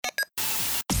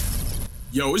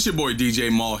Yo, it's your boy DJ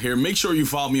Maul here. Make sure you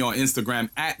follow me on Instagram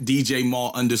at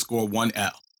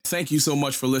DJMaul_1L. Thank you so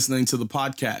much for listening to the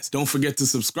podcast. Don't forget to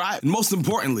subscribe. And most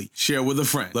importantly, share with a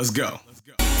friend. Let's go.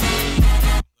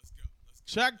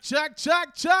 Check.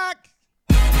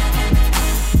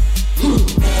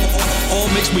 All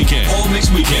mixed weekend.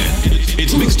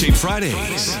 It's Mixtape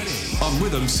Fridays on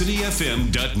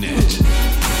RhythmCityFM.net.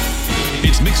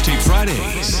 It's Mixtape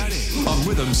Fridays on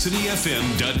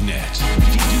RhythmCityFM.net.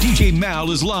 DJ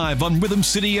Mal is live on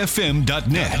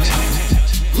RhythmCityFM.net.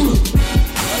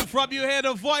 Well, from you hear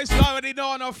the voice, you already know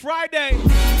on a Friday.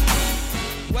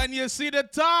 When you see the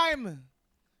time,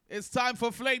 it's time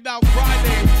for Flake Down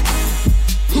Fridays.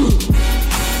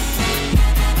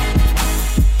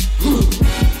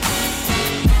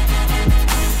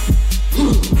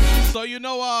 So you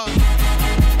know,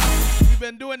 we've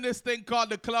been doing this thing called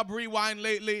the Club Rewind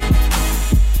lately.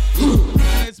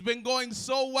 And it's been going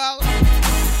so well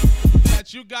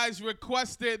that you guys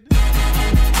requested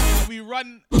that we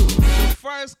run the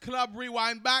first Club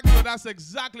Rewind back. So that's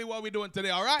exactly what we're doing today,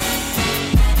 all right?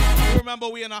 Remember,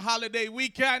 we're in a holiday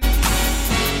weekend.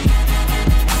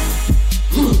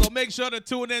 So make sure to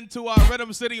tune in to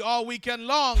Rhythm City all weekend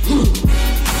long,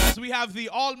 as we have the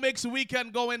All Mix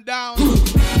weekend going down.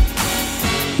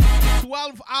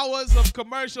 12 hours of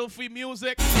commercial-free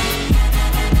music.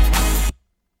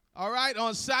 All right,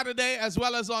 on Saturday as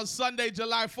well as on Sunday,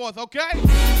 July 4th, okay? And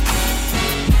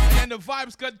then the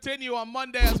vibes continue on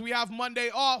Monday as we have Monday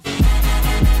off.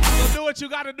 So do what you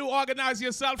got to do. Organize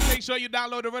yourself. Make sure you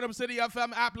download the Rhythm City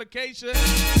FM application.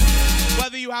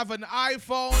 Whether you have an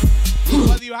iPhone,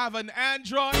 whether you have an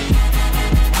Android,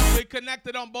 we're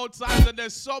connected on both sides, and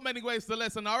there's so many ways to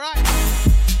listen, all right?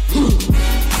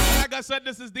 Like I said,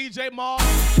 this is DJ Maul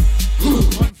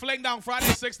on Fling Down Friday,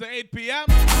 6 to 8 p.m.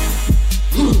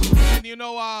 And you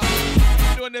know,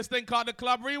 we're doing this thing called the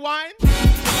Club Rewind. So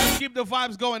let's keep the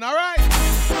vibes going, all right?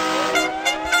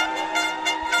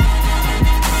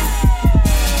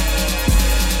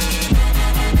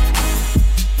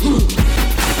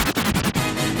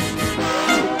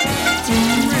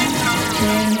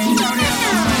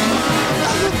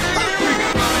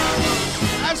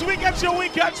 As we get your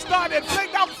weekend started,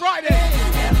 Fling Down Friday.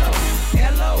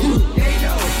 Hello, they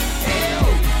know. Hello,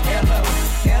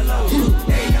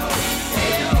 they know.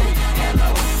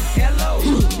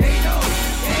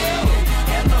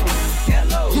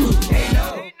 Hello, they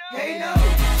know. They know.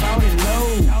 Shout it low.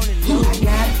 I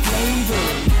got flavor.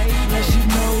 Plus you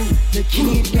know the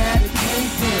kid got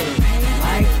paper.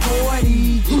 Like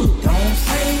 40, don't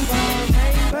save her.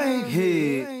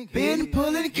 Bankhead, been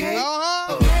pulling cake.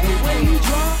 The way he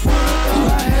dropped, I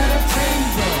had a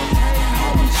taser.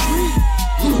 On the street,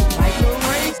 like a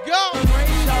race. Go.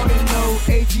 Shout it low,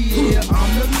 ATL,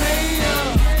 I'm the mayor.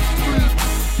 Street,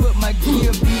 put my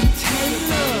gear beat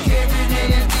Taylor. Every day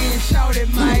and then shout it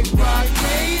Mike Rock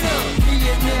Gator. Me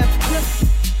and that plus,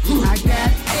 I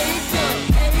got acre.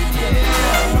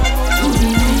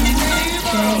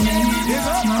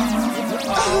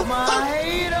 Oh my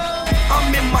hater.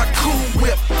 I'm in my cool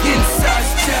whip, inside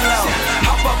cello.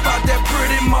 Hop up out that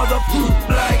pretty mother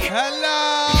like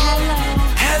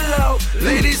hello,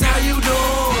 ladies, how you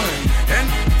doing? And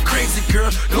crazy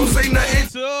girl, don't say nothing.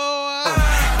 So,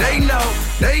 They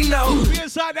know. we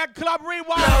inside that Club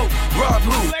Rewind. No, Rob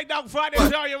who? Fling Down Friday,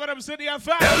 tell you Rhythm City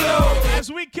FM. Hello.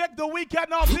 As we kick the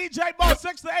weekend off, DJ Maul,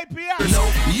 6 to 8 p.m.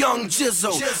 Young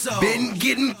Jizzle, been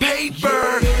getting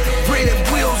paper.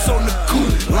 Red wheels on the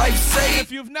coupe, life save.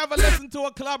 If you've never listened to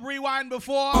a Club Rewind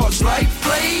before, It's like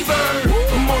flavor.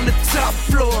 I'm on the top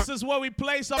floor. this is where we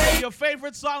play some of your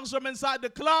favorite songs from inside the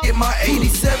club. Get my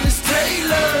 87s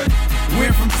tailored.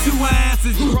 Went from 2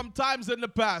 ounces. From times in the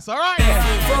past, all right?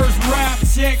 First rap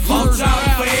check, votes out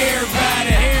for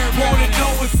everybody. Wanna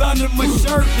know what's under my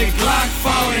shirt? The Glock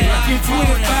 40. Get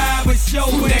 25 a show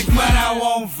next, but I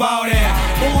won't fall there.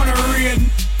 Born a real,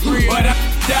 but I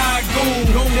die goon.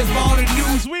 Just bought a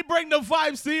new We bring the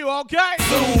vibes to you, okay?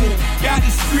 soon. Got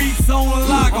the streets on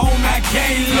lock on my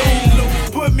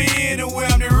K-Loon. Put me in the where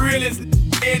I'm the realest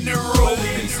in the room.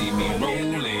 They see me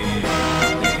rolling,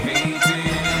 they hating,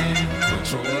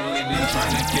 controlling and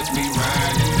trying to catch me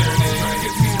riding dirty, trying to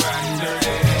catch me riding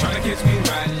dirty, trying to catch me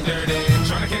riding dirty,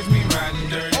 trying to catch me riding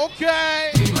dirty.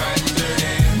 Okay. Me riding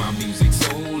dirty, my music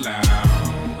so loud,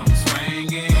 I'm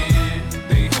swinging.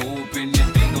 They hoping that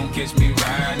they gon' catch me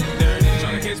riding dirty,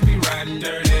 trying to catch me riding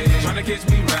dirty, trying to catch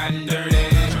me riding dirty,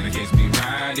 trying to catch me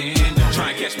riding dirty,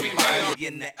 trying to catch me riding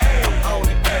In the air, I'm on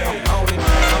it.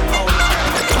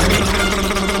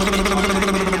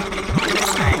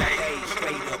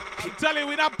 Tell you,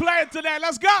 we're not playing today.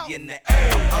 Let's go. In the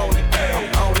air, I'm on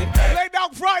it. Lay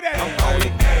down Friday. I'm on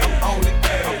it.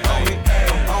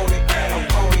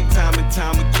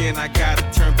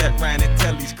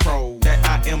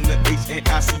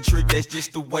 that's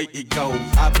just the way it goes.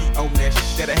 I be on that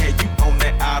shit that I had you on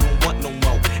that, I don't want no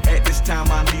more. At this time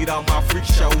I need all my freak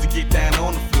shows to get down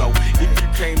on the floor. If you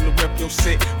came to rep your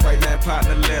set, right now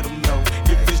partner, let them know.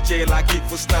 If it's jail I get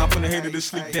for stomping the head of the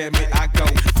sleep, damn it I go.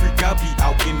 Freak, I be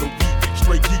out in the week,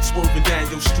 straight geek swerving down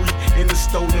your street. In the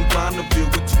stolen Bonneville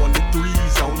with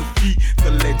 23s on the feet.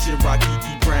 The legend Rocky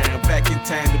E. Brown, back in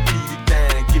time to beat it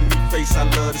down. Give me face, I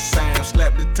love the sound.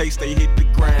 Slap the taste, they hit the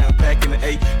ground. Back in the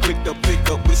A, click the pick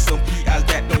up with some P.I.s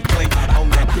that don't play. On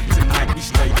that kryptonite we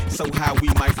stay, so how we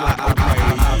might fly away.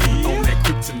 I be on that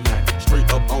kryptonite,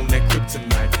 straight up on that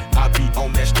kryptonite. I be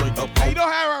on that straight up on. You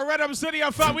don't have a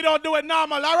Rhythmcityfm, we don't do it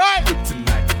normal, alright?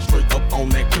 Kryptonite, straight up on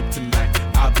that kryptonite.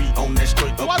 I be on that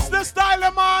straight up. What's the style,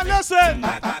 man? Listen.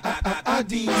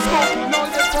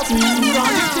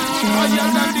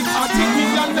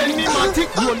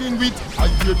 Rolling with I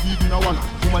hear beat in a one,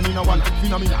 woman in a one,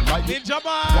 phenomenal like it. Ninja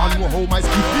man. One more how my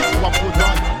skip it, one more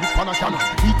run, look on a cannon.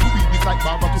 Eat to beat this like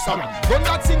barbecue salmon. Don't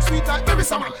that sing sweet like baby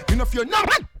summer. You know if you're not.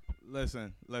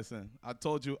 Listen. I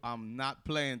told you I'm not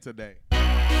playing today.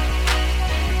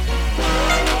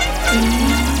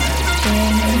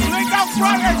 Link out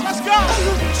Fridays, let's go.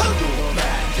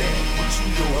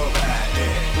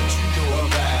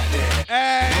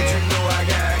 Hey. You know I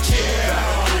got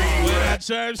care. When I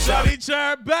chirp, shorty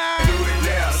chirp back. Do it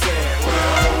now, say it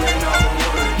well, and I'ma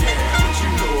work again. What you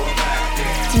know about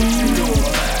that? What you know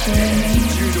about that?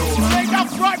 You know about Link out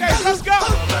Fridays, let's go. that.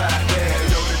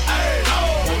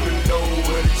 Wanna know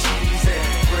where the cheese at?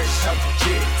 Fresh out the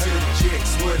jet to the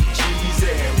chicks, where the cheese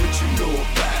at? What you know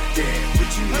about that?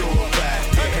 What you know about that?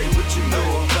 Hey, what you know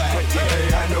about that?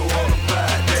 Hey, I know all about that.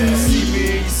 See me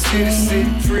in your city,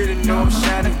 sitting pretty, no I'm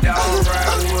shining dog.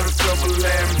 Riding with a couple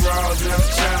Latin bras, and I'm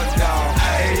China dog.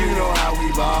 Hey, you know how we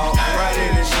ball. Right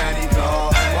in the shiny car,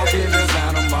 walking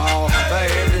inside the mall.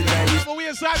 Everything we When we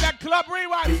inside that club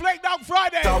rewind, Flake Down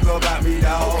Friday. talk about me,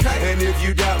 dog. And if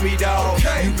you doubt me, dog,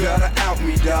 you better out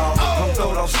me, dog. I'm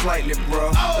throwed off slightly,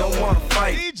 bro. Don't wanna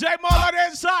fight. DJ Mall on the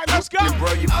inside, let's go. Yeah,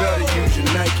 bro, you better use your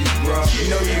Nikes, bro. You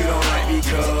know you don't like me,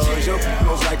 cuz your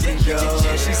people's like me, cuz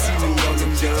she see me on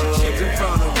them dubs in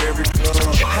front of every club.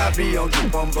 I be on the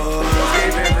bumper,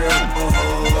 gave every hug. Don't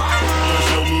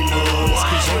show me mugs,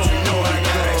 cause you know I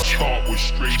got it. Start with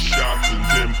straight shots and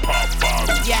then pop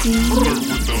bottles. Flirt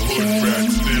with the hood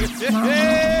rats, then start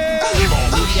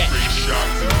with straight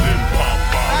shots and then pop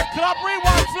bottles. That club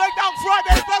rewind, Flake Down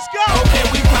Friday, let's go. Okay,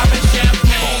 we poppin'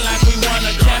 champagne like we won a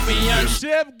championship.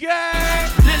 Chip gang.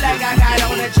 Look like I got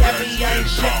on a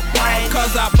championship ring.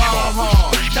 Cause I ball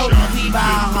hard, no we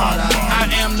ball harder. I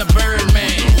am the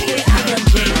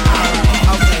Birdman.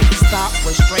 Okay, start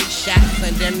with straight shots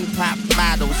and then pop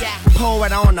bottles. Pour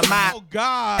it on the mouth. Oh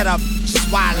God. Shut up,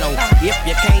 swallow. If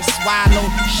you can't swallow,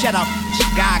 shut up,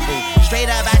 goggle. Straight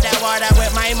up out that water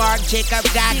with my Marc Jacob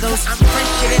goggles. I'm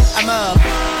fresher than a mug.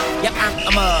 Yep, I'm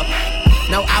a mug.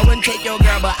 No, I wouldn't take your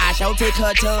girl, but I shall take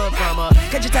her tub from her.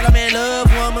 Can't you tell I'm in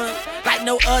love, woman? Like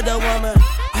no other woman.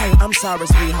 Oh, I'm sorry,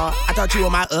 sweetheart. I thought you were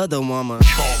my other woman.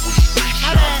 Start with straight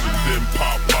shots and then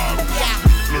pop bottles.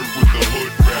 Flirt with the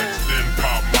hood rats, then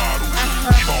pop models.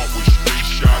 Start with straight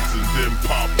shots and then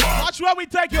pop bottles. Watch where we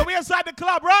take you. We inside the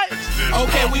club, right?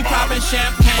 Okay, we poppin'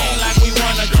 champagne like we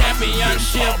won a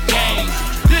championship game.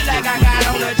 Look like I got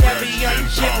on a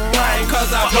championship ring.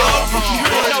 Cause I ball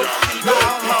hard. Get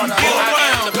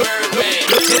around the Birdman.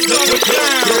 It's going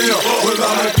down.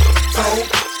 Without a toe,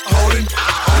 holding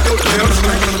on your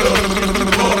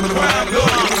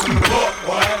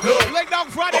Flake Down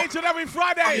Friday each and every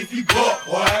Friday. If you buck,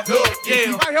 why look?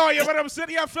 Yeah. Right here on your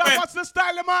Rhythmcityfm. What's the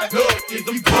style, man? If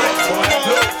you buck, why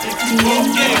look? If you buck,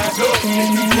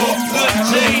 Good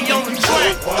J on the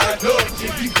track. why look?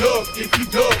 If you duck, if you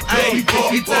duck, Hey, it's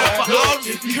time for all the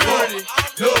security.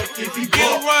 if you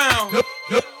Get around.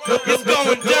 It's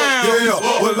going down. Yeah,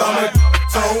 well I'm a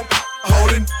toe,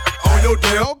 holding on your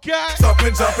damn. Okay.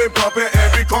 Stopping, jumping, pumping,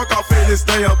 every cork off in this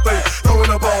damn thing. Throwing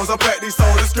the balls up at these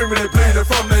soldiers, screaming and bleeding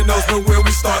from their nose. But when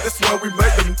we start, it's where we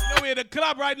make them. Know we in the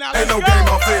club right now. Ain't Let's no go. game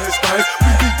off in this thing.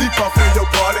 We be deep off in your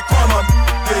party. Come on,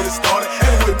 get it started.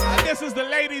 And we This is the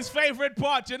ladies' favorite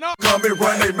part, you know? come and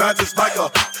run they mouth just like a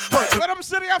punch.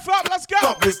 Rhythmcityfm, let's go.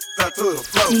 Pump this down to the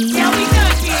floor. Yeah, we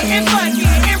junky and funky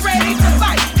and ready to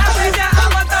fight. I bet ya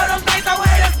I'ma throw them things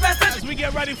away the special. As we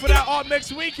get ready for that all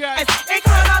mixed weekend. It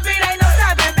come up, it ain't no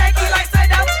stopping. Becky like say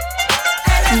no.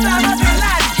 And it's all up in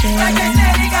line. Like they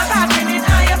said, it got poppin' and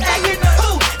I am acting the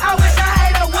ooh. I wish I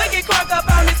had a wicked crunk up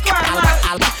on this crime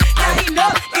line. Now he know,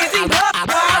 is he up?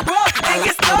 Why I roll and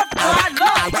get stuck? Why I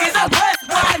love? Is a bust?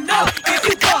 Why I know? If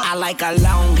you come. I like a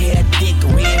long hair, thick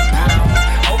red pound.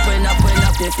 Open up,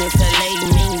 this is to lay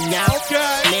me out.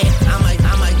 Okay. Man, I'ma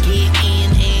get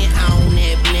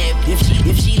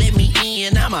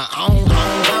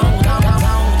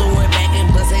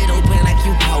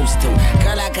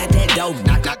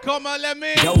come on, let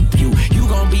me. Dope you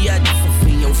gon' be a different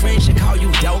fiend. Your friends should call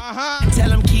you dope. Tell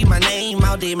them keep my name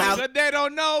out their mouth. But they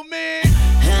don't know me.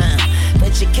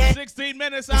 But you can't. 16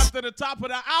 minutes after the top of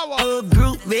the hour. Oh,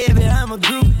 group, baby, I'm a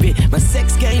groupie. My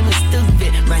sex game is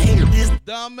stupid. My hair is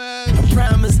dumbass. I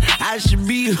promise I should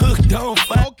be hooked on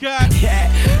fuck. Okay.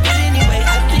 Yeah. But anyway,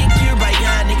 I think you're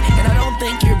bionic. And I don't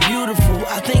think you're beautiful.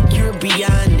 I think you're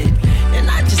beyond it. And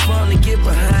I just wanna get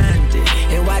behind it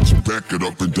and watch you back it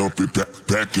up and dump it,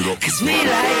 back it up. Cause we like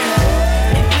her,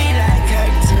 and we like her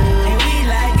too. And we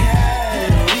like her,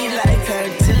 and we like her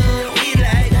too. We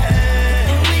like her,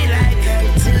 and we like her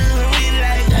too. We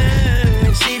like her,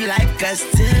 and she like us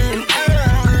too.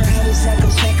 I wish I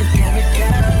could shake a carrot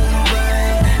girl.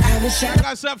 I wish I Like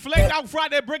I said, Flame Down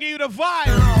Friday bringing you the vibe. I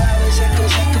wish I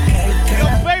could shake a carrot girl.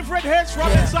 Your favorite hits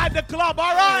from inside the club,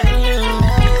 alright?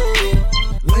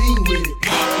 Lean with it,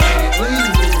 lean with it,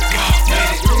 lean with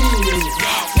it, lean with it,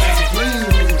 lean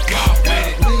with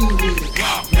it, lean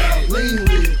with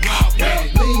it,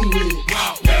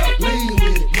 lean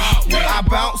with it. I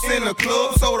bounce in the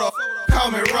club, so the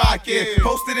call me Rocket.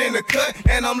 Posted in the cut,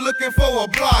 and I'm looking for a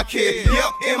blockhead.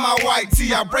 Yep, in my white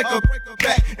tee, I break a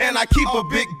back, and I keep a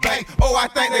big bank. Oh, I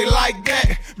think they like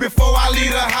that. Before I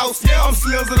leave the house, I'm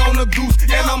slizzing on the goose,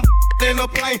 and I'm in a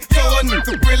plane, so a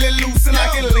nigga really loose, and I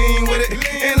can lean with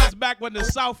it. And That's back when the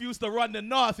South used to run the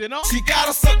North, you know? she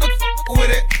gotta suck the with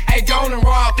it. Hey, go and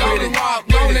rock with it.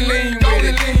 Go and lean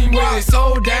with it.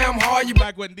 So damn hard you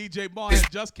Back when DJ Ball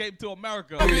just came to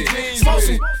America. supposed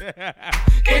to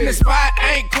in the spot,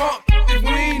 ain't crunk. If we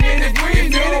ain't in it, if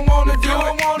you don't wanna do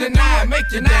it, deny it, make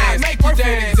you dance.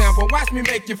 Perfect example, watch me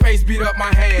make your face beat up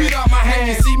my hand. When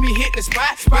you see me hit the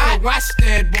spot, better watch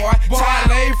that boy.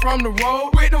 Charlie from the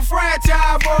road with the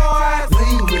franchise boys.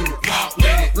 Lean with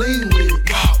it, lean with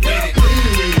it, lean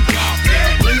with it,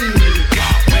 lean with it, lean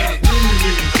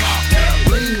with it,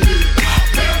 lean with it.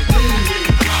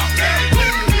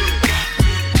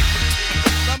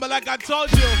 Remember, like I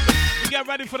told you, we get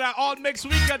ready for that all mix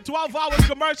weekend, 12 hours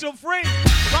commercial free.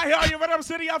 Right here on your Rhythm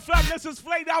City FM. This is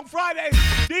Flay Down Friday.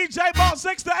 DJ Ball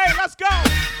 6 to 8. Let's go.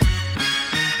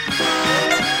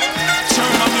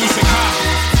 Turn my music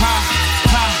high,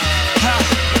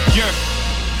 yeah.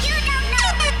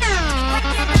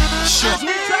 Sure.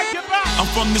 I'm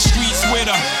from the streets where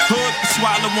the hood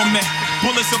swallow on me.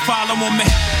 Bullets will follow on me.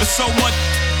 There's so much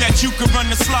that you can run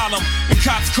the slalom. The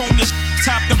cops comb this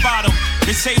top to bottom.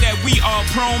 They say that we are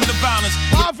prone to violence.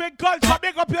 Marvin Culture,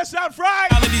 make up yourself, right?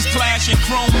 Realities clash and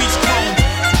chrome meets chrome.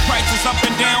 Prices up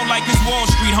and down like it's Wall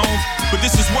Street home. But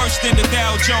this is worse than the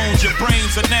Dow Jones. Your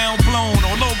brains are now blown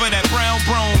all over that brown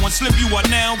brone. One slip, you are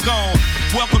now gone.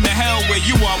 Welcome to hell where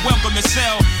you are welcome to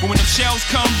sell. But when them shells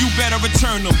come, you better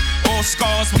return them. All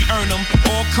scars, we earn them.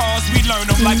 All cars, we learn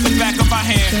them like the back of our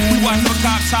hand. We watch for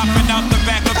cops hopping out the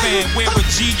back of van. Wear a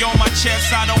G on my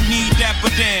chest, I don't need that,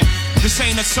 but damn. This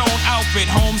ain't a sewn outfit.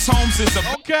 Holmes is a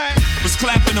okay. Was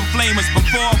clapping them flamers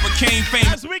before I became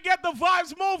famous. As we get the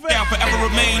vibes moving. I'll forever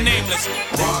remain nameless.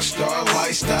 Rockstar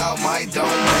lifestyle, might don't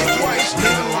make it.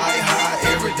 Living life high,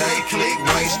 everyday click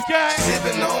waste. Okay.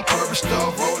 Sipping on purpose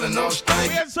stuff, rolling on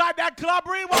stank. We inside that club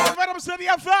rewind, Rhythm City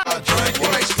FM. I drink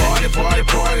waste,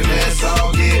 party, let's all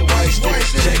get wasted.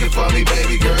 Shake it for me,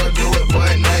 baby girl, do it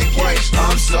butt naked.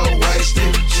 I'm so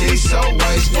wasted, she's so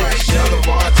wasted. Tell the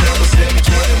bartender, send me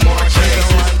 20 more chains.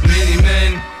 Many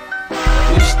men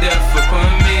wish death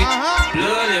upon me.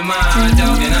 Blood in my eye,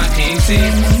 dog, and I can't see.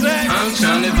 I'm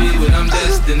trying to be what I'm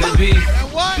destined to be.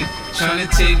 Trying to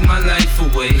take my life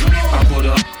away. I put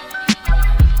up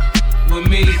with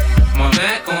me. My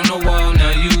back on the wall,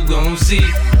 now you gon' see.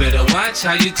 Better watch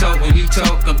how you talk when you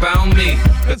talk about me.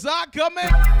 Cause I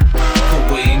coming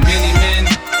away. Many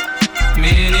men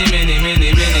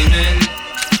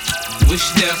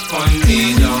wish death on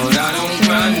me, Lord. I don't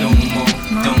cry no more.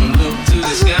 Don't look to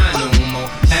the sky no more.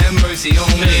 Have mercy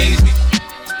on me.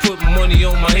 Put money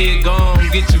on my head, gone.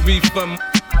 Get your refund.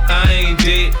 I ain't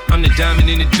dead. I'm the diamond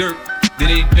in the dirt that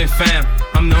ain't been found.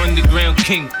 I'm the underground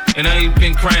king, and I ain't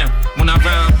been crowned. When I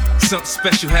rhyme, something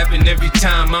special happen every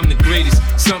time. I'm the greatest.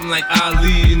 Something like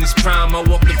Ali in his prime. I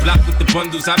walk the block with the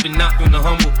bundles. I've been knocked on the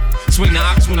humble. Swing the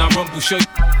ox when I rumble. Show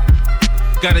you.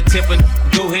 Got a temper,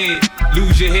 go ahead,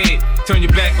 lose your head, turn your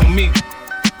back on me.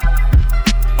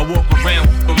 I walk around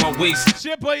on my waist.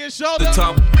 Chip on your shoulder. The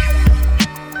top.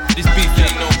 This beef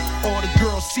ain't no. All the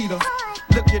girls see them.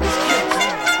 Look at his kids,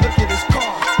 look at his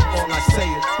car. All I say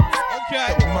is,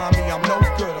 okay. Yo, mommy, I'm no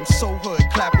good. I'm so hood.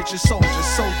 Clap at your soldiers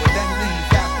sober, then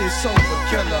leave after it's over.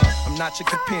 Killer, I'm not your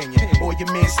companion or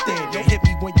your man stand. You hit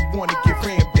me when you wanna get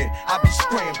rammed in. I be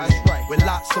scrambling with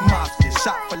lots of mobsters,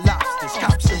 shot for lobsters,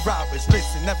 cops and robbers.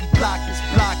 Listen, every block is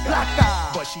block.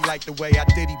 But she like the way I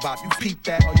diddy bop. You peep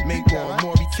that? Mink on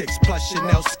Maury kicks plus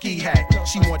Chanel ski hat.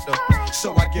 She want the,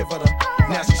 so I give her the.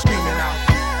 Now she screaming out.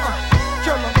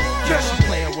 Yeah, she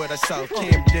playing with herself.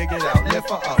 Kim, dig it out, lift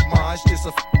her up. Mars just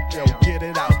a yo, get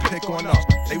it out, pick on up.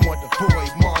 They want the boy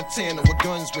Montana with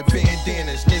guns with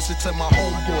bandanas. Listen to my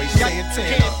homeboy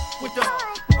Santana. With the,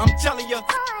 I'm telling ya,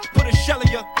 put a shell in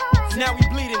ya. Now he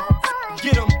bleeding.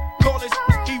 Get him, call us.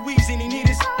 He wheezing, he need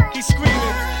us. He screaming.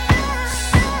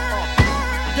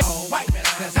 White man,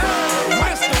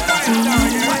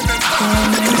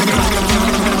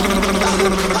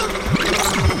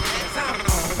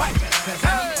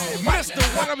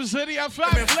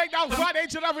 Rhythmcityfm, Blake Down Friday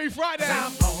each and every Friday.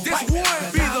 This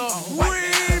would be the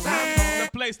The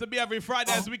place to be every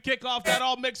Friday as we kick off that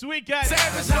all mixed weekend.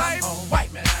 Savage life,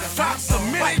 white man, Fox a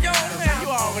million, man, you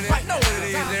already know what it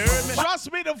is, you heard me?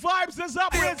 Trust me, the vibes is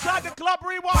up. We inside the club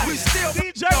rewind. We still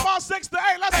DJ Ball 6 to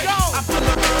 8, let's go. I pull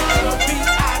up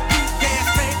VIP,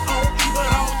 gas tank on, even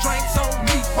all drinks on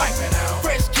me. White man out.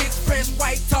 Fresh kicks, fresh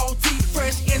white tall tee,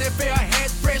 fresh NFL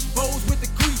hat, fresh bows with the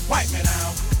crease. White man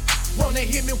out. Wanna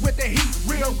hit me with the heat,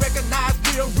 real recognize,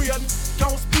 real,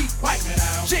 don't speak. White man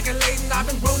out. Chicken laden, I've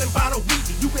been rolling by the week.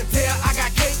 You can tell I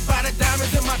got cake by the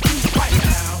diamonds in my teeth. White man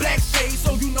out. Black shades,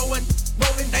 so you know it.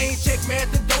 Rolling, they ain't check me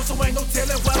at the door, so ain't no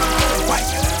telling what I'm doing. White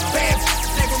man out. Fans,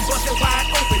 they gon' bust it wide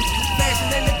open.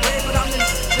 Flashing in the grave, but I'm in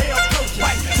they approach.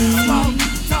 White man out. Small,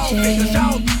 tall, bigger,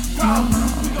 dog, crawl.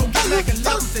 We gon' get like a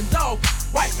losing dog.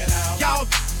 White man out. Y'all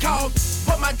call,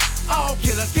 but my all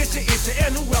killer, get your issue,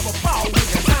 and whoever fall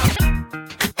with your time.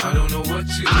 I don't know what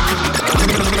you heard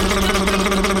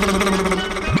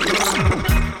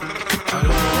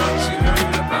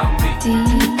about me.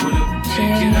 Put a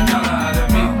check in $1 out of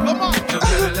me. No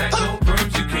Cadillac, no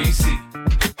perms you can't see.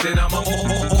 Then I'm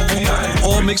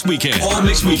all mixed weekend. All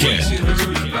mixed weekend.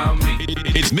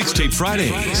 It's Mixtape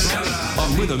Fridays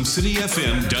on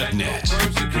RhythmCityFM.net.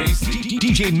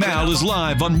 DJ Mal is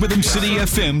live on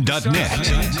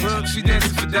RhythmCityFM.net. She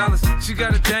dancing for dollars. She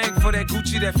got a thing for that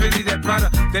Gucci, that Fendi, that Prada,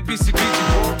 that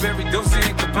BCBG, Burberry, Dolce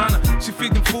and Gabbana. She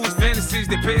feed them fools fantasies,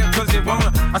 they pay her cause they want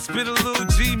her. I spit a little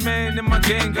G, man, and my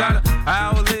gang got her. An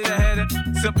hour later, had her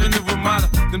something to Ramada.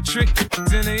 Them trick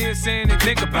in her ear saying they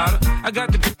think about her. I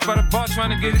got the by the bar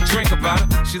trying to get a drink about her.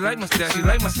 She like my style, she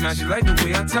like my smile, she like the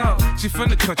way I talk. She from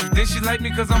the country, then she like me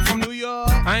cause I'm from New York.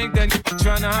 I ain't that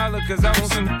trying to holler cause I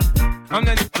want some. I'm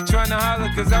not trying to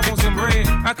holler cause I want some bread.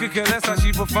 I could care less how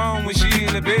she perform when she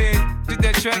in the bed. Did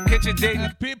that track catch a date?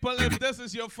 And people, if this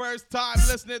is your first time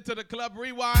listening to the Club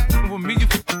Rewind, with me,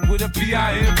 with a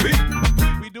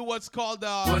PIMP. we do what's called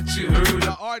what you heard?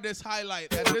 The artist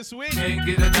highlight. And this week, can't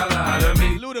get $1 out of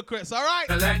me. Ludacris, all right?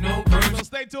 I like no perms. So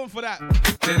stay tuned for that.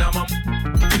 Then I'm a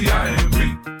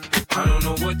PIMP. I don't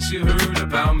know what you heard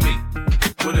about me.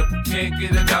 But can't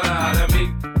get $1 out of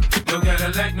me. No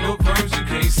Cadillac, no perms you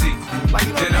can't see.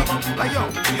 Then I'm a like yo,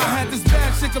 I had this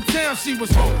bad chick uptown, she was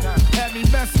whoa. Had me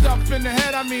messed up in the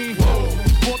head, I mean whoa.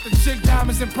 Bought the chick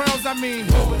diamonds and pearls, I mean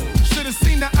whoa. Should've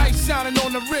seen the ice shining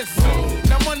on the wrist. Whoa.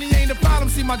 Now money ain't a problem,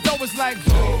 see my dough is like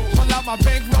whoa. Pull out my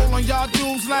bankroll on y'all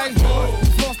dudes like whoa.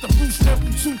 Lost the blue strip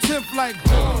and 2 like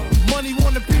whoa. Money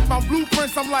wanna peep my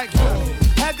blueprints, I'm like whoa.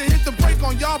 Had to hit the brake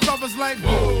on y'all brothers like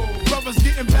whoa. Brothers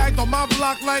getting bagged on my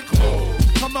block like whoa.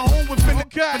 Coming home within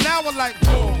an hour like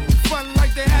whoa. Fun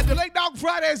like they had to Late Dog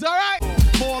Fridays, all right?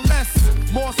 More or less,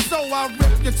 more so, I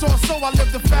rip your torso, I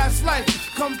live the fast life.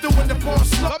 Come through in the poor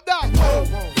slow. Come down. Whoa.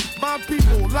 My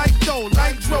people, like dough,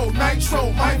 nitro,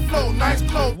 my flow, nice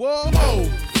clothes. Whoa.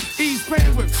 Ease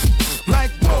pain with,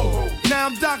 like whoa. Now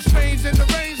I'm Doc Strange in the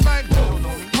range, like whoa.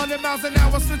 100 miles an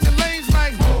hour, switching lanes,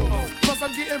 like whoa. Plus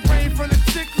I'm getting brain from the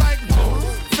chick, like whoa.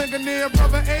 Fingernail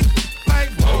rubber ache,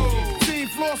 like whoa. Team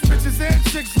floor switches and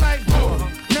chicks, like whoa.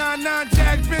 9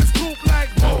 Jag Benz coupe, like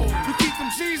whoa. You keep them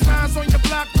cheese lines on your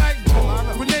block, like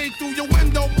whoa. Grenade through your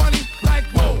window, money, like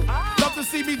whoa. Love to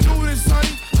see me do this,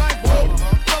 honey, like whoa.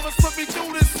 Brothers put me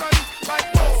through this, honey,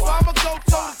 like whoa. So I'ma go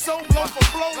toe-to-toe, blow for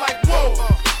blow, like whoa.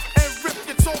 And rip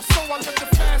your torso, I live the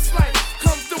fast life.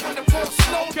 Come through in the poor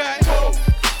slow, okay. Whoa.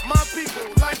 My people,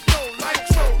 like dough,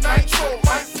 nitro,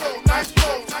 my flow, nice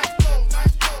flow,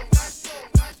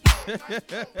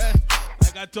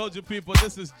 Like I told you people,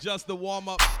 this is just the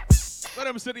warm-up.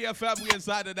 Rhythmcityfm, we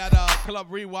inside of that Club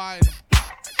Rewind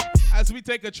as we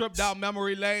take a trip down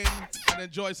memory lane and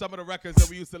enjoy some of the records that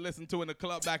we used to listen to in the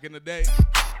club back in the day.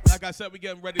 Like I said, we're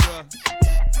getting ready to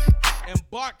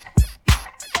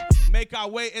make our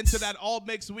way into that all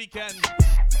mixed weekend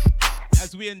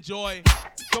as we enjoy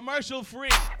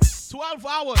commercial-free 12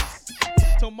 hours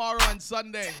tomorrow and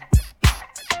Sunday.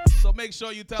 So make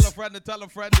sure you tell a friend to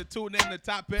tune in, to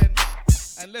tap in.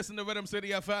 and listen to Rhythm City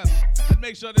FM. And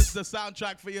make sure this is the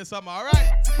soundtrack for your summer, all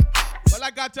right? But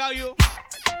like I tell you,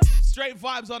 straight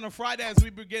vibes on a Friday as we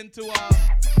begin to,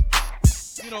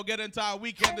 get into our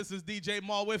weekend. This is DJ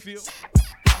Mal with you.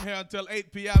 I'm here until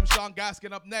 8 p.m. Sean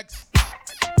Gaskin up next.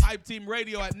 Hype Team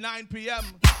Radio at 9 p.m.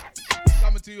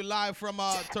 Coming to you live from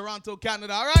Toronto,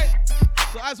 Canada, all right?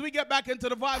 So as we get back into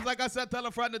the vibes, like I said, tell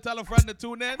a friend to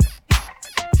tune in.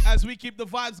 As we keep the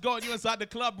vibes going, you inside the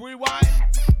club rewind.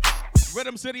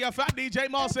 Rhythm City FM, DJ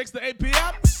Mal, 6 to 8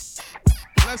 p.m.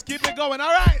 Let's keep it going, all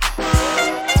right?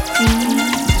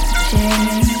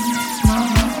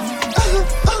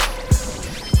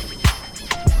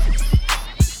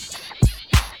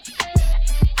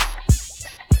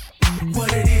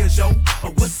 What it is, yo?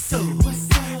 What's up?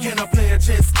 Can I play a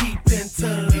just keep in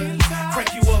touch?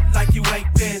 Crank you up like you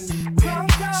ain't been.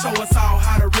 Show us all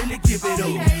how to really give it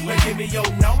up. Well, give me your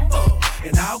number,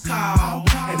 and I'll call.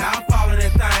 And I'll follow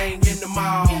that thing in the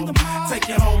mall. Take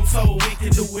you home so we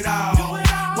can do it all.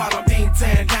 While I'm being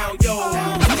tan down, yo.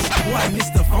 Boy,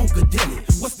 Mr.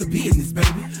 Funkadelic, what's the business,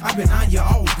 baby? I've been on you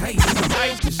all day.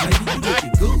 You shady, you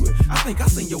looking good. I think I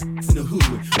seen your in the hood.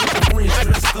 With your friends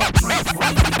dressed up, trying to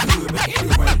find you good. But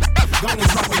anyway, go and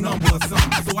drop a number or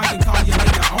something, so I can call you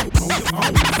later on your phone or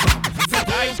something. Take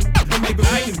it, and maybe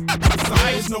we can do something.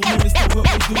 There's no limits to what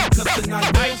we do, cause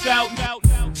tonight lights out.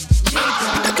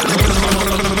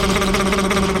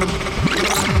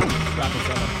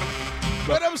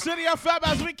 Rhythm City FM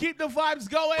as we keep the vibes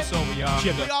going. So we are.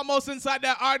 We almost inside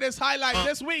that artist highlight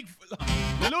this week.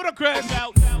 Ludacris.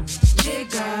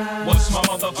 What's my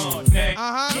motherfucking name?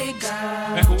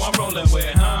 And who I'm rolling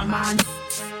with, huh?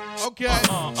 Okay.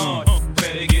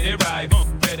 Better get it right.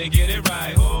 Better get it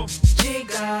right. Oh.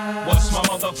 What's my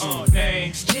motherfucking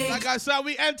name? Like I said,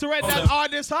 we entering that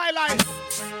artist highlight.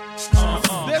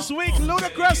 This week,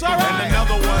 Ludacris, all right. And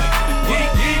another one.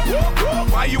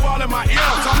 Why you all in my ear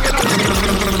talking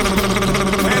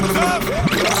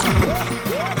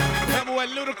Remember when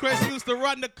Ludacris used to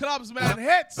run the clubs, man?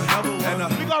 Hits. We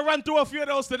gonna run through a few of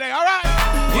those today, all right?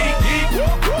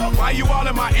 Why you all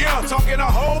in my ear talking a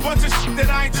whole bunch of shit that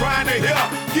I ain't trying to hear?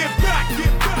 Get back,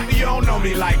 you don't know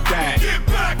me like that. Get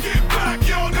back,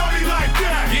 you don't know me like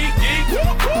that.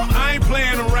 I ain't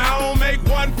playing around, make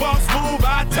one false move,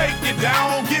 I take you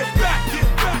down. Get back,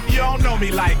 you don't know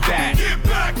me like that. Get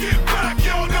back, you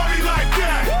don't know me like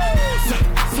that.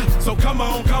 So come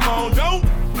on, don't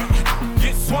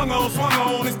get swung on.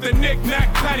 It's the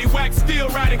knick-knack, paddywhack, still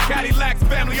riding Cadillacs.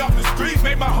 Family off the street,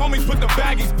 made my homies put the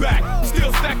baggies back.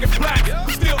 Still stacking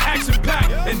plaques, still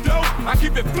action-packed. And dope, I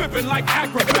keep it flipping like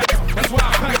acrobats. That's why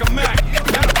I pack a Mac,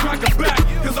 gotta crack a back.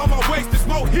 Cause on my waist is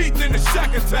more heat than a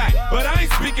shack attack. But I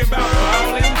ain't speaking about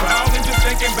ballin', just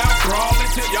thinking about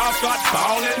crawling till y'all start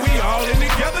falling. We all in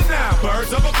together now,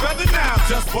 birds of a feather now.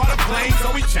 Just bought a plane, so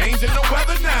we changing the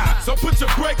weather now. So put your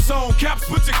brakes on, caps,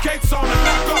 put your capes on, and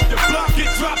knock off your block.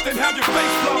 Get dropped and have your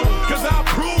face blown. Cause I'll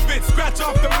prove it, scratch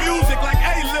off the music like,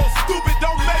 hey, little stupid,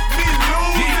 don't make me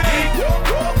lose it.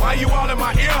 Why you all in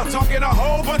my ear talking a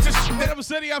whole bunch of shit? Rhythm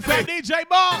City FM, DJ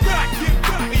Mal. Get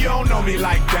back, you don't know me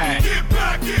like that. Get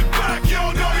back, you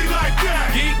don't know me like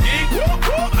that.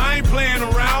 I ain't playing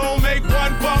around, make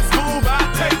one false move, I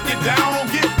take you down.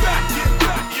 Get back,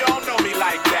 you don't know me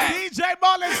like that. DJ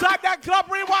Mal inside that club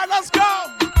rewind, let's go.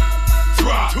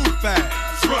 Drop. Too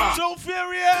fast. Drop. Too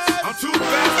furious. I'm too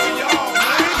fast for y'all,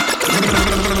 man.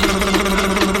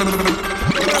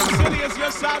 Rhythm City is your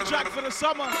soundtrack for the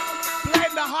summer.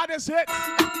 Playing the hottest hits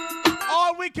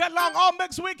all weekend long, all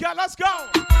mixed weekend. Let's go.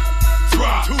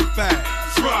 Drop. Too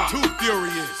fast. Drop. Too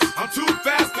furious. I'm too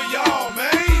fast for y'all,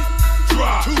 man.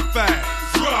 Drop. Too fast.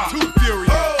 Drop. Too furious.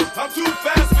 Oh, I'm too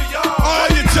fast for y'all. Oh,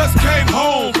 you just came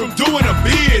home from doing a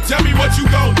bid. Tell me what you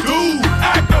gon' do.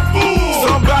 Act a fool.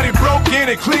 Somebody broke in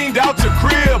and cleaned out your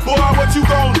crib. Boy, what you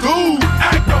gon' do?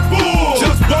 Act a fool.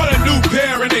 Just bought a new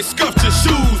pair and they scuffed your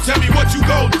shoes. Tell me what you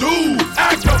gon' do.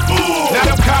 Act a fool. Now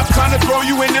them cops trying to throw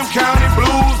you in them county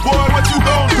blues. Boy, what you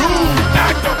gon' do?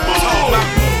 Act a fool.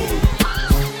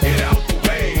 Get out the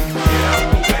way. Get out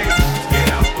the way. Get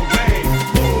out the way.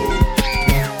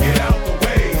 Get out the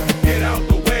way. Get out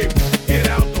the way. Get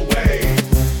out the way.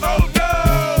 Oh no,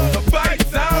 the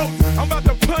fight's out. I'm about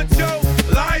to punch your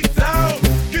lights out.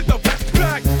 Get the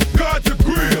back, guard your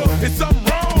grill. It's something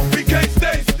wrong, we can't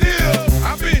stay still.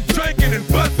 I've been drinking and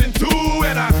busting too,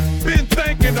 and I've been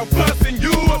thinking of busting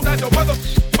you upside your mother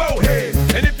forehead.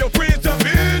 And if your friends jump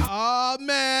in,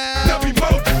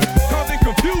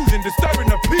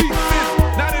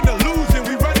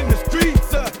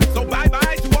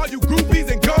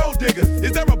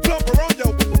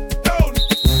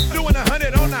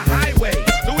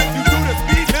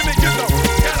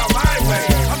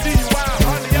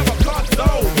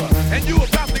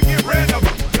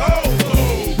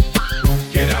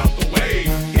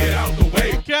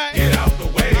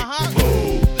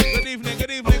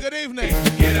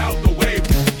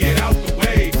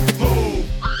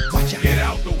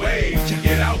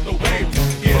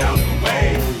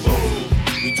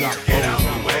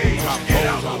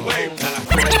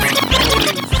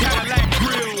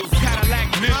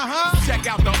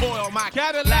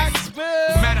 Cadillacs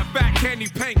bill. Matter of fact, candy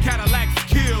paint Cadillacs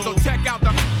kill. So check out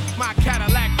my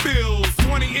Cadillac bills.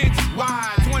 20-inch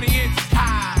wide, 20-inch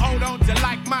high. Oh, don't you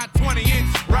like my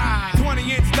 20-inch ride?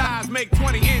 20-inch thighs make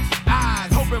 20-inch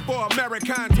eyes. Hoping for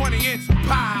American 20-inch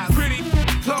pies. Pretty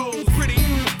clothes, pretty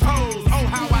toes. Oh,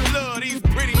 how I love these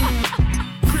pretty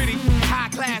high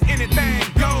class. Anything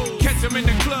goes. Catch them in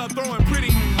the club throwing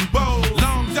pretty bows.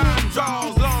 Long John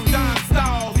draws, long John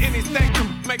stalls. Anything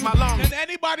make my long. Can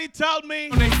anybody tell me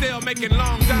they still making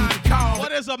long John calls?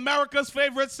 What is America's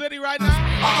favorite city right now?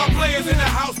 All players in the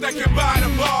house that can buy the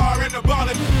bar and the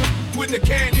ballin' with the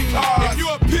candy cars. If you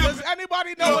a pimp, does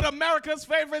anybody know what America's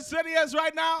favorite city is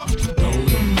right now?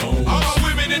 All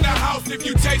women in the house, if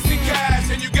you chasing cash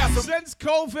and you got some since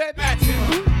COVID matching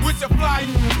with your fly.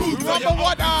 Remember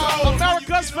what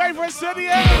America's favorite city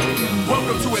is?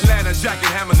 Welcome to Atlanta, jacking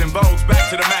hammers and bows. Back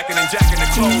to the mackin' and jacking the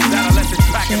clothes. Adolescents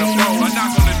packing the flow. I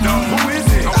knock on the door. Who is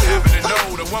it? I'm having to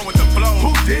know the one with the flow.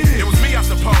 Who did it? It was me, I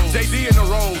suppose. JD in the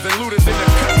rolls and Luda's in the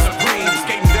cut supreme,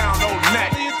 skating down old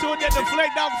neck. You tuned in to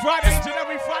Flake Down Fridays and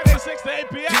every Friday 6 to 8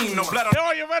 p.m. No blood. Here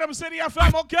on your Rhythm City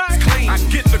FM, okay? I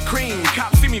get the cream.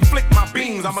 Cops see me flick my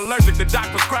beans. I'm allergic to doc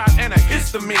prescribed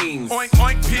antihistamines. Oink,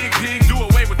 oink, pig, pig, do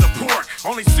away with the pork.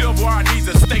 Only silverware needs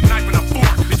a steak knife and a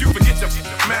fork. Did you forget your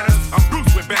manners? I'm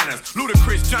Bruce with banners.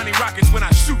 Ludacris, Johnny Rockets when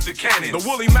I shoot the cannon. The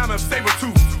woolly mammoth saber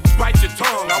tooth, bite your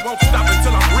tongue. I won't stop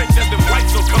until I'm rich as them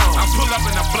whites will come. I pull up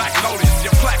in a black Lotus.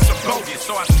 Your plaques are bogus,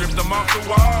 so I stripped them off the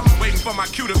wall. Waiting for my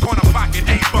cue to corner pocket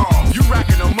 8 balls. You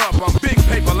racking them up. I'm big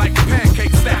paper like a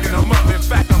pancake, stacking them up. In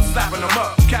fact, I'm slapping them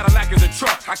up. Cadillac is a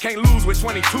truck. I can't lose with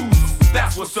 22s.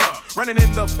 That's what's up. Running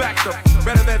in the back door,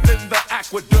 better than the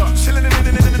aqueduct. Chilling in the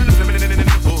hood.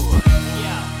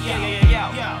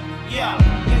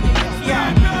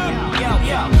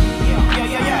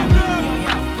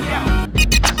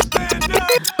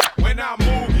 When I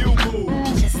move, you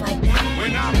move. Just like that.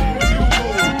 When I move, you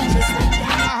move. Just like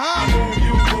that. I move,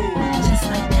 you move. Just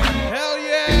like that. Hell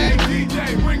yeah. Hey,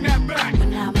 DJ, bring that back.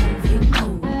 When I move, you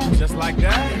move. Just like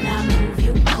that. When I move,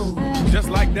 you move. Just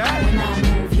like that. When I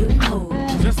move, you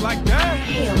move. Just like that.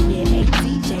 Hell yeah, hey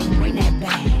DJ, bring that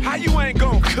back. How you ain't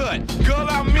gon' cut? Girl,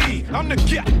 I'm me. I'm the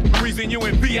guy. Reason you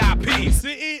in VIP.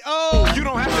 CEO. You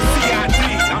don't have the CID.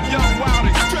 I'm young, wild,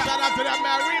 and strapped. Shout out to that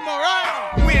man Remo,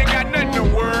 right? We ain't got nothing to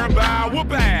worry about.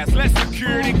 Whoop ass. Let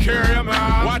security carry them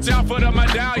out. Watch out for the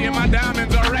medallion. My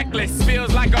diamonds are reckless.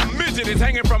 Feels like a midget is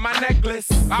hanging from my necklace.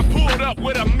 I pulled up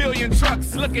with 1,000,000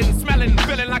 trucks. Looking, smelling,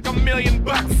 feeling like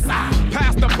 $1,000,000.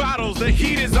 Pass the bottles. The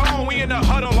heat is on. We in the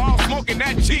huddle all smoking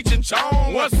that Cheech and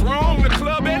Chong. What's wrong? The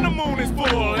club and the moon is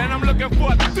full. And I'm looking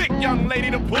for a thick young lady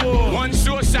to pull. One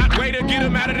short shot way to get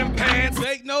him out of them pants.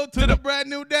 Take note to the brand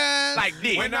new dance. Like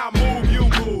this. When I move, you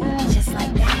move. Just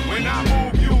like that. When I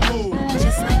move, you move.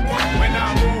 Just like that. When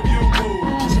I move, you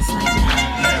move. Just like that.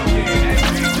 Hell yeah. Hey,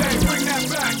 DJ, bring that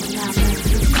back. When I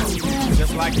move, you move.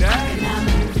 Just like that. When I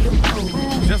move, you move.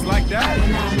 Just like that.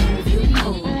 When I move, you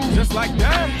move. Just like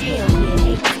that. Hell yeah, hey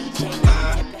DJ.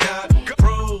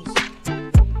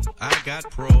 I got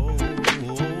pros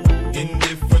in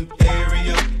different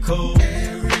area codes.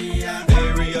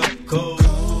 Area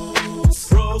codes.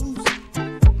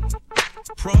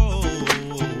 Pros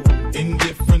in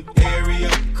different area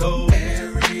codes.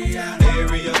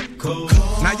 Area codes.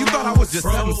 Now you thought I was just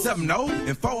 770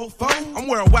 and 404? I'm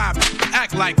worldwide.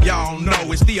 Act like y'all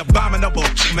know it's the abominable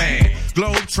man.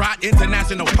 Globetrot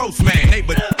International Postman.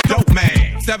 Neighbor dope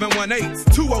man. 718s,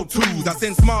 202s. I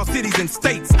send small cities and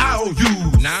states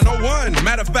IOUs. 901,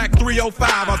 matter of fact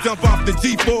 305. I'll jump off the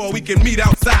G4. We can meet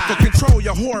outside. So control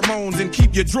your hormones and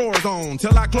keep your drawers on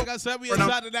till I close. Like I said, we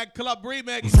inside of that club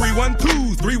remix.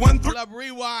 312s, 313, Club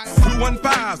Rewind.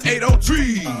 215s,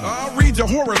 803. I'll read your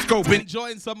horoscope and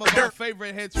Enjoying some of our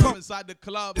favorite hits from inside the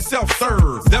club.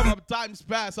 self-serve. Them From times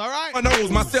past, all right? one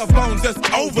knows my cell phone just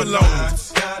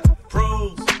overloads. I got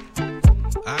pros.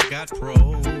 I got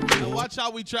pros. Now watch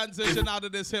how we transition out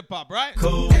of this hip hop, right?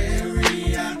 Codes.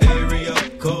 Area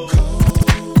codes.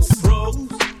 Pros.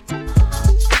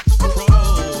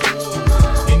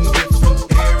 In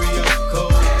different area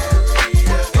codes.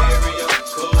 Area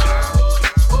codes.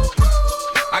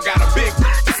 I got a big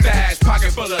stash,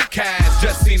 pocket full of cash.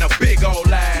 Just seen a big old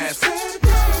ass.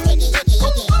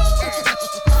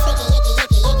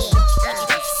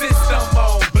 System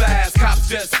on blast, cops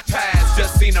just passed.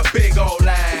 Just seen a big old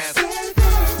ass.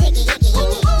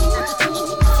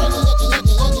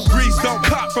 Grease don't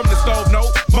pop from the stove,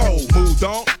 no more. Moved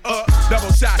on up,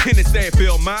 double shot Hennessy,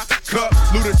 fill my cup.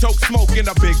 Luda choke smoke in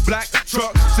a big black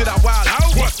truck. Sit out wild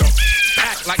out. What the?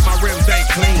 Act like my rims ain't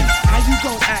clean. How you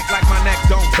gon' act like my neck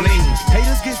don't bling?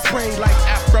 Haters get sprayed like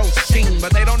Afro Sheen,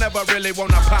 but they don't ever really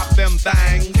wanna pop them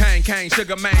things. Kane,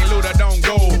 Sugar Man, Luda don't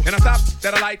go. And I thought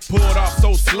that a light pulled off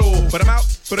so slow. But I'm out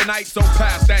for the night, so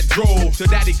past that drove. So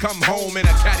daddy come home in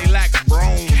a Cadillac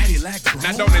Brougham.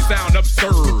 Now don't it sound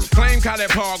absurd? Claim College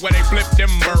Park where they flip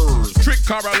them birds. Trick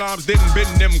car alarms didn't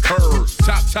bend them curves.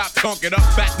 Chop, chop, tonk it up,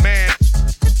 fat man.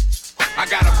 I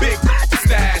got a big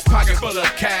stash, pocket full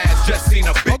of cash. Just seen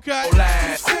a big old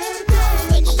ass.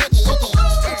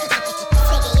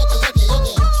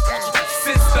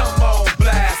 System on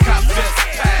blast, cop just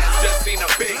passed. Just seen a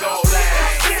big old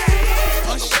ass.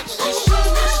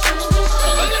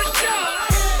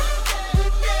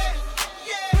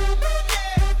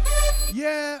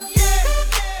 Yeah.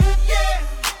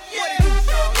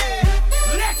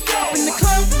 Let's go. In the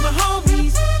club with my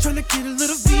homies, tryna get a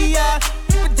little VI.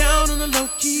 Keep it down on the low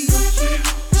key.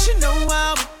 She know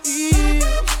how it is.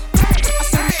 I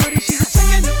saw the shorty, she was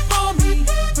checking up on me.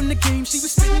 From the game, she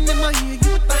was spitting in my ear.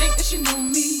 You would think that she know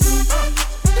me.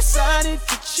 Decided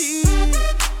to cheat.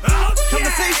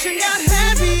 Conversation got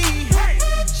heavy.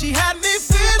 She had me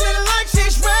feeling like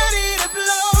she's ready to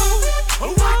blow.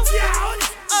 Watch out.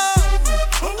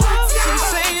 She's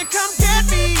saying, come get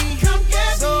me.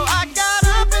 So I got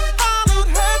up and followed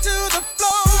her to the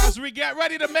floor. As we get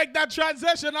ready to make that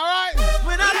transition, all right?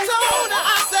 When I told her,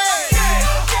 I said,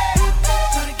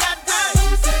 Shorty got down,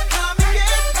 she said, come and get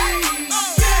me. I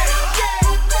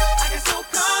got so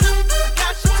caught up, I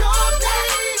got she told me.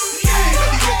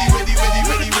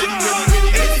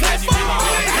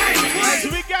 As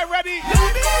we get ready,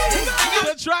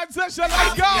 the transition,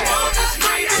 let's go.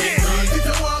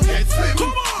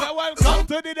 So welcome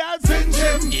to the dancing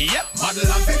gym. Yep.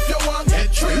 Model up if you want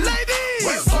get trim. Ladies,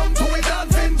 welcome to the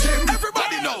dancing gym.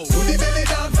 Everybody know. Do the belly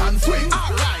dance and swing.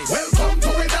 Alright. Welcome to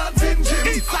the dancing gym.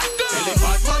 It's like good. Billy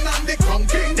Batman and the Crown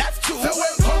King. That's true. So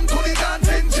welcome to the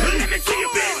dancing gym. Let me see you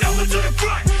bend over to the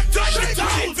front. Touch it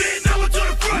tight. Bend over to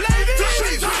the front. Touch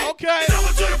it tight. Okay. Bend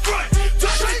over to the front.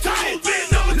 Touch it tight.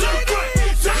 Bend over to the front.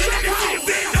 Touch it tight.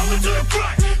 Bend over to the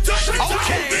front. Touch it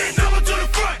tight. Bend over to the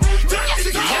front. Touch it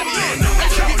tight. Bend over to the front.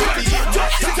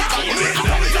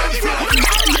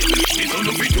 It's on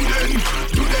the feet to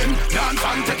them, dance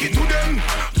and take it to them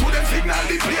signal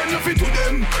the plane, you fit to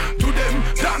them,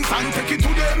 dance and take it to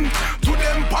them,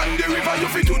 pan the river, you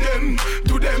fit to them,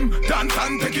 dance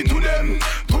and take it to them,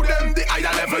 the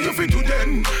higher level, you fit to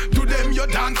them, you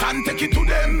dance and take it to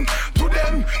them,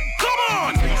 come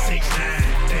on! 369,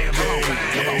 damn,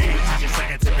 just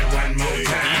sing it to me one more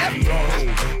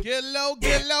time, Get low,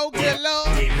 get low, get low.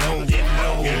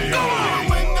 Come on,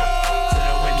 window!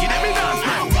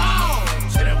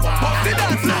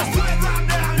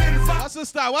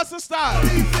 What's the style?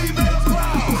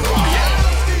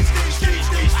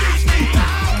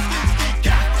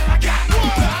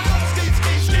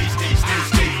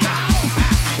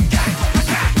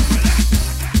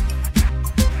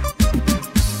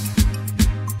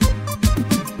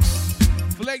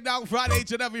 Flick down Friday,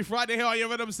 each and every Friday here on your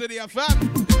Rhythm City FM.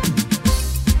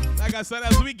 Like I said,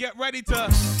 as we get ready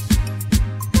to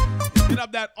get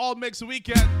up that all mix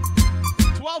weekend,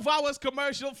 12 hours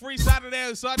commercial free Saturday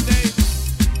and Sunday.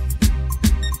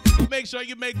 So make sure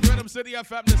you make Rhythm City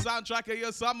FM the soundtrack of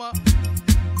your summer.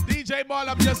 DJ Mal,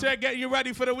 I'm just here getting you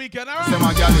ready for the weekend, all right?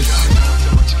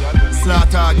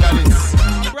 Slaughter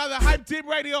Gallis. Brother, Hype Team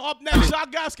Radio up next.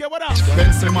 Shot Gasket, what up?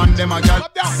 Benson man, them a gal.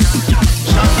 Up down.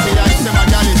 Shanty, I say my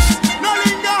Gallis. No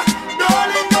linger,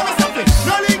 me stop it.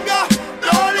 No linger,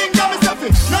 me stop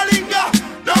it. No linger,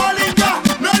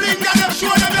 them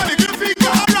show them the middle finger.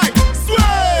 Alright,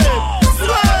 sway.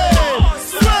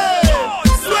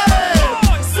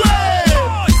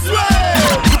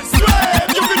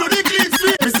 You feel the clean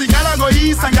sweep. Me see gala go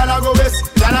east and gala go west.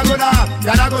 Gala go north,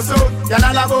 gala go south,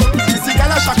 gala labo. Me see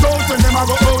gala shack out when them a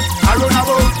go out. I run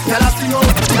about, gala sing out,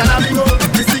 gala ring out.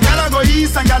 Me see gala go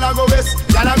east and gala go west.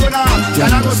 Gala go north,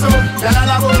 gala go south, gala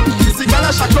labo. Me see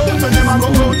gala shack out when them a go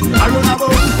out. I run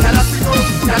about, gala sing out,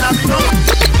 gala ring out.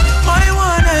 My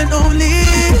one and only,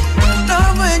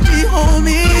 love when she hold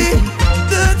me,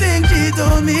 the thing she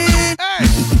told me. Hey.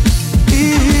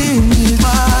 Is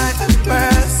my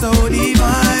breath so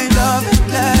divine, love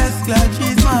less, glad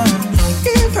she's mine.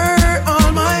 Give her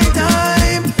all my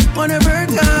time, one of her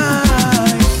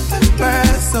kind.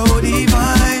 Breath so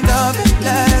divine, love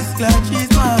less, glad she's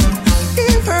mine.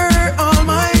 Give her all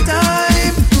my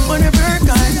time, one of her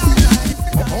kind.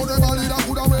 How them all that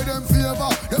coulda wear them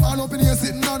favor? Them all up in here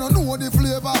sitting down and know the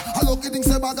flavor. I look at things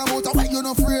say bag about why you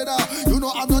no afraid of. You know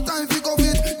have no time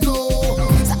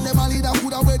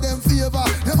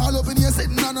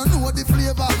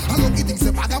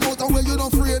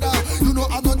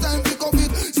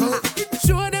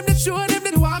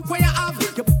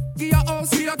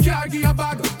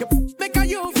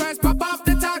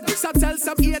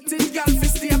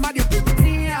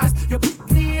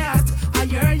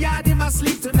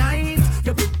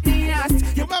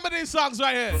songs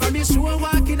right here. From your show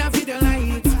walking up with the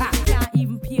light. I can't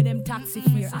even pay them taxi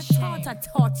fare. I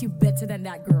taught you better than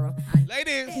that girl.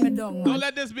 Ladies, don't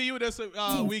let this be you this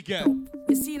weekend.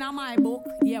 You see now my book?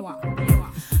 Yeah, what?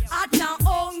 I'm not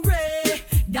hungry.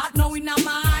 That now in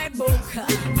my book.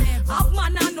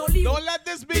 Don't let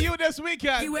this be you this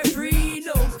weekend. You a free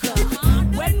look.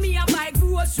 When me a buy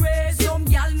groceries, some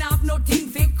gal have nothing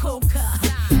for cook.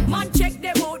 Man check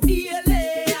them out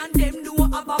daily and them do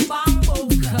have a bang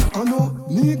book. I know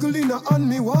niggle in a hand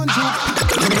me one joke.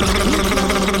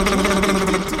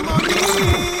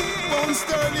 Pound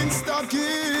sterling stocky.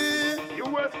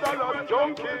 US dollar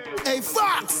junkie. Hey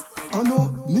Fox. I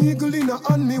know niggle in a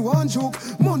hand me one joke.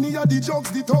 Money are the jokes,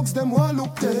 the thugs them want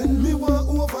look. Then me want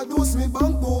overdose me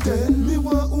bank book. Then me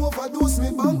want overdose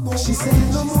me bank book. She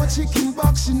said no more chicken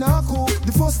back, she not cook.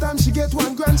 The first time she get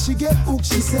 $1,000, she get hooked.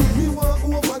 She said me want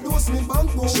overdose me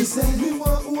bank book. She said me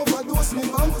want overdose me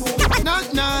bank book.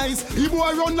 Not nice, he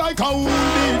boy run like a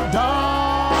wounded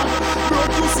dog.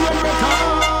 Broke you see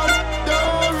record.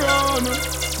 Don't run,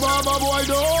 Baba boy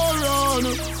don't run.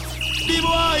 The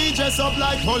boy dress up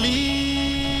like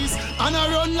police and I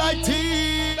run like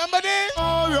thief. Remember this?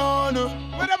 Oh, run.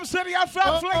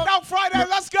 Rhythmcityfm flicked out Friday.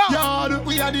 Let's go. Yard,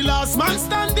 we are the last man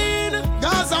standing.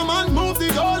 Gaza man move the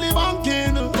goalie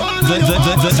banking. The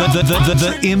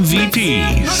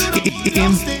MVPs.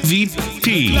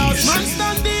 MVPs. Last man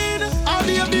standing.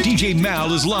 DJ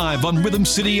Mal is live on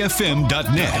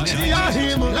rhythmcityfm.net.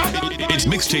 It's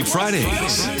Mixtape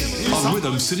Fridays on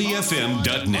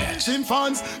rhythmcityfm.net. Him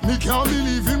fans, me can't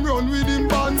believe him run with him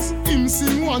bands. Him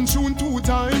sing one tune 2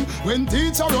 times. When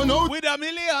teacher run out with a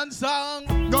million songs.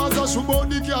 Gaza should bout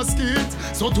the casket.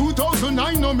 So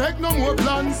 2009 no make no more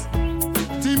plans.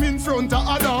 Team in front of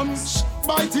Adams.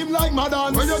 Bite him like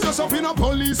Madden. When you just up in a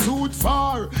police suit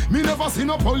far. Me never seen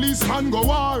a policeman go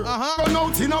war. Run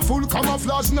out in a full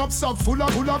camouflage knapsack full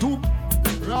of tube.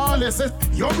 Raleigh says,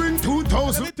 you bring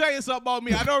 2,000. Let me tell you something about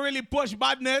me. I don't really push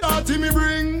badness. That me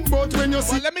bring, but when you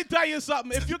see. But let me tell you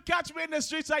something. If you catch me in the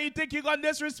streets and you think you're gonna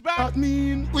disrespect. That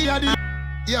mean, we are the.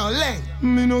 Yo, Len.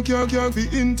 Me no care be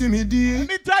intimidate. Let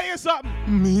me tell you something.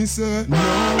 Me say, no,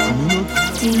 me no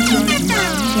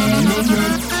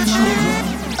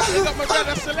You got my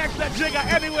brother select that jigger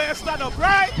anywhere stand up,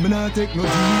 right? Me not take no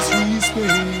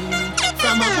disrespect.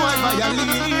 From a boy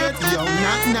violate, yo,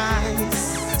 not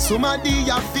nice. Somebody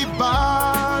a fi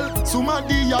ball,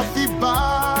 somebody a fi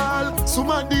ball,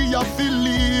 somebody a fi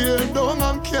lay down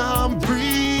and can't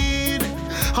breathe.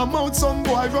 I'm out, some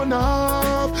boy run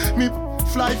off, me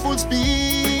fly full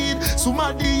speed.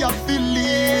 Somebody a fi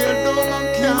lay down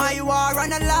and can't. My war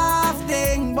on a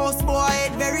laughing, boss boy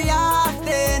it very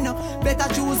often. Better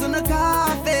choose on a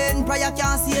coffin, prayer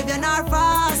can't save you nor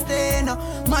fasting.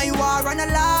 My war on a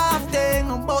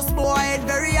laughing, boss boy it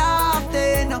very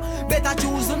often. Better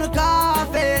choose on a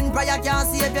coffin, prayer can't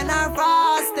save you nor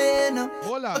fasting.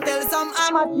 Hold on. Tell some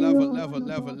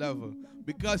Level.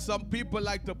 Because some people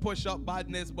like to push up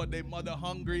badness, but they mother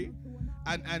hungry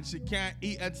and she can't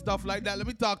eat and stuff like that. Let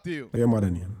me talk to you. Your mother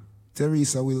name?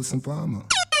 Teresa Wilson Palmer.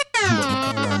 The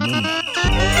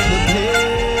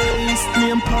place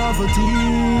named poverty.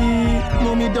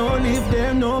 Mommy don't live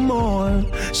there no more.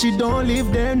 She don't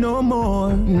live there no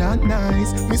more. Not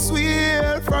nice. Me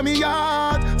swear from me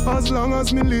heart, as long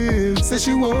as me live. Say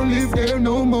she won't live there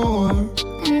no more.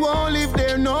 Won't live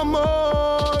there no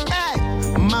more. Hey.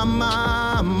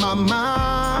 Mama, mama,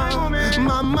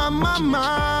 mama, mama,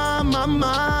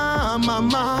 mama,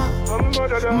 mama.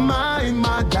 My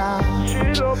mother,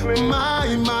 she love me.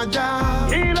 My mother,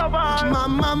 he love her.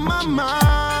 Mama, mama,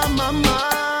 mama,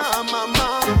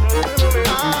 mama. She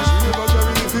never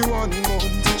carry me for 1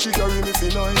 month. She carry me for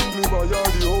 9. Me buy her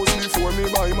the house before me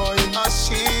buy mine.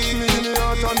 She me in the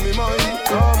heart and me mind.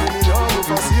 Come in the heart, go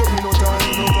for save me no time.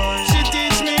 She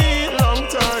teach me long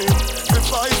time.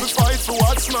 We fight for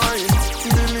what's mine.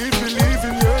 Believe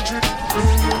in your dream.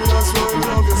 That's why I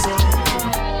love you so.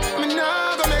 Me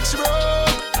nah go make she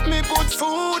broke. Me put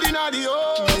food in the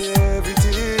house.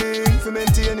 Everything for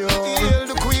maintain you. Hail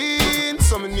the queen,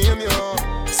 so me name you.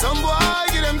 Some boy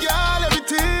give them girl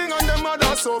everything on them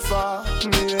mother sofa.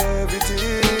 Me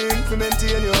everything for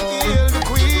maintain you. Hail the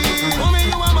queen, mommy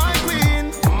you are my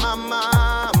queen. Mama,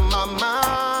 mama,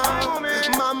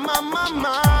 mama,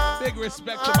 mama. Big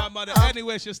respect to my mother.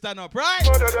 Anyway, she stand up, right?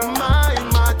 My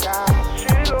mother, she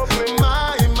love me.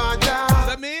 My mother,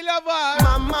 let me love her.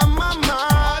 Mama, mama.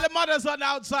 All the mothers on the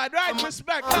outside, right?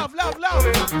 Respect, love.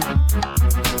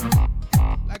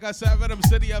 Like I said,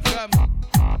 Rhythmcityfm.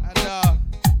 And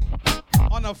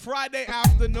on a Friday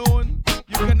afternoon,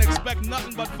 you can expect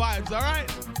nothing but vibes, all right?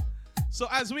 So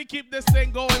as we keep this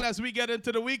thing going, as we get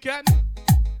into the weekend,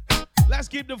 Let's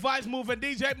keep the vibes moving.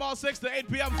 DJ Mall 6 to 8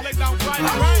 p.m. Flick Down Friday,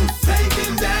 right?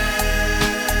 Taking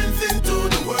dancing to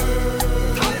the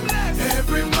world.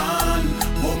 Every man,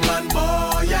 woman,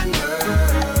 boy, and girl.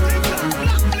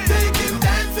 Taking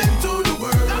dancing to the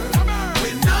world.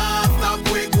 We not stop,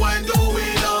 we going to do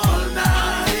it all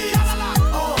night.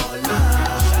 All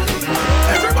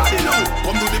night. Everybody know.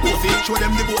 Come do the bossy, show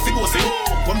them the bossy.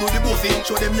 Come do the bossy,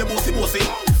 show them your bossy.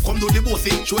 Come do the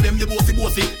bossy, show them the bossy.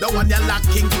 The one you like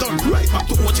Kingston, right back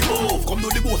to watch it move. Come do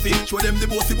the bossy, show them the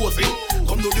bossy.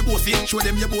 Come do the bossy, show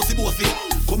them your bossy.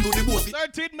 Come do the bossy.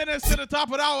 13 minutes to the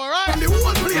top of the hour, right? And the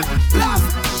whole place, blast.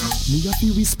 Me a fi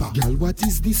whisper, girl, what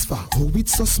is this for? Oh,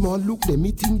 it's so small, look, them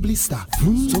me think blister.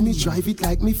 So me drive it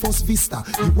like me first vista.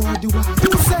 You are the one,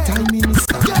 time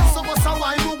minister. Yeah, so what's a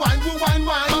wine.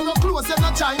 I'm no close, you're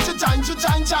not trying.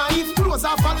 If close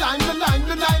up a line, the line.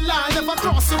 Never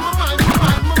cross in my mind.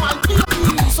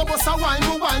 So what's a wine.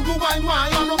 I'm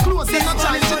no close, you're not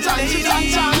trying.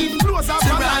 If close up a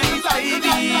line, the line.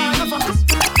 Never cross.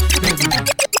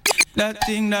 That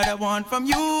thing that I want from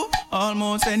you,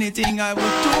 almost anything I would do.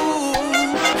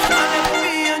 I'll never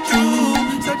be untrue,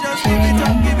 so just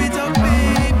give it up,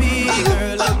 baby.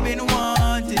 Girl, I've been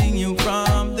wanting you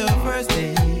from the first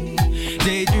day.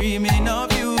 Daydreaming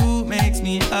of you makes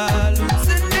me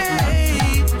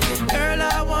hallucinate. Girl,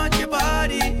 I want your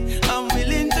body, I'm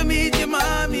willing to meet your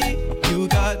mommy. You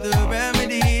got the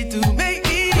remedy to make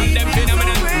me feel so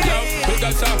great.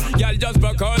 Because y'all just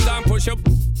broke out and push up.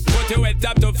 You head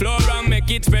up to floor and make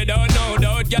it spread out, no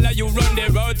doubt. Girl, you run the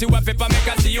road to a paper, make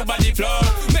I see you body flow.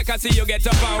 Make I see you get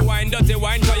up and wine, dirty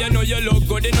wine. Cause you know you look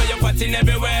good, you know you're fatting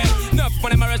everywhere. Enough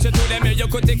when them rush you to them, you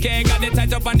could take care. Got the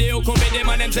tight up on the hook, be them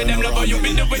and them say them love you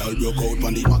in the way. Girl, broke out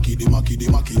on the maki.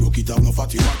 Look it up, no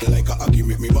fatty maki. Like a aki,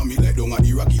 make me bummy like down at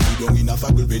the rocky. You down in a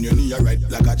circle, when you knee right.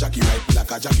 Like a jockey,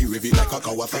 rev it like a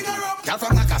Kawasaki. Girl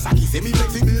from Nagasaki, say me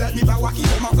flexible like me Bawaki.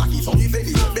 So my flaky, so me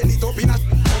belly, bend it up in a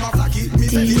flaky. Me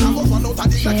belly, I'm one out of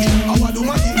the shaki. I want to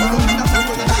make it, I want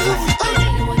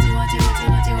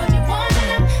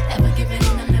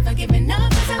I'm never giving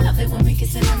up. Cause I love it when we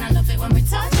kissing and I love it when we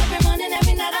touch. Every morning,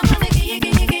 every night, I'm gonna get you.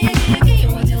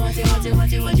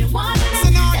 What you want.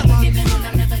 Never giving in,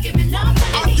 I'm never giving up.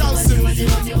 What you want. Every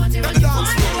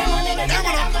morning, every night, I'm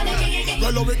gonna get you.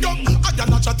 Well, we go. I got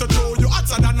not chat to do you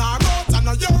hotter than our mouth. And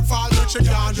now your fault, that she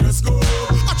can't just go.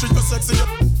 I treat you sexy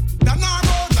than our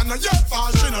mouth. And now your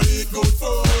fault, she no eat good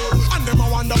food. And them I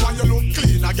wonder why you look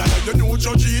clean. I got you know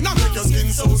your gene and make your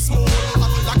skin so smooth.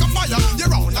 Like a fire, you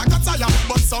round like a tire.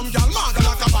 But some girl mad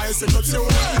like a bicycle too.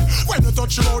 When you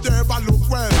touch you out there, but look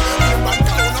well. You back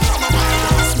alone from a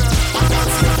bad smell. I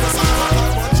can't see you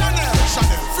something but Chanel,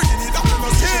 free need that you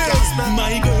must see she can't smell.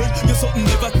 My girl, you something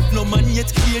never no man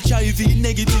yet. HIV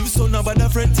negative, son of a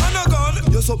friend. And a girl,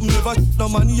 you something never no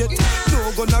man yet.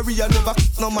 No gonorrhea never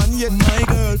no man yet. My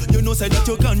girl, you know say that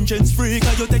your conscience free.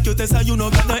 Cause you take your test and you no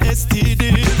got no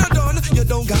STD. You not done, you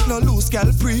don't got no loose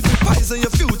gal pre. Poison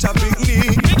your future big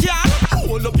me.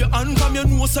 Hold up your hand from your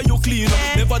nose so you clean.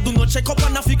 Never do no check up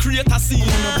and if you create a scene.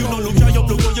 You know look at your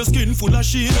blood on your skin full of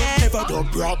sheen. Never do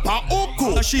proper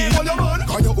uku sheen. Cause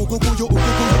your uku tight.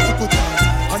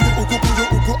 And your uku and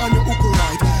your uku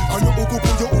right. And your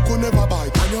uku never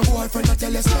bite. And your boyfriend a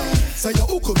tell us say your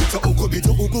uku bit, your uku tight.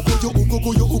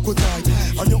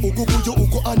 And your uku and your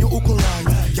uku right.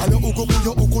 And your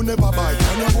uku never bite.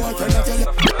 And your boyfriend a tell you.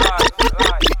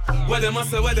 What them a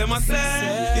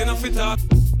say? You know fit up.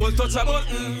 We'll touch a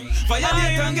button.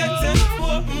 Violate and get them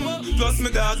open. Plus me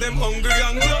dog them hungry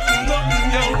and glutton.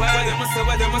 Yo, what them a say?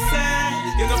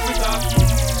 You know fit up.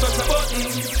 Touch a button.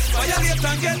 Violate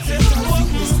and get them open.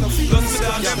 Plus me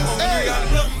dog them hungry and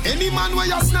glutton. Any man where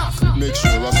you snap, make sure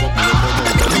I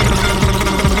something.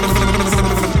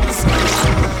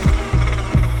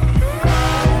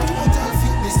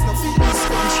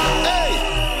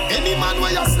 Any man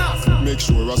where you snap. Make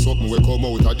sure a something will come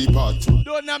out of the pot.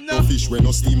 No fish when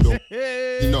no steam down.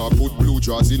 You know put blue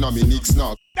jaws in a me Nick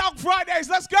snack. Dog Fridays,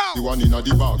 let's go. The one in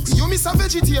the box. You miss a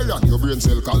vegetarian. Your brain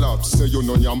cell collapse. Say you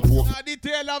no yam pork. The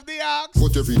tail of the ox.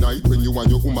 But every night when you and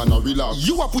your woman are relax.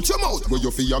 You a put your mouth where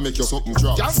your fear make your something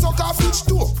trap. Can't suck off which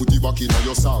door. Put it back in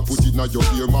your sack. Put it in your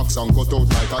ear max and cut out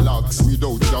like a lax.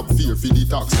 Without job fear for the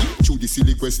tax. Choose the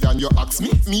silly question you ask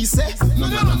me. Me say no.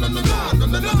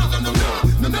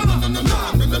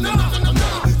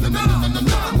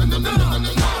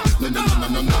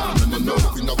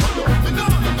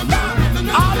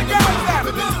 All the girls there.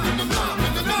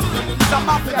 Some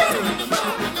mafia.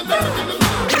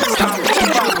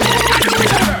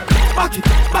 Back it.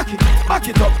 back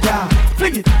it up, yeah.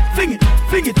 Fling it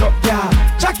up, yeah.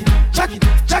 Jack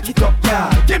it up, yeah.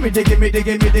 Gimme the.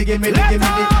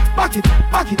 Back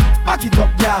it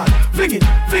up, yeah.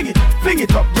 Fling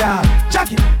it up, yeah.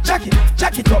 Jack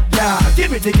it up, yeah.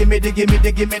 Gimme the.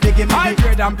 High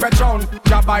grade and Patron,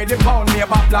 job by the pound.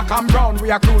 Neighbor black and brown,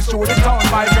 we are cruise through the town.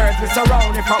 My girls we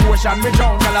surround, if a ocean we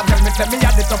drown. Y'all tell me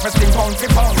I the toughest thing pound for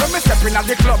pound. When me step in at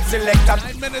the club,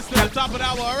 selected 9 minutes to the top of the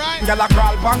hour, alright? Y'all a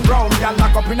crawl pan ground, y'all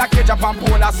lock up in a cage up and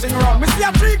pole a sing round. Me see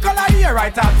a 3 color here,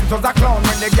 right out it was a clown.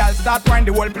 When the girls start wine,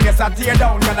 the whole place a tear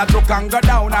down. Y'all a joke and go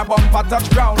down, a bumper touch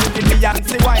ground. Give me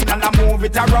Yancy wine and I move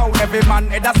it around. Every man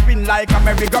head a spin like a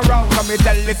merry-go-round. So me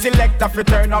tell the selector fi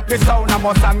turn up the sound. I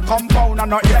must and compound and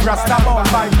not if rasta bound.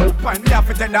 My hoop and me have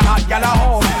to take the hot gal a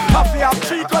home. Have to have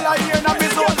 3 color here in a me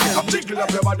zone. Come jiggle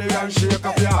up your body and shake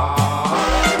up your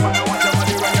heart. You wanna watch your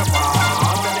body when you fall.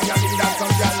 Then you need that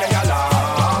some gal lay a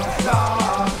laugh.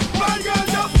 My girl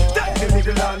just take the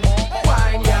middle and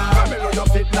wine ya. Camelo you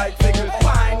fit like fickle.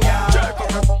 Wine ya. Jerk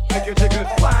up your make you jiggle.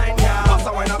 Wine ya. Pass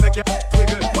a wine and make you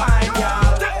wiggle. Wine ya.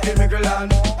 Take the middle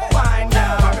and wine ya.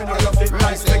 Camelo you fit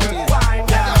like fickle. Wine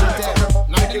ya. Jerk up your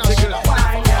make you jiggle.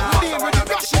 Wine ya.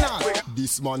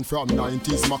 This man from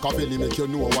 90s, Machiavelli make you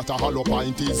know what a hollow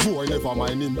pint is. Boy, never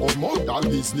mind him of modern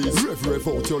business. Rev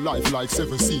out your life like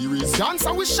 7 series.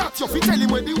 Dancer we shot you, fi tell him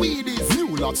where the weed is.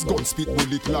 New lots gun spit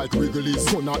bullet like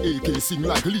Wrigley's. Gonna AK sing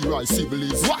like Leroy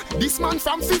Sibbles. What? This man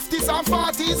from 50s and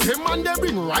 40s. Them man they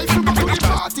bring rifle back to the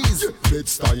parties.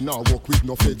 Bed-Stuy now walk with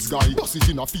no feds guy. Bust it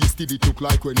in a feast till it look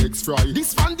like when eggs fry.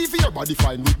 This fan the veer body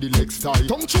fine with the legs tie.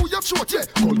 Tongue through your throat, yeah.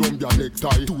 Columbia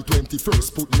necktie.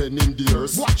 221st put men in the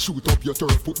earth. What? Shoot up your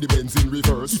turf, put the Benz in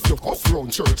reverse. If you off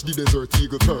round church, the desert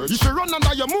eagle perch. If you run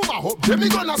under your move, I hope then we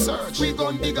gonna search. We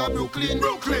gon' dig a Brooklyn.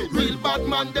 Real bad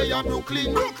man, they are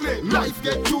Brooklyn. Life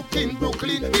get took in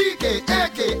Brooklyn. BK,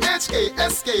 AK, HK,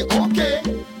 SK, okay.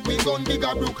 We gon' dig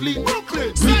a Brooklyn.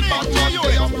 Real bad man,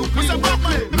 they are Brooklyn.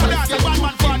 Life get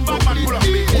took in Brooklyn.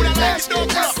 BK, HK,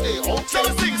 SK, okay. So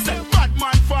sing, say, bad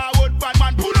man forward, bad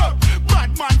man pull up.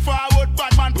 Bad man forward,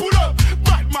 bad man pull up.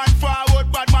 Bad man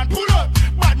forward, bad man pull up.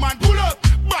 Bad man pull up.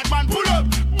 Bad man pull up.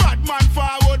 Bad man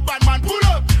forward, bad man pull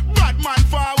up. Bad man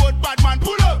forward, bad man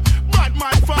pull up. Bad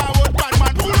man forward, bad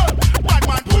man pull up. Bad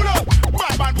man pull up.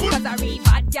 Bad man pull up. Cause I read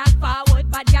bad gal forward,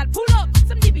 bad gal pull up.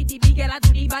 Some dibby gal I do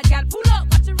the bad gal pull up.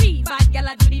 What you read bad gal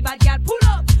I do the bad gal pull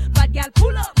up. Bad gal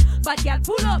pull up. Bad gal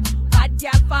pull up. Bad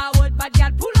gal forward, bad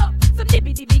gal pull up. Some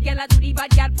dibby gal I do the bad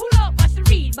gal pull up. What you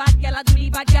read bad gal I do the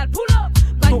bad gal pull up.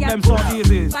 Took them so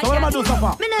easy. So what am I do so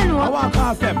far? I walk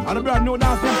past them. And the brand new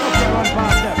dance them fuck run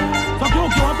past them. So you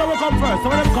want to come first. So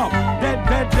when them come,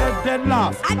 dead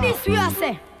last. And this we are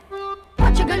say.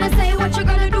 What you gonna say, what you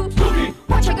gonna do? Spooky.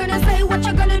 What you gonna say, what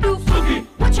you gonna do? Spooky.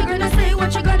 What you gonna say,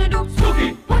 what you gonna do?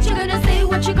 Spooky. What you gonna say,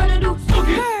 what you gonna do?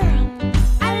 Spooky. Girl,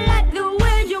 I like the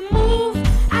way you move.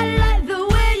 I like the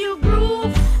way you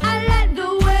groove. I like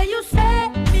the way you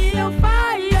set me on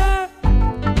fire.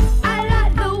 I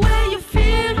like the way you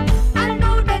feel. I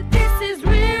know that this is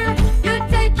real. You're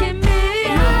taking me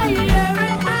higher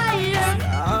and higher.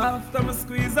 After me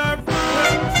squeeze her,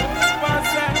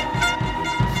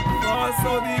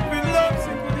 so deep in love,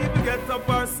 she could even get up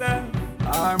herself.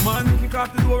 Our man kick off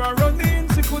the door and run in,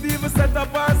 she could even set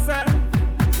up herself.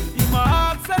 In my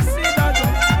heart says she that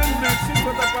don't even make she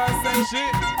set up herself.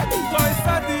 Twice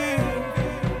a day.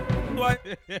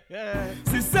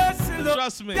 She says she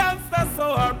loves gangster so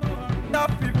her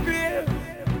happy feel.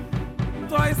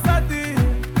 Twice a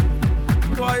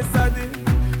day.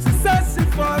 She says she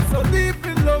falls so deep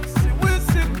in love, she wish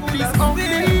she could have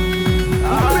stayed.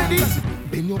 Already.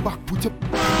 Bend your back, put your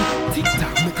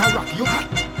tic-tac, make a rock your hat.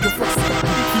 Your first step,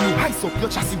 you ice up your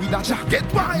chassis with a jack.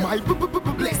 Get wild,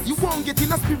 my bless, you won't get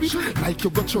in a spirit. Like you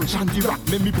go church and the rock,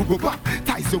 let me go back.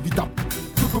 Ties you with a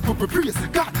praise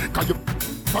God, cause you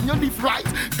from your leaf right.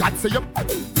 God say you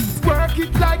work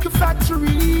it like a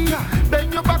factory.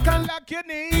 Bend your back and lock your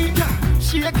knee.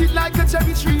 Shake it like a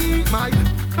cherry tree. My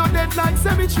not dead like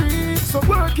cemetery. So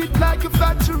work it like a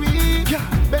factory.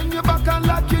 Bend your back and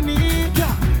lock your knee.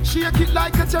 Shake it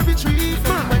like a cherry tree.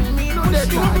 When me no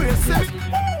dead like cemetery.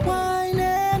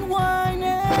 Whining,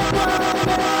 whining,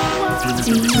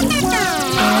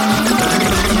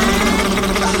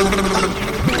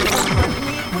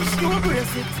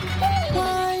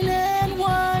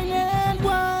 whining,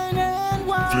 whining,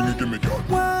 whining, Fling it, give me God.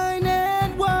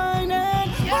 whining,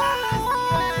 whining.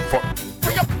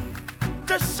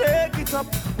 Just shake it up,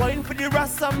 wine for the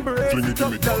ras and brace. Fling it,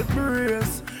 give me Girl,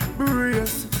 brace.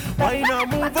 Wine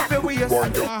and move up your waist.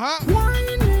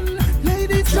 Whining,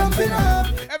 ladies jumping up.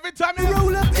 Every time you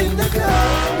roll up in the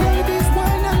club, ladies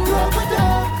wine and rub it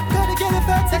up. Gotta get it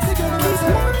back.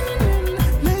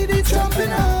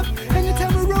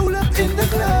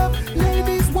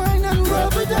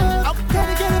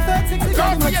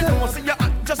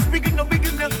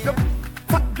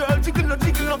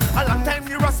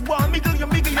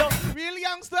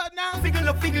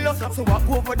 no figure. So walk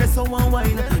over there, so one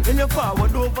wine. Then you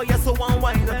forward over, yeah, so one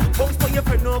wine. Bounce for your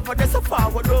friend over there, so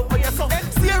forward over, yeah, so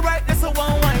stay right there, so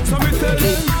one wine. So me tell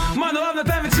them, man, I have no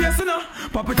time for chasing now.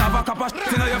 Pop it off a cup of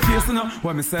shit in your face now.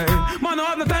 What me say? Man, I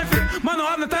have no time for it. Man, I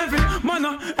have no time for it. Man,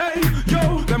 hey,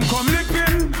 yo, them come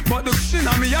licking, but the shit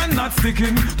on me and not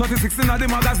sticking. 36 in the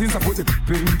magazines, I put the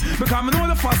pin. Because me know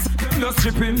the fast, them just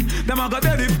chipping. Them I got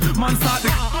dead if man start the.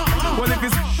 Well, if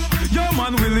it's your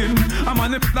man willing, I'm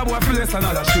on the that boy for less than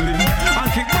another shilling.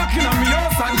 And kick back in on me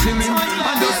house and chilling.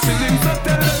 And just chilling, so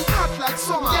tell them. Hot like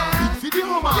summer, big for the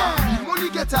homer, big money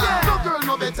getter, no girl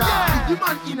no better. Big the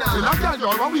man inner, the love girl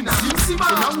you're a winner. Sim Sima,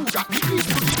 who got the keys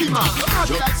to the beamer. Hot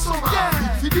like summer,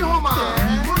 big for the homer,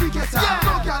 big money getter,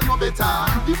 no girl no better.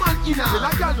 Big the man inner, the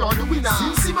love girl you're the winner.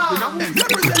 Sim Sima, who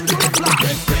represent to the flag.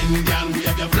 Then girl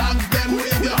wave your flag, them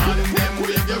wave your hand, them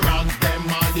wave your rock, them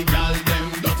all the girl, them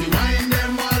dirty wine,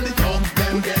 them all the talk,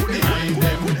 them get behind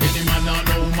them. Any man or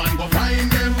no man go find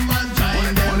them and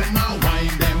join them and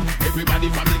wine them. Everybody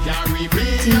from the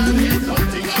Caribbean and get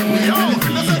something on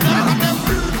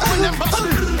when them bust me,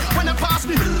 when they pass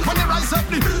me, when they rise up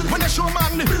me, when they show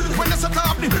man me, when they set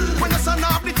up me, when they sun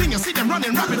up the thing, you see them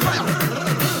running rapid fire.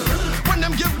 When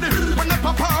them give me, when they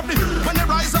pop up me, when they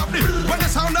rise up me, when they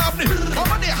sound up me,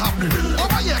 over there have me,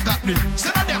 over here got me.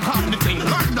 Say that them have the thing,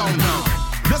 lock down now.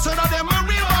 They say that them a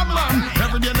real bad man.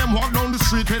 Every day them walk down the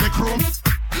street with the chrome.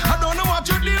 I don't know what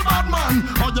you deal, bad man.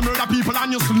 Or you murder people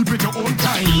and you sleep with your own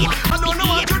kind. I don't know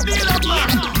what you deal, that man.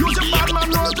 Use a bad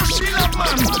man, no to shield that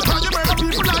man. Or you murder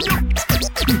people and you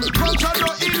control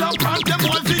your ill up and them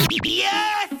boys.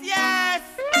 Yes, yes.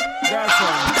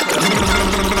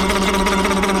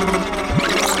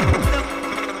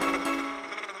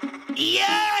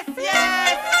 Yes,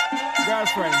 yes.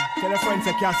 Girlfriend, tell a friend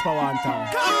to Casper one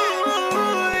time.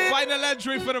 Final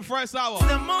entry for the first hour.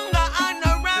 The Munga and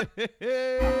the rap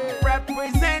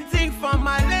representing for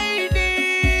my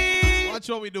lady. Watch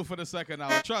what we do for the second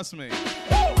hour. Trust me.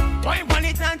 Wine on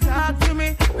it and talk to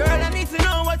me. Girl, I need to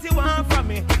know what you want from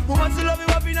me. Who wants to love you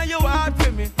up in your heart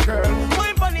for me? Girl,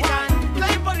 wine on it and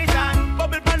climb on it and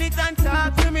bubble on it and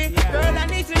talk to me. Girl, I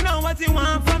need to know what you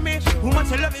want from me. Who wants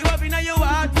to love you up in your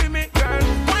heart for me? Girl,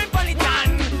 wine on it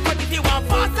and. But if you want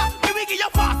faster, we will give you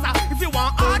faster. If you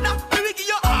want harder, we will give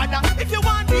you harder. If you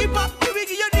want deeper, we will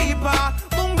give you deeper.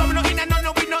 Munga, we no in and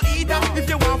no, we no either. If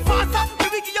you want faster, we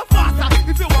will give you faster.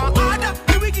 If you want harder,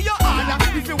 we will give you harder.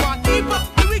 If you want deeper,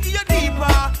 we will give you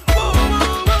deeper.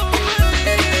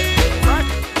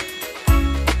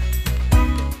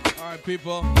 All right,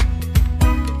 people.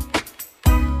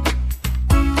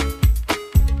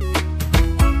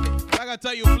 Like I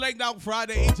tell you, Flaked Out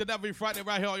Friday, each and every Friday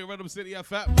right here on your Rhythm City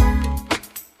FM.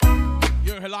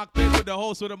 You're locked in with the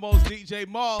host with the most, DJ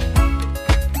Maul,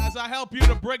 as I help you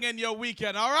to bring in your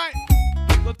weekend, all right?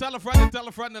 So tell a friend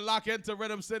to lock into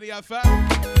Rhythm City FM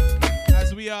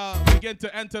as we begin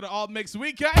to enter the All Mix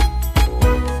weekend.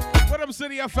 Rhythm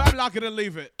City FM, lock it and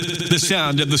leave it. The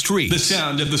sound of the street. The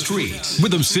sound of the streets.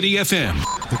 Rhythm City FM.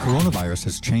 The coronavirus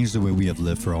has changed the way we have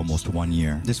lived for almost 1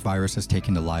 year. This virus has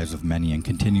taken the lives of many and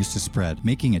continues to spread,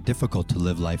 making it difficult to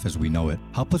live life as we know it.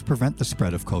 Help us prevent the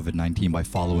spread of COVID-19 by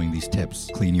following these tips.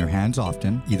 Clean your hands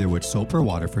often, either with soap or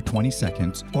water for 20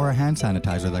 seconds, or a hand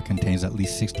sanitizer that contains at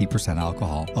least 60%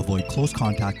 alcohol. Avoid close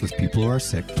contact with people who are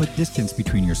sick. Put distance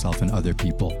between yourself and other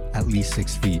people, at least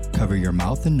 6 feet. Cover your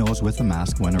mouth and nose with a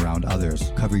mask when around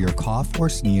others. Cover your cough or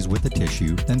sneeze with a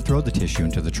tissue, then throw the tissue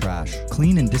into the trash.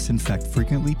 Clean and disinfect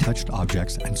frequently touched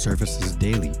objects and surfaces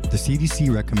daily. The CDC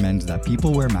recommends that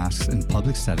people wear masks in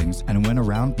public settings and when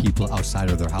around people outside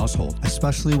of their household,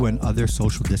 especially when other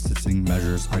social distancing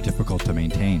measures are difficult to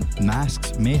maintain.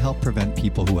 Masks may help prevent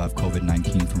people who have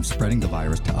COVID-19 from spreading the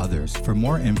virus to others. For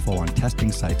more info on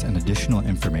testing sites and additional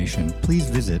information, please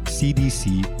visit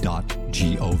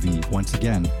cdc.gov. Once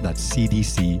again, that's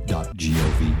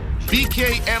cdc.gov.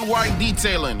 BKNY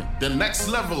Detailing, the next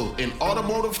level in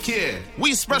automotive care.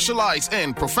 We specialize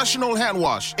in professional hand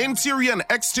wash, interior and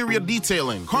exterior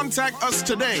detailing. Contact us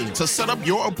today to set up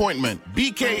your appointment.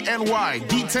 BKNY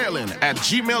Detailing at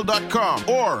gmail.com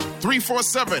or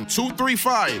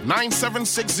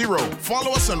 347-235-9760.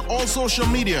 Follow us on all social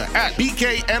media at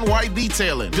BKNY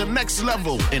Detailing, the next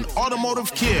level in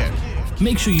automotive care.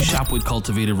 Make sure you shop with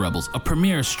Cultivated Rebels, a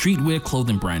premier streetwear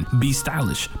clothing brand. Be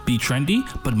stylish, be trendy,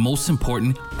 but most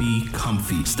important, be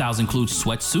comfy. Styles include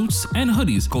sweatsuits and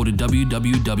hoodies. Go to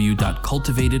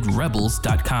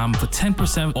www.cultivatedrebels.com for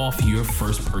 10% off your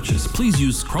first purchase. Please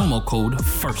use promo code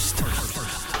FIRST.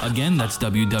 Again, that's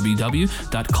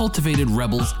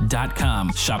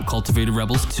www.cultivatedrebels.com. Shop Cultivated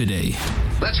Rebels today.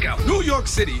 Let's go. New York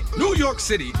City,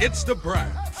 it's the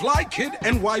brand. Fly Kid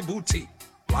NY Boutique.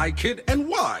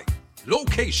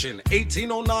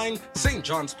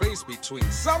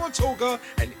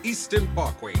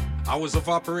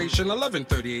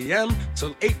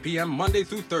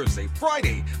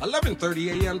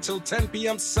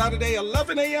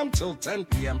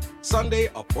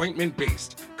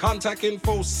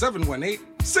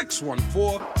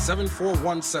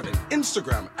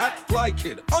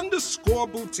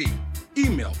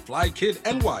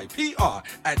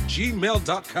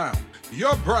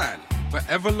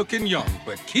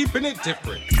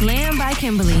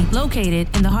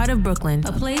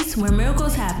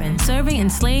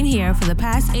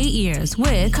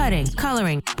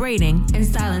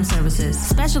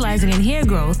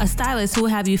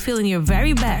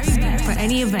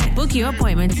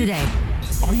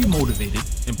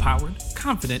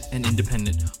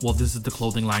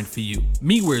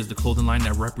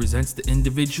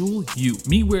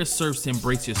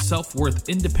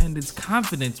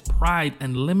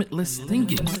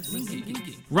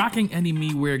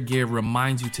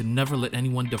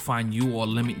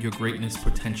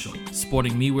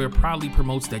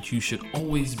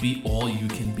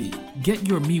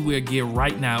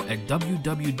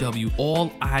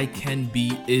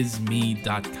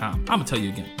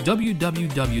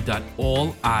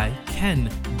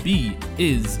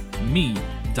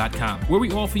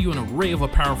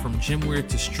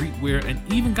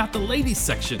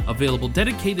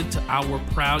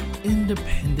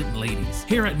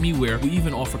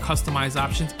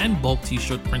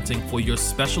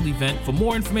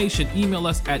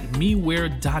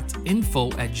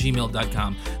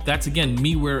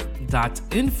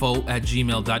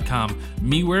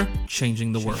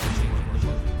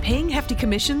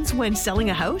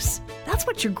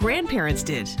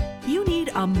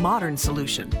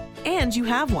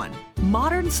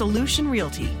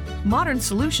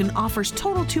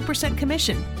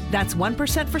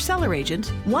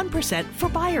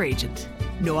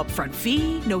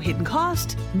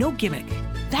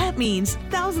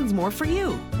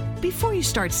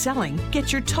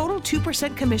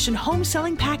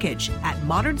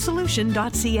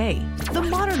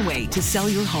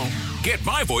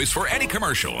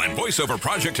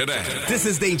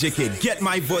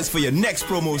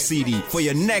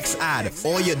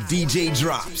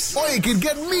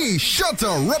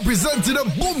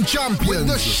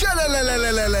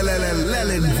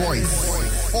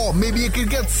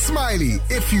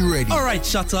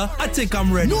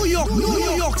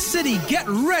 New York City, get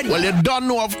ready. Well, you don't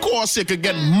know, of course, you could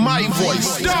get my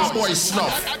voice, Starboy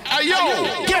Snuff. Hey,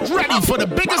 yo, get ready for the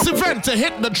biggest event to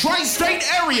hit the tri-state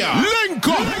area. Link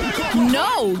up.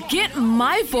 No, get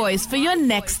my voice for your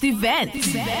next event.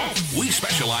 We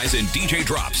specialize in DJ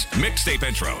drops, mixtape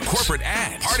intros, corporate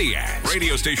ads, party ads,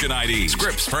 radio station IDs,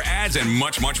 scripts for ads, and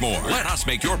much, much more. Let us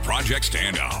make your project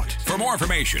stand out. For more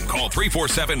information, call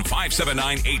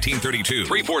 347-579-1832.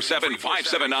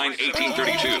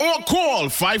 347-579-1832. Or call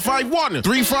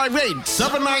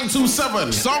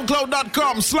 551-358-7927.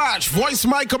 SoundCloud.com/Voice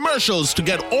My Commercials to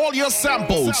get all your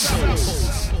samples.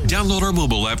 Download our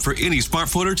mobile app for any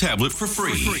smartphone or tablet for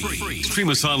free. Stream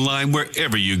us online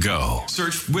wherever you go.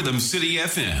 Search Rhythm City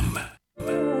FM.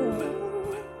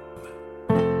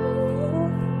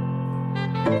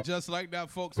 Just like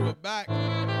that, folks, we're back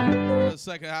for the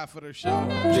second half of the show.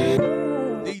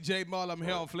 DJ Marlon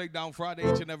here on Flick Down Friday,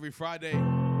 each and every Friday.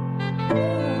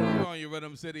 You're on your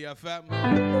Rhythm City FM.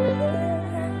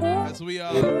 As we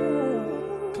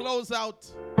close out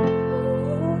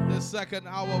this second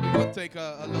hour, we're going to take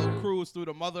a little cruise through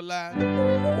the motherland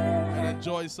and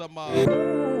enjoy some of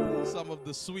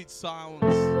the sweet sounds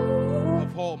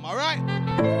of home. All right?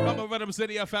 Remember, Rhythm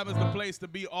City FM is the place to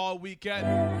be all weekend.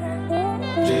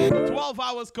 12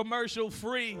 hours commercial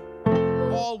free,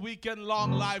 all weekend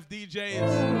long live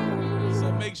DJs.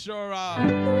 So make sure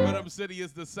Rhythm City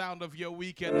is the sound of your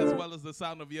weekend as well as the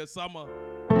sound of your summer.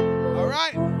 All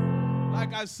right?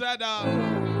 Like I said,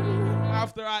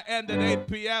 after I end at 8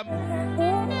 p.m.,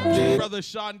 Brother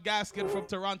Sean Gaskin from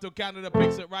Toronto, Canada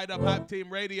picks it right up, Hype Team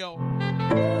Radio.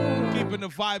 Keeping the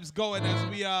vibes going as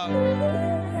we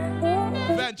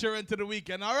venture into the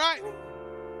weekend. All right?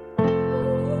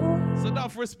 So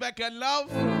enough respect and love.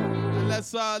 And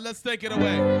let's take it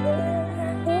away.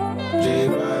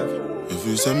 If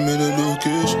you send me the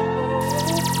location,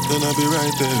 then I'll be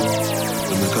right there.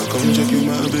 Then I can come check you,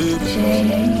 my baby.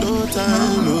 No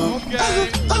time, no.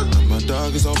 Okay. My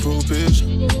dog is on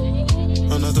probation.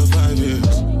 Another 5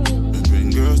 years. And bring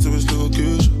girls to his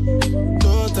location.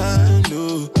 No time,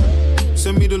 no.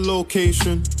 Send me the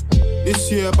location.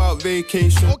 This year about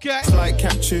vacation. Okay. Flight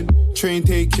catching, train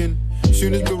taking.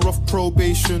 Soon as we're off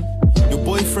probation, your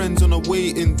boyfriend's on a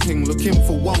waiting thing, looking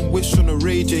for one wish on a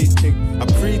Ray J thing. I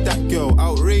prayed that girl,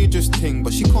 outrageous thing,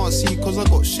 but she can't see cause I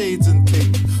got shades and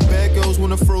thing. Bare girls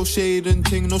wanna throw shade and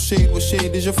thing, no shade, what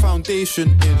shade is your foundation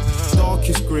in?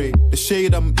 Darkest grey, the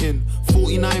shade I'm in,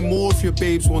 49 more if your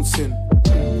babes want sin.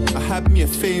 I had me a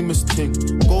famous thing,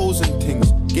 goals and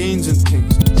things, gains and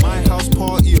things. My house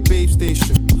party, a babe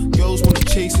station, girls wanna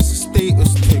chase, it's a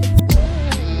status thing.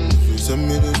 If you send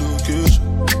me the location,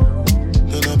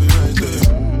 then I'll be right there.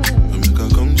 I make her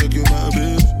come check you, my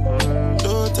babe.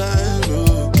 No time,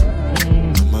 no.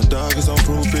 And my dog is on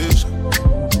probation.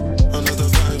 Another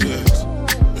 5 years.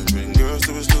 We bring girls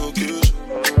to his location.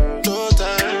 No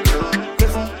time, no.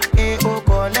 Hey, oh,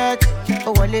 connect.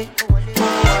 Oh, wale.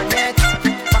 Oh, connect.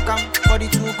 Back up, body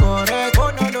too correct.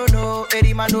 Oh, no, no, no.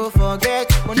 Eddie, man, don't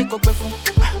forget. Money go befu.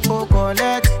 Oh,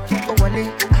 connect. Oh, wale.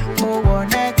 Oh,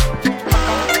 connect.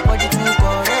 Back up, body too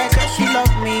correct. Say she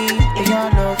love me. They all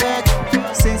love it.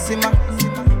 Sensima.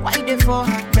 Why they for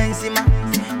Benzema?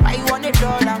 Why you want $1?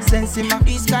 Sensima.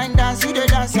 This kind dance, you the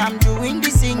dance. I'm doing the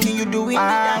singing, you doing the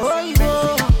dance. Oh, you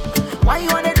go. Why you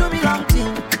wanna do me long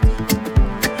thing?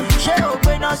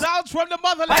 Sounds from the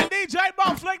motherland, DJ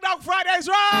Bomb, Flick Dog Fridays,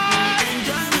 right?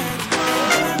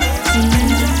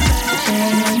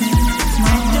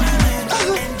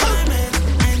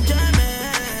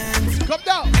 Come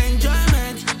down.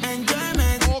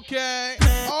 Okay,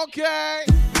 okay.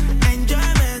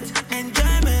 Enjoyment.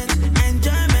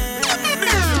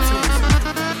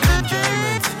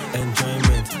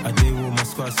 I did with my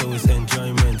squad, so it's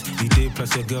enjoyment. You did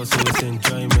plus your girl, so it's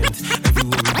enjoyment.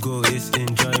 Everywhere we go, it's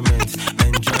enjoyment.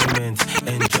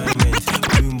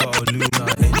 Lumba or Luna,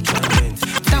 enjoyment.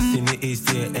 Twisting the east,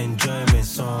 yeah, enjoyment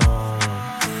song.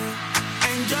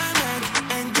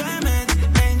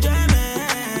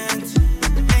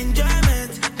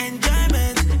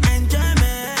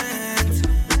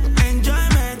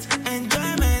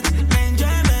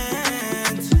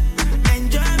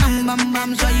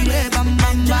 Bam so you there, bam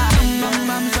bam bam,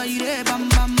 bam so you there, bam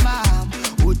bam bam.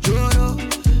 Ojoro,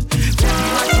 baby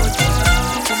mash ojoro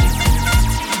for me.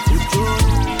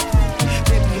 Ojoro,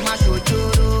 baby mash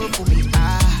ojoro for me.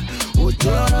 Ah,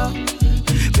 ojoro,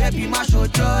 baby mash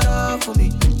ojoro for me.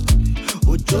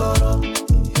 Ojoro,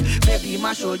 baby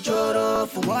mash ojoro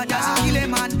for me. What does kill a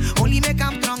man? Only make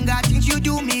I'm stronger. Things you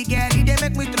do me, girl, they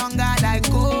make me stronger. Like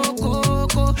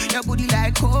coco, your booty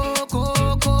like coco.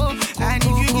 And if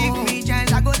you give me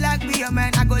chance, I go like be a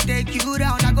man. I go take you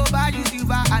down. I go buy you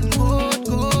silver and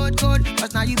gold.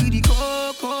 Cause now you be the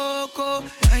coco.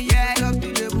 And yeah, love to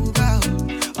the buga.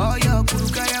 Oh, your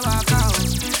kuruka, you walk out.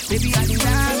 Baby, I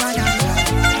deserve my answer.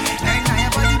 And now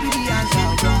your body be the answer.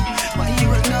 But you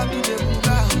will love to the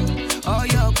buga. Oh,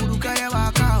 your kuruka, you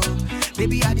walk out.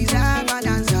 Baby, I deserve my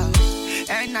answer.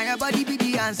 And now your body be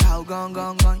the answer. Gone.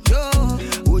 Yo,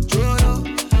 ojoro.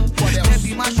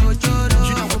 Baby, my shojoro.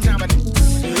 You know what time it is.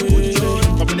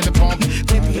 Ojoro. Up in the pump.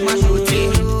 Baby, my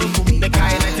shojoro. The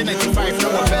guy in 1995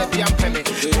 from a baby, I'm coming.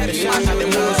 The shot at the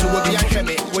walls who will be a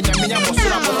chemmy. When you're me, I'm a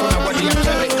slap up on a body, I'm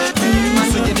coming.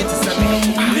 So you need to send me.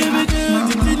 Baby, girl,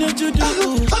 what you do?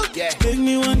 Yeah. Make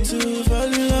me want to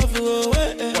fall in love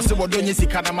away. What's the word when you see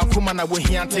Kadama Kumana? We're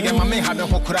here and taking my man, have a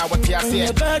hokura. What you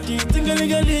say?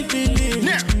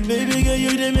 Baby girl,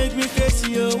 you they make me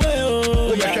crazy away.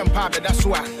 Oh, yeah, I'm part of that's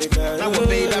why. I will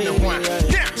be that one.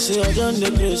 See, I done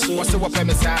the place. What's the what I'm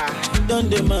saying? Done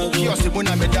the man. Kiosy when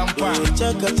I'm a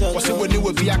dumper. What's the when you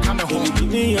will be a coming home? Give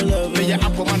me your love. May your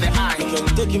apple on the eye.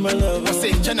 I'm taking my love. What's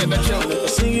it? Jenna the show.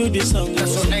 Sing you this song.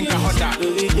 That's so anchor hotter.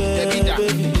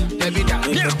 Debbie da.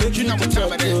 You know what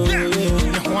time it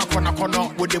is. Corner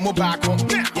with the mobile.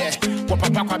 Yeah.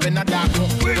 Papa Benadako.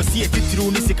 We see it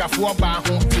through Nisika for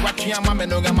Baho. You watch your mamma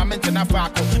no gamma and a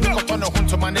faco. No tono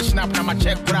to manage snap na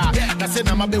check bra. That's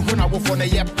it, I'm a big one. I will for the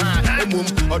yepan. A moon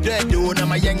or dead do na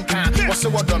my young can. What's the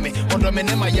word on me? Or the men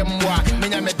in my yamwa.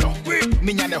 Minameto.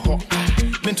 Minaneho.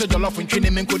 Mental Jollof and Trini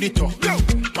Mencodito.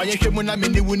 My Yamuna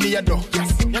Mini Wuniado.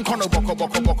 Yes. Young Cono Boko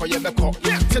Yabeko.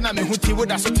 Tena me huti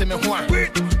would have to me one.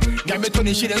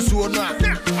 Yametoni shit and suona.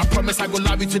 I promise I go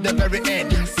love you to the very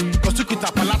end. Cause you could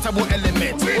have palatable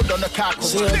elements. Hold on the car.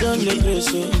 So I done the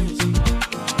preso,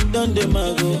 done the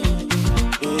mago.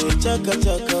 Chaka.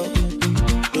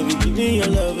 Baby, give me your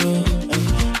love.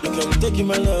 You can take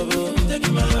my love.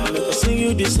 I'll sing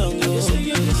you this song.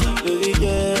 Baby,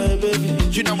 yeah, baby.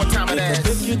 You know what time it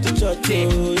is. You to church.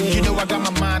 You know I got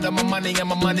my mind on my money and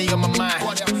my money on my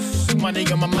mind.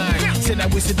 Money on my mind. Say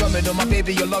that we sit down on my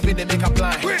baby, your love it, they make a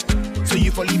blind. So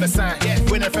you for leave a sign.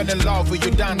 When I fell in love with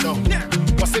you, down though.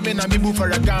 What's it mean? I move for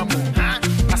a gamble. I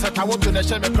set I want to the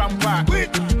shame cram back.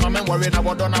 Mama worrying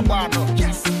about on a bar.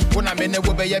 Yes. When I'm in the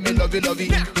way, me lovey.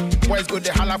 Boys go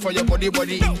the holla for your body.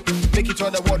 Make it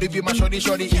all the world be my shorty.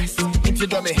 Yes. Into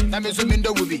dummy, that means I'm in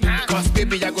the movie. Cause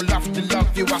baby, I go love to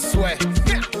love you, I swear.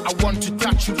 I want to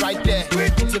touch you right there.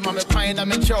 Into mama crying,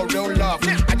 I'm in your real love.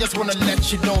 I just wanna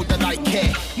let you know that I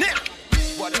care.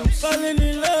 What else? Falling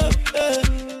in love,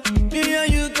 me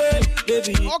and you, girl,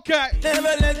 baby. Okay.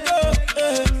 Never let go,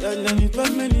 let me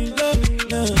falling in love,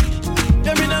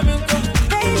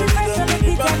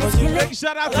 Big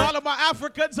shout out to all of my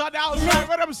Africans on the outside.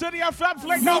 Rhythmcityfm,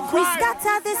 flick no cry. We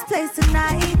scatter this place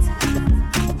tonight.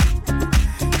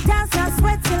 Dance and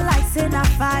sweat till lights in a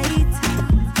fight.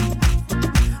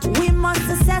 We must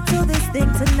settle this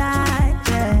thing tonight.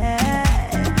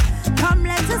 Yeah. Come,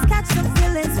 let us catch some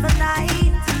feelings for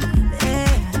night.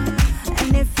 Yeah.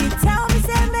 And if you tell me,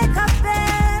 say make a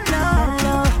hello.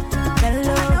 I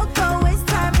don't go waste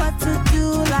time, but to do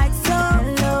like so.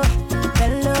 Hello.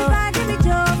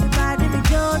 Everybody be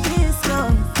Joe, this go.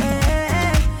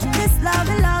 Yeah. This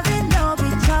loving, no be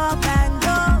chop and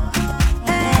go.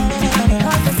 Yeah.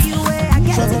 Because of you, I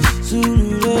get it.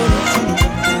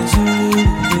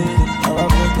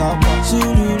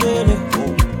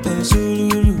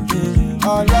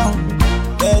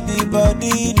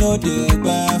 Everybody know the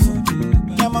bath.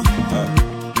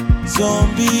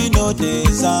 Zombie know the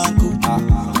zanku.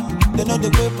 They know the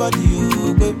great body.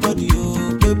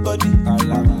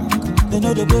 They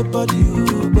know the great body.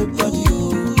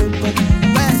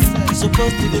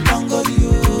 Supposed to be tangody.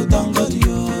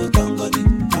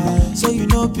 So you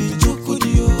know be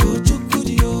chukudi.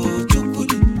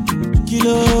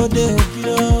 Kilo de.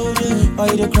 Why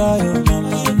you cry, oh mama?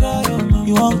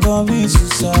 You won't call me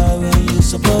suicide when you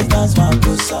suppose that's my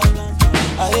bossa.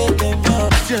 I hate them now.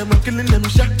 Yeah, I'm killing them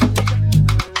shot.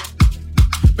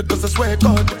 Because I swear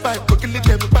God, the fight, we're killing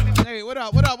them back. Hey, what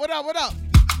up? Rah, we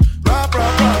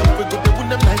go to win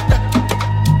them like that.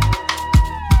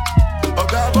 Oh,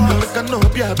 God, look, I know,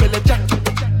 be a belly jack.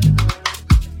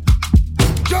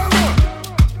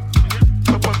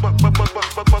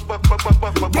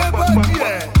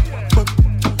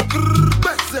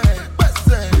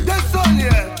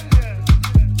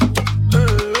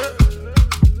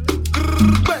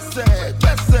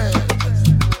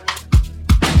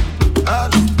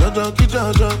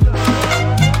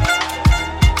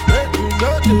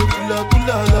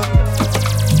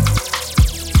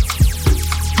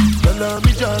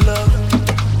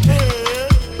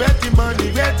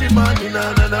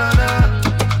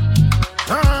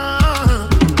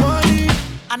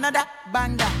 Another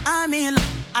banda, I'm in.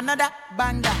 Another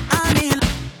banda, I'm in.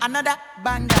 Another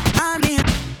banda, I'm in.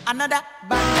 Another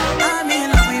banda, I'm in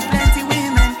love with plenty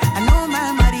women. I know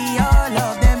my money, all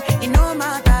of them. It no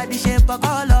matter the shape or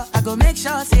color. I go make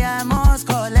sure say I must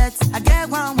collect. I get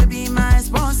one will be my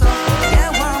sponsor.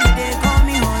 Get one where they call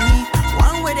me honey.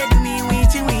 One where they do me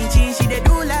witchy. She they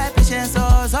do like patience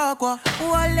or so.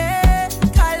 Wale,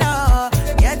 color.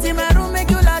 Get in my room, make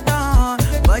you lie down.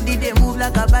 Body they move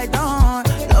like a python.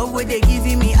 Love where they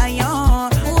giving me iron.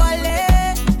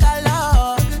 Wale,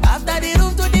 color. After the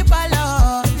room to the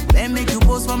palace. Then make you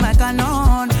pose for my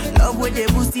canon. Love where they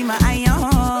boosting my iron.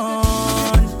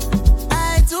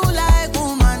 I too like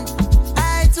woman.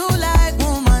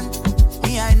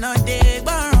 Me I know they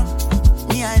burn.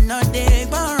 Me I know they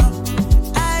burn.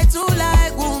 I too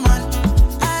like woman.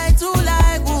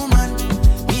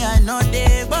 Me I know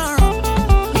they burn.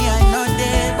 Me I know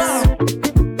they burn.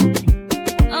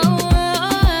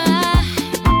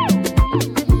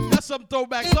 That's some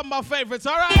throwbacks, some of my favorites,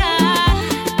 all right?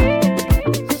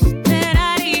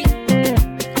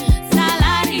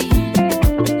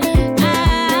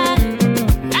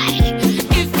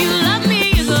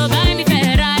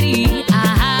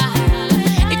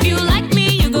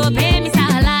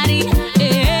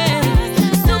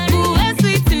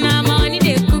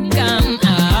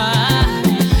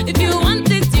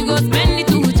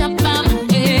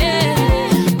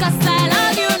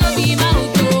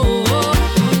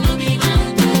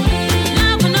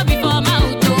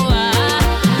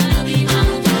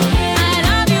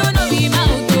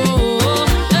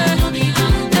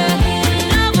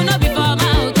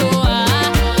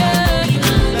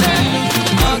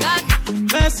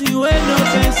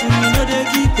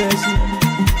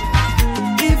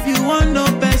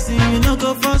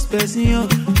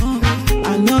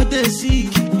 I know they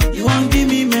sick, you won't give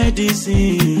me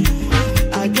medicine.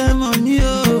 I got money,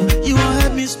 you won't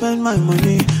help me spend my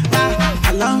money.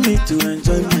 Allow me to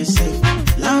enjoy myself.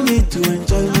 Allow me to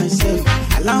enjoy myself.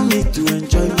 Allow me to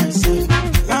enjoy myself.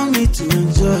 Allow me to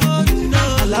enjoy.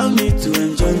 Allow me to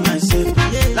enjoy myself.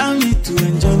 Allow me to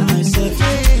enjoy myself.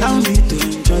 Allow me to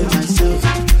enjoy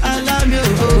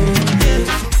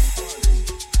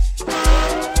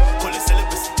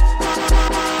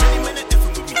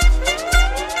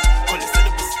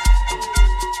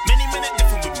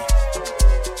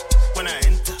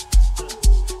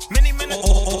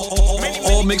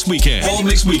Weekend. All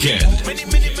Mix Weekend.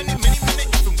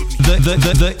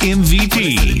 The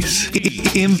MVPs.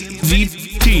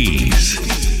 MVPs.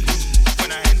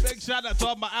 Big shout out to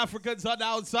all my Africans on the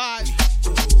outside.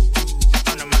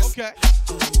 Okay.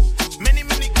 Many.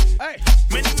 Hey.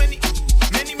 Many.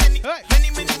 Hey.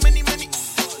 Many.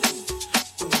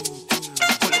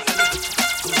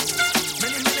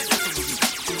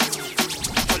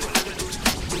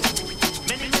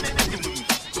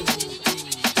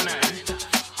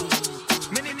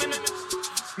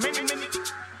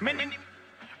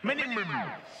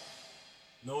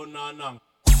 No.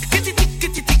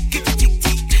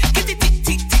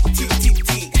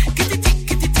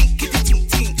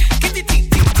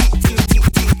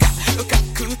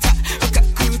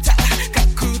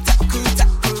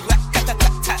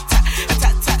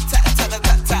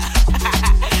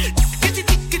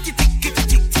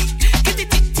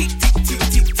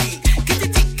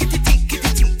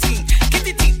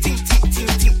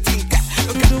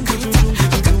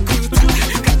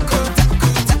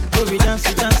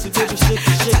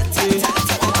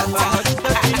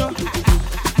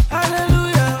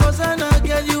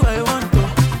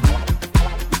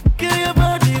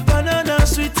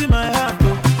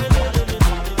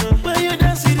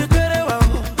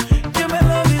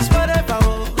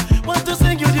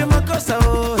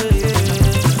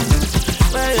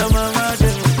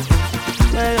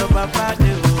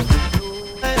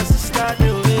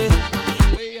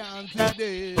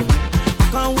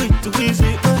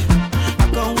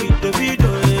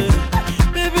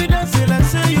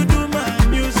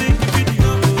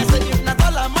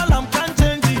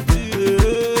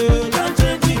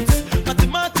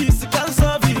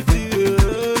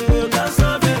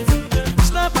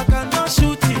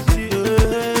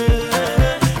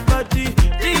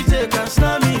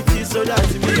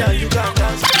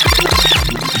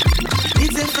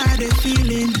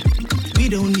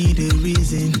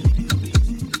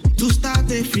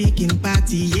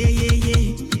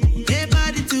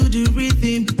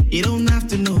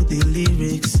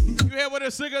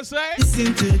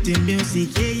 Listen to the music,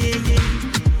 yeah.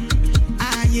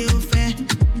 Are you fair?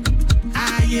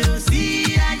 Are you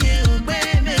see? Are you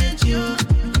better?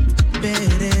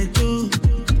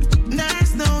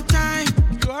 There's no time.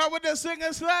 You heard what the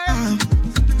singer say?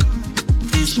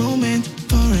 This moment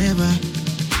forever.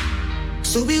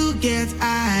 So we'll get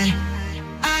high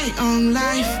on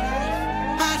life,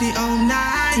 party all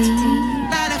night,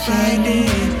 not a Friday.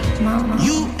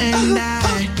 You and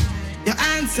I, your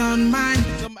hands on mine.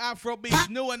 Some Afro beats,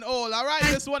 new and old. All right,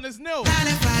 this one is new.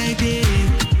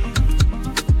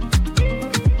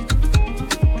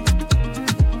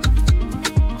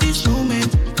 This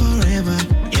moment forever,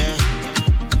 yeah.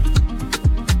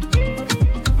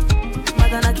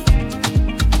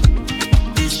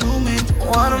 This moment.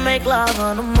 Wanna make love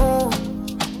on the moon,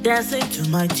 dancing to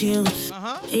my tunes.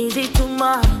 Easy too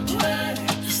much,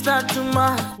 it's not too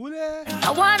much.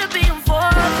 I wanna be in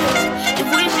forces, if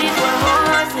we see we're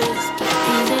horses.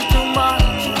 Easy too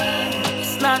much,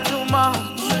 it's not too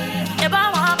much. If I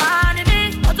want money, me,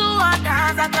 I do what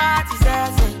dance I got to say.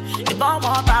 If I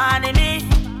want money, me,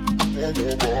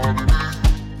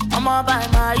 I'ma buy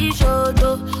my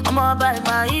shoulder, I'ma buy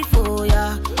my foya,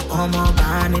 I'ma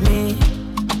buy me.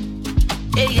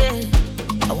 Yeah.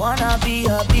 I wanna be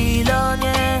a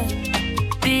billionaire,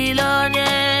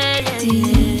 yeah.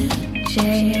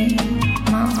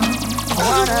 I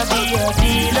wanna be a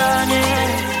billionaire,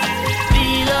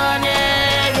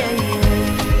 yeah.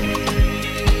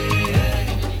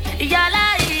 Yala,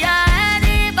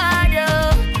 anybody, yeah.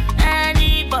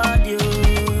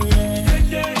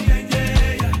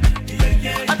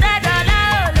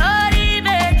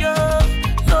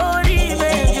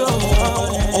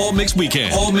 All Mix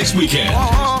Weekend. All Mix Weekend.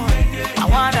 I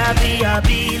wanna be a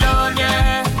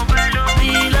billionaire, I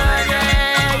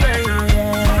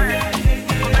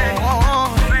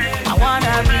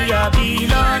wanna be a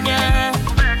billionaire,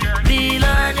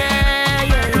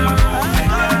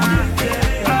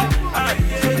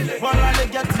 Wanna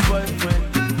get the boyfriend,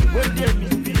 when they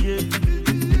misbehave.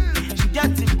 She get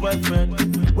the boyfriend,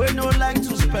 we no like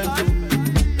to spend.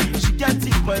 She get the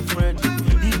boyfriend,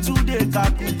 he 2 day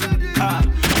kaku.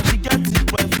 She get the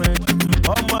boyfriend,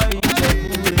 oh my.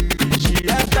 She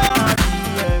enter her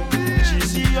DM, she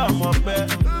see I'm up there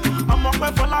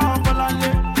for la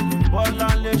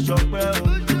shopper.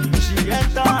 She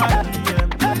enter her DM,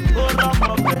 oh I'm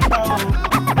up there.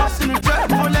 What's in the trap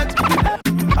for let me?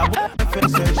 I want to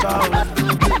face a shower.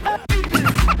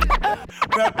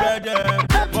 Prepare them,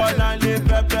 prepare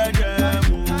them.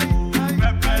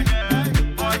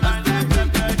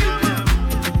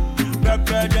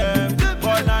 Prepare them,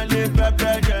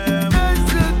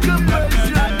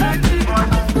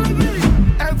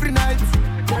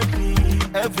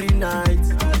 every night.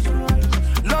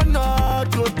 Lọ́nà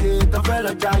tó dé tó fẹ́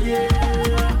lọ jayé.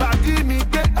 Bàdí mi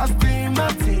gbé Aston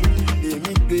Martin,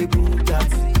 èmi gbé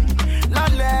Bugatti.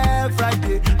 Lálẹ́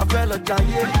Friday, I fẹ́ lọ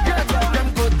jayé. Dem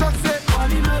go talk say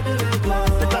money no dey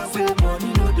Lagos. They talk say money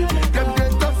no dey Lagos. Dem dey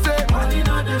talk say money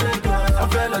no dey Lagos. I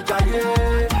fẹ́ lọ jayé.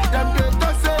 Dem dey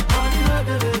talk say money no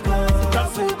dey Lagos. They talk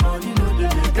say money no dey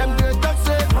Lagos. Dem dey talk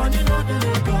say money no dey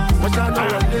Lagos. Wọ́n ṣá náà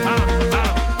wọlé.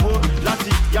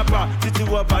 Láti yapa títí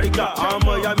wọ Bàrígà. Àwọn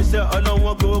ọmọ ìyá mi sẹ́ ọ̀nà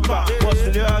wọn gbowó pa. Wọ́n sì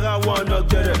lé ara wọn ọ̀nà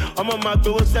gẹ̀rẹ̀. Ọmọ máa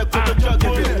gbowó sẹ́kù tó jọ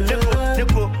gẹ̀rẹ̀.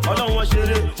 Lẹ́kọ̀ọ́ ọlọ́wọ́n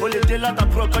ṣeré. O lè dé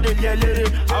látàkùrọ̀ kọ́ dé lé eléré.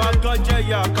 Àwọn kan jẹ́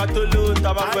ìyá àkàtó lówó.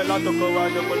 Tàbá fẹ́ látọkọ wa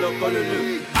ní ọ̀pọ̀lọpọ̀ lélẹ̀.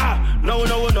 Náwó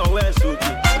náwó ẹ̀ sókè.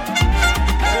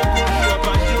 Gbogbo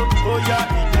ìjọba tí ó yá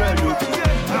ìlú ẹ̀ lókè.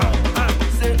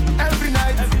 Say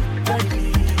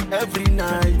every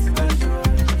night.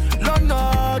 Lọ́nà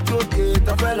tó dé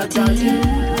tó fẹ́ lọ jayé.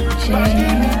 Bàdí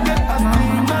mi gbé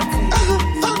Aston Martin,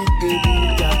 èmi gbé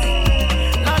Bugatti.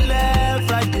 Lálẹ́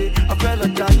Friday, I fẹ́ lọ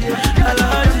jayé.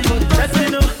 Alhaji, let me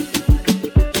know.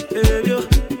 Hey, yo.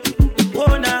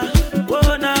 Oh, na.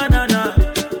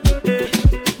 Hey.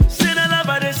 See the love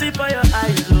I dey see for your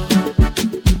eyes, oh.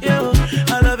 Yo,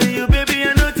 I love you, baby,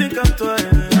 I don't think I'm twice.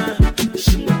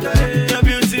 Your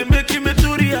beauty making me to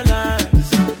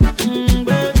realize.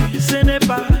 Baby, say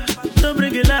never, don't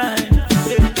bring it line.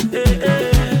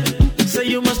 Hey. Say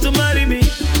you must marry me.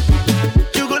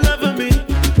 You go love me.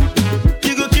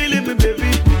 You go kill me,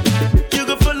 baby. You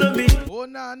go follow me. Oh,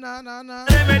 na.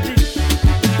 Remedy.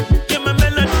 Get my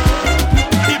melody.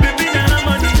 The baby na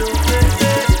harmony.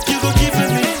 You go give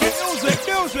me.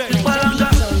 Music. Palanga,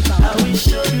 I will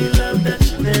show you love that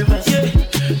you never see.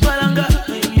 Palanga,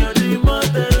 you're the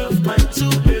mother of my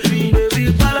two baby.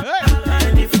 Palanga,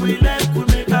 and if we like, we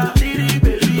make a three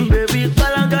baby. Baby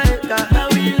Palanga, I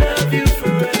will love you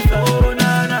forever. Oh na,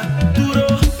 duro.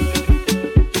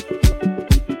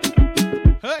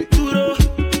 Hey, duro.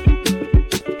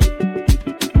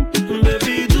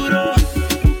 Baby duro.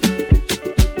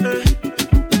 Hey,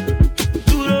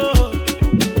 duro.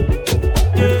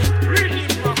 Yeah.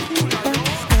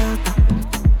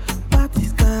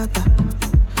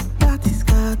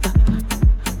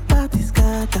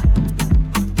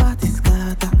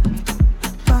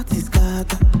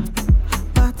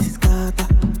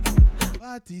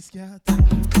 Party scatter.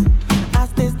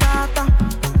 As they start,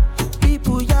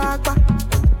 people yagba.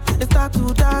 They start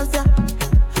to dance, yeah.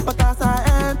 But as I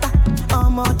enter,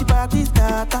 I'm on the party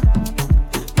scatter.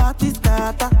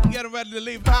 Getting ready to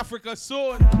leave Africa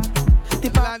soon.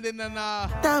 Landing in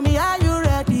Tell me, are you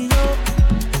ready, yo?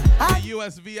 the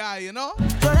USVI, you know?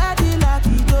 You ready,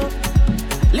 Latido?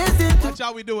 Listen to Watch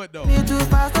how we do it, though. me to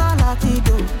Pastor Latido.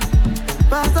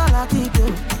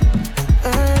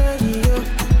 Hey, yo.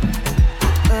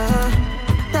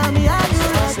 Tell me, are you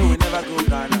ready? Say we never go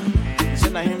Ghana. Say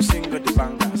na him sing with the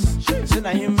bangers. Say na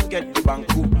him get the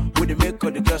banku. With the make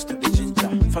of the girls to the ginger.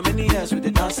 For many years with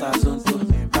the dancers on tour.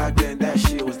 Back then that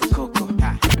shit was the cocoa.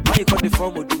 Now you got the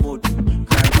form of the mode.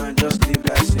 Can't man just leave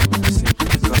that same.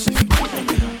 Because if you do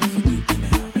anyhow,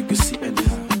 you can see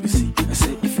anyhow. You see, I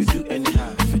say if you do anyhow,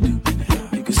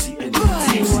 you can see anyhow.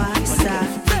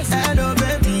 Hello,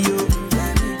 baby, yo.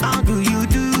 How do you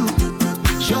do?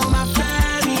 Show my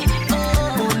family.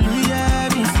 Oh, yeah,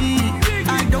 me see.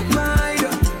 I don't mind.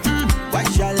 Why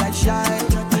shall I shine?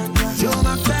 Show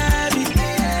my family.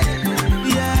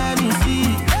 Yeah, me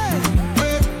see.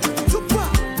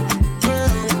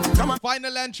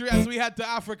 Final entry as we head to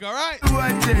Africa, right?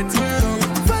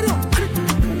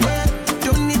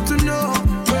 Don't need to know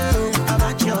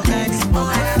about your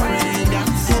ex-boyfriend.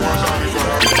 I'm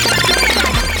sorry.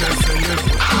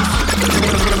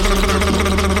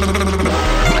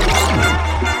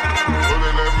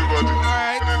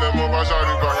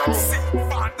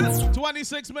 Alright.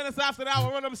 26 minutes after that,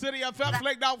 we're Rhythm City FM,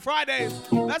 Flaked Out Fridays.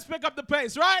 Let's pick up the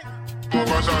pace, right?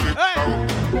 Hey!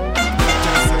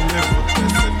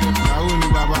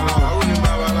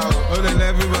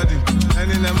 Everybody,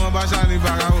 any lemon bashani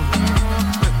bagawo.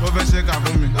 Over shake up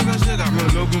for me. Mo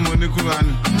logun mo ni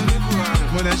Kurani.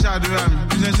 Mo le ṣàdúrà mi.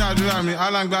 Bí ṣe ṣàdúrà mi,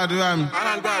 Alan gbàdúrà mi.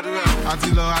 Àti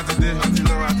lọ àti dé.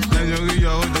 Lẹ́yìn orí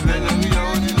yọ ó dé.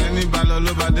 Ẹni bá lọ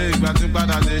ló bá dé. Ìgbà tí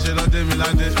padà dé ṣe lọ dé mi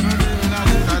ládé.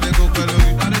 Kádé kó pẹ́ lórí.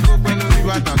 Bí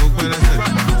bàtà kó pẹ́ lẹ́sẹ̀.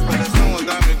 Sọ́wọ́n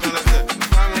dá mi kan lẹ́sẹ̀.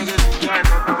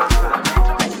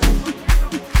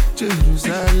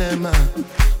 Jerusalem,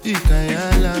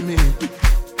 Ikayalami.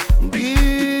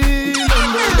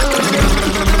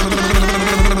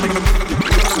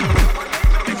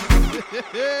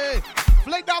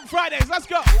 Flake Dog Fridays, let's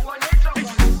go.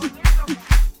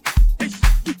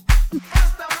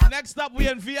 Next up, we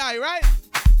in VI, right?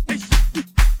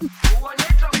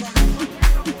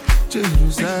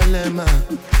 Jerusalem,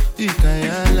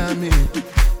 Ikayalami,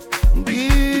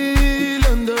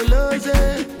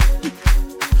 Gilondoloze,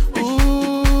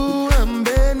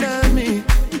 Ambenami,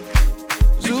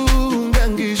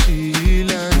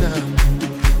 Zungangishilana,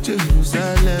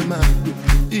 Jerusalem,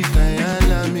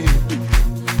 Ikayalami,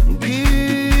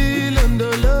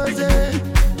 Gilondoloze,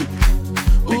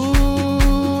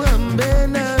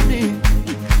 Ambenami,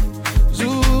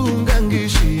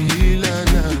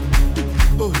 Zungangishilana.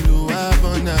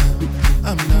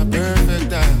 I'm not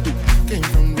perfect, I came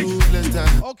from ruthless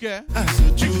time. Okay. As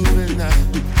a juvenile.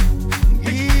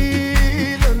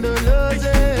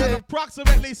 At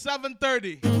approximately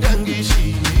 7:30.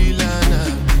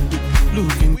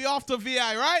 We off to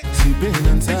VI, right? Pain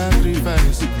and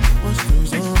sacrifice. What's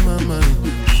goes on my mind?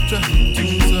 Trying to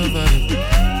survive.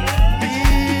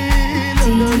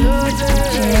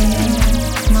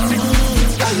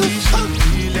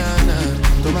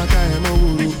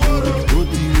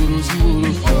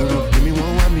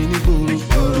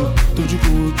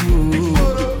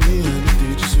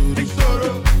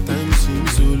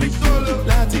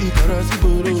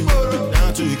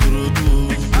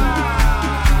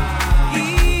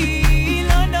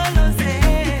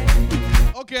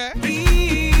 Okay.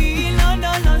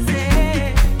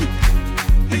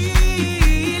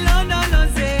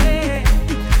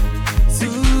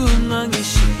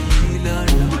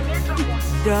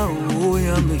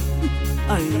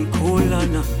 Ay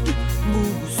kolana,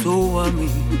 buso ami,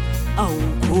 au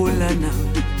kolana.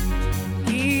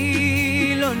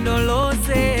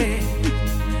 Ilondolose,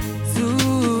 zu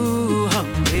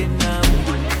hambena,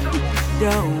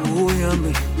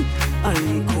 daoyami, ay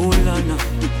kolana.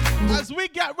 As we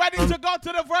get ready to go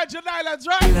to the Virgin Islands,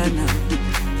 right?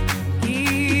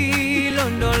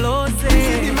 Ilondolose,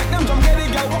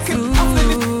 zu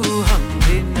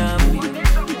hambena.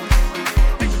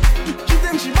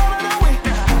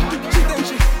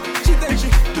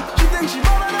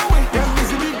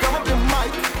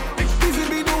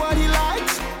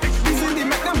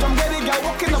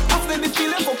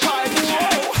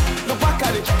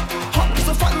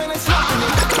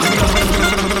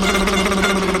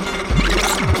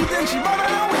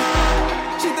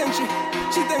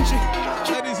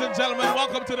 Ladies and gentlemen,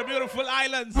 welcome to the beautiful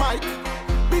islands.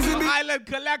 Island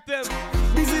Collective,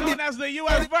 known as the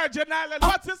U.S. Virgin Islands.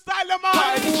 What's his style of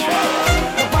mine?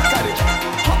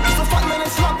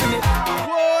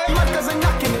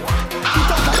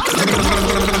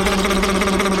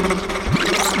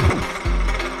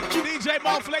 DJ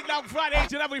Mo Flake down Friday,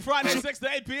 each and every Friday, 6 to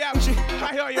 8 p.m.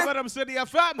 Right here on your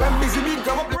Rhythmcityfm.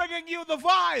 Bringing you the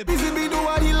vibe. Busy be do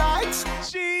what he likes.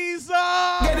 Jesus.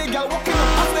 Get it, girl, walking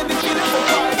up after the feeling for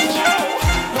party.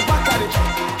 Look back at it.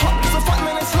 Hot, so fat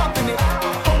man is slapping it.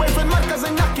 Her boyfriend Marcus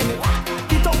ain't knocking it.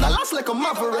 He talk the last like a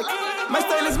maverick. My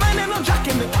style is mine and I'm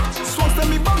jacking it. Swans tell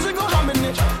me bounce, we go hamming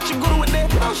it. She good with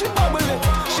it, now she bubble it.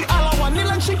 She all I want,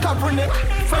 and she covering it.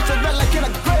 Fresh as that like in a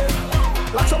grave.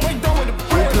 Lots of weight down with the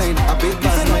braids. Playing a bit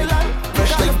last night.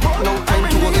 Fresh like no time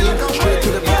to worry. Straight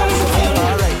to the bar with the feel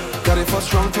alright. Got it for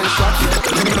strong 10 shots.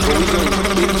 Where we going?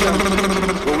 Big jam.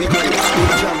 Where we going? Big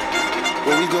jam.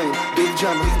 Where we going? Big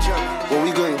jam. Where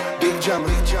we going? Big jam.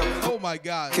 Oh my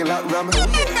God. Kill out ram.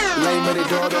 Line by the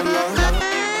door don't long.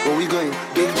 Where we going?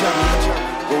 Big jam.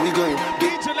 Where we going?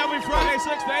 Big Each and every Friday,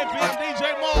 6 to 8 p.m.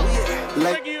 DJ Mo.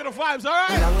 Bringing you the vibes, all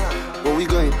right? Where we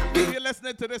going? If you're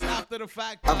listening to this after the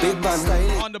fact, A big band.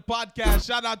 on the podcast,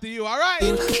 shout out to you, all right?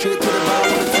 Straight to the bar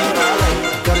with the feel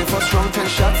alright. Got it for strong 10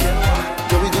 shots.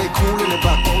 Where we going? Cool in the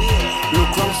back.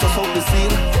 Look round, suss out the scene.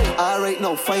 Alright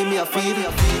now, find me a feed.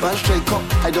 Band straight up,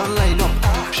 I don't line up.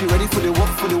 She ready for the walk,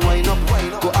 for the wind up.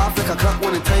 Go off like a clock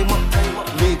when the time up.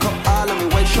 Make up all of me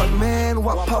white shot, man.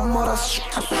 What pop mother shit.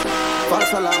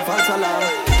 False alarm, false alarm.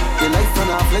 The lights turn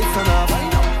off, lights turn off.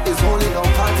 It's only now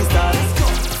party starts.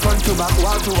 Front to back,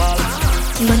 wall to wall.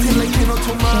 Sweating like you know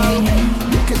tomorrow.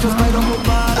 You can just buy the whole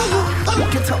bar.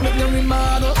 Look it up, make them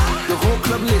remodel. The whole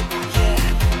club lit.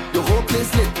 The whole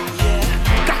place lit.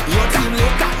 Your team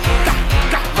lit.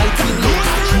 My team lit.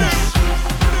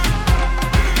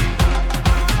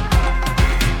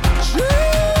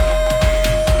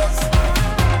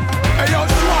 Hey yo,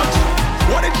 Swatch,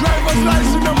 what the driver's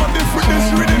license number different this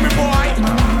rhythm, me boy.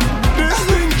 This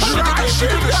thing dry, she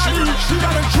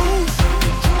got a juice.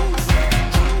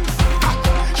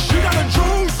 She got a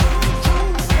juice.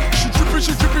 She dripping,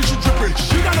 she dripping, she dripping.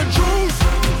 She got a juice.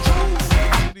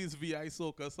 These VI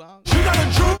soca songs. She got a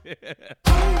juice.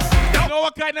 You know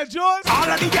what kind of juice? All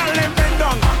of the girls them bend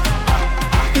down.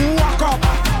 Walk up.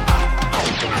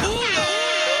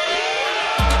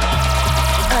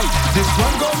 Hey, this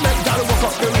one gon' make y'all walk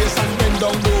up the race and bend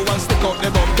down low and stick out the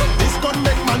bum. This gon'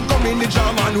 make man come in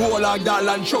all our gal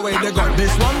and show where they got.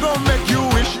 This one gon' make you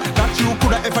wish that you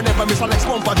coulda ever never miss a next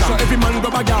bumper jam. So every man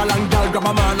grab a gal and gal grab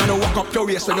a man and walk up your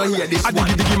waist when you hear this. I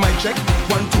diggy my check,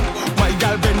 1, 2. My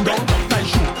gal bend down, tight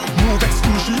shoe, move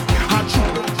exclusive, hard shoe.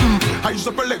 I used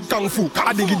to play kung fu.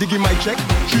 I diggy my check,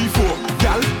 3, 4.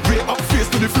 Gal, way up face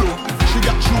to the floor. She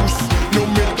got juice, no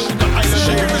milk. She got ice,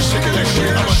 shake it like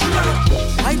shake.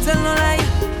 I tell no lie,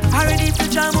 I ready to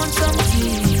jam on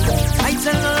something. I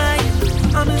tell no lie,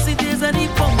 I'm in cities and the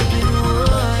pumping.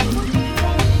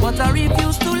 But I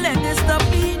refuse to let this stop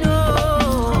me, no.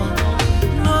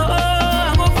 No,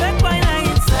 I'm a fake by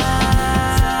inside.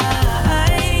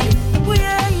 Oh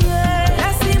yeah, yeah. I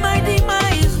see my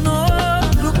demise, no.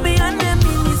 Look me and them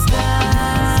in the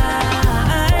sky.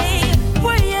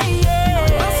 Oh yeah,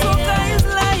 yeah. My soca is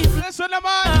life. Listen,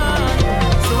 man.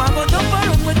 So I go jump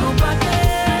around with no party.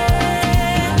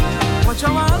 Watch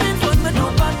how I'm having fun with no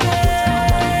party.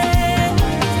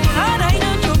 And I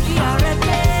don't joke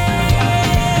already.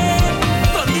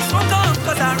 Turn this one on,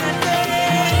 cause I ready.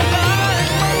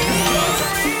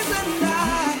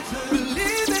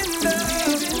 Believe in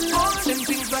love, all them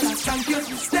things that I thank you.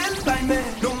 Stand by me,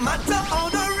 no matter how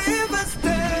the rivers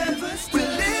turn. We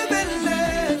live and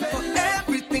live for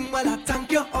everything. Well, I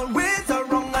thank you, always are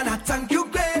wrong, and I thank you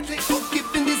greatly for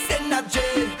giving this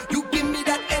energy. You give me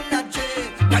that energy.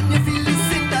 Can you feel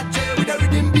this energy with the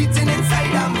rhythm beating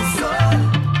inside of my soul?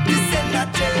 This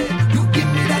energy, you give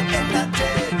me that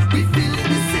energy. We feeling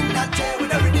this energy with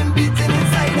the rhythm beating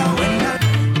inside of when I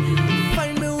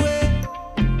find my way.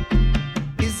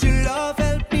 Is your love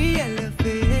help me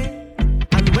elevate?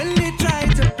 And when they try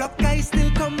to block, I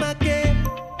still come again.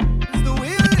 It's the way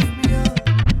you lift me up.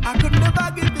 I could never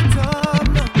give it up,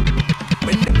 no.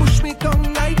 When they push me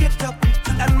down, I get up.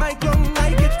 And my tongue,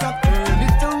 I get up. Turn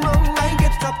it around, I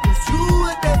get up. 'Cause you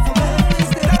were there for me.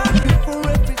 Thank you for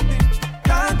everything.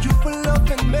 Thank you for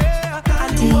loving me.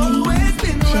 And you always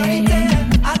been right there.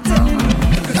 I tell you,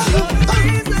 'cause you're the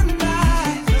reason I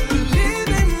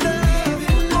believe in love.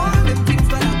 All the things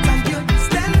that I thank you.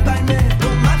 Stand by me. No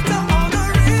matter all the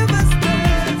rivers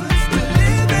turn.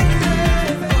 Believe in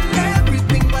love.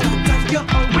 Everything that I thank you.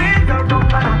 Always around,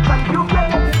 and I thank you,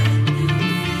 baby.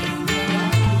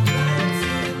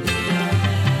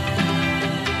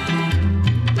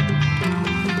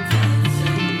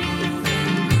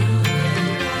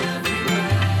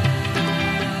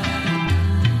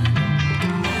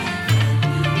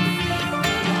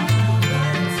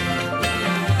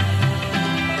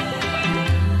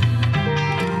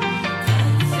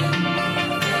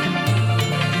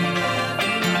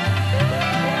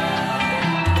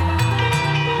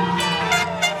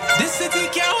 This city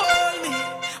can't hold me,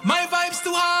 my vibe's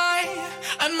too high.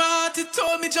 And my heart, it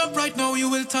told me jump right now, you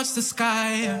will touch the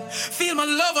sky. Feel my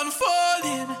love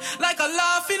unfolding like a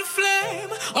laughing flame.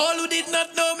 All who did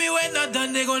not know me when not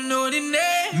done, they gon' know the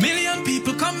name. Million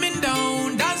people coming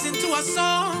down, dancing to a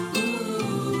song.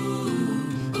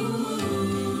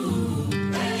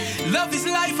 Love is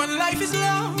life and life is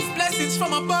love, blessings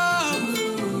from above.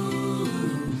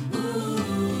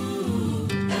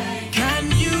 Can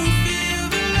you feel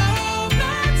the love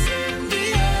that's in the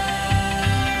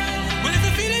air? Well, if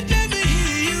you feel it, let me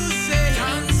hear you say,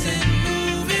 dancing,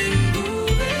 moving,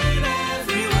 grooving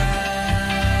everywhere.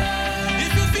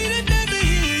 If you feel it, let me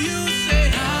hear you say,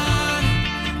 na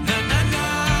na na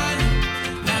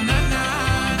na na na na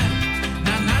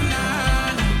na na na,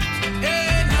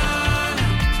 eh na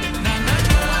na na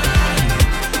na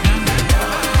na na na.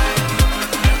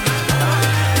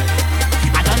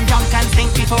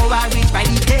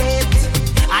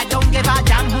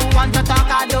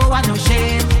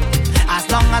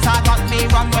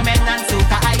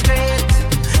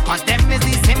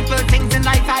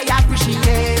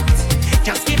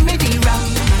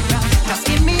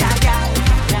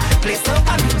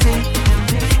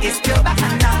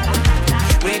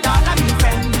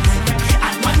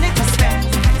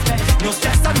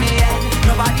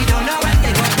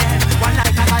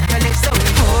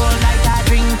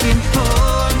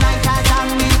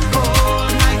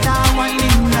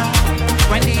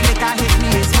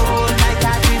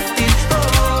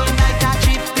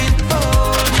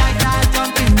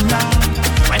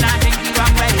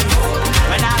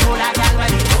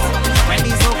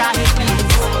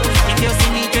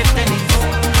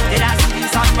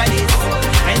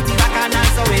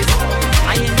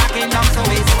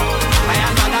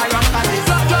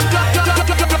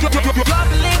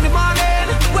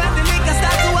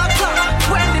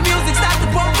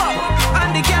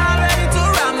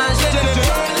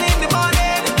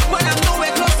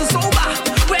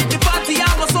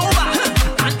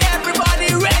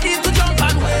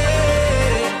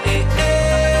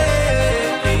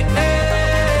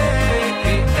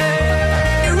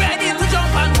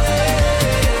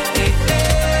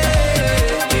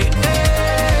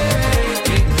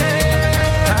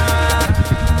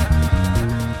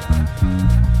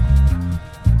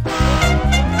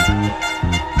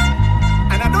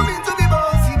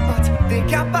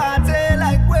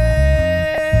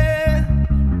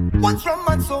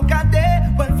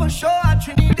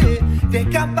 They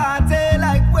can party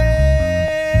like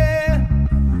way.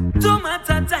 No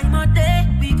matter time or day,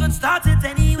 we could start it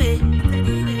anyway.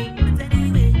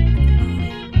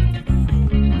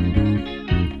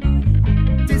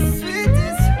 The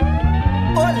sweetest,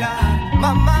 hola,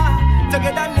 mama.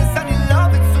 Together, listen, in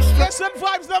love, it's so strong. Listen,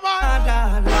 vibes, the man.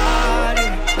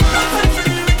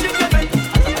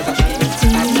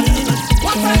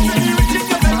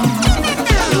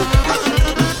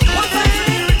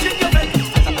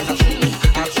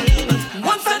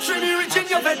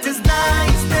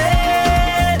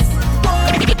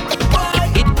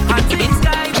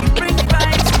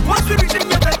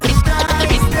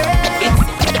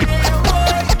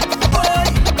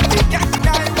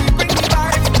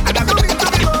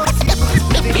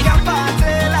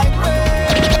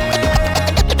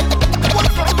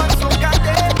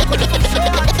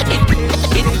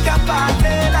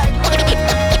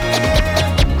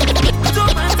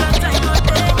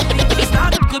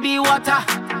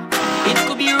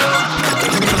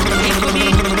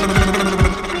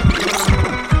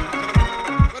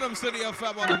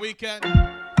 Rhythmcityfm on the weekend.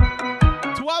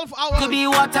 12 hours. Could be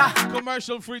water.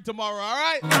 Commercial free tomorrow,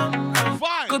 alright?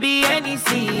 Fine. Could be any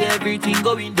sea, everything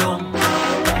going down.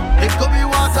 It could be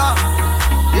water.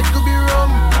 It could be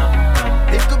rum.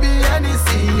 It could be any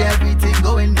sea, everything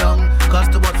going down. Cause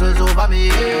the bottle's over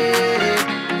me.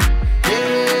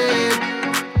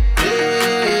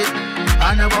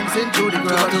 And I'm bouncing through the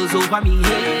ground. Bottles over me.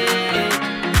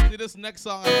 See, this next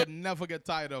song, I would never get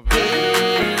tired of it.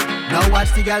 Now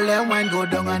watch the girl and wine go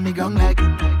down on the ground like.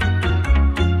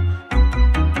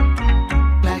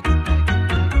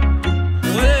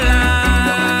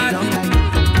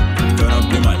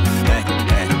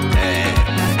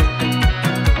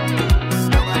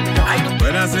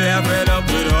 When I say I'm fed up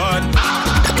with hard.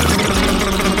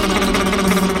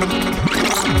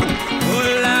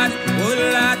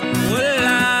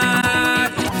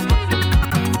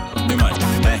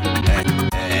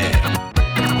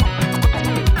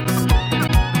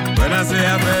 When I say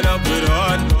I'm fed up with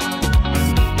hard,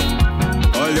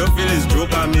 all you feel is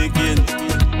joke I'm making.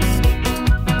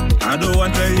 I don't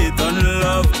want to hate on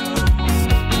love,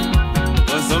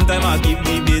 but sometimes I keep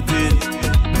debating.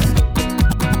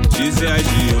 She say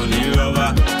she only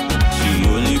lover, she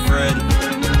only friend.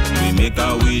 We make a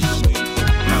wish,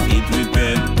 now eat with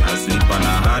pen. I sleep and I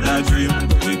had a dream,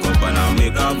 wake up and I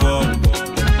make a vow.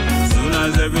 Soon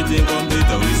as everything complete,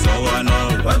 we saw one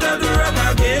out. What I do wrong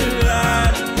again,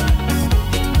 lad?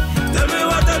 Tell me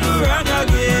what I do wrong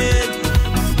again.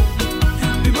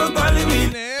 People calling me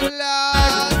name,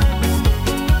 lad.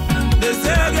 They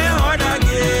say I get hard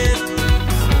again.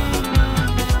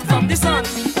 From the sun,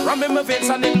 rum in my veins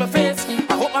and in my face.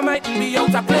 I hope I mightn't be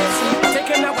out of place. I'm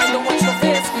taking a while to watch your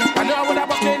face. I know I would have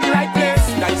walked in the right place.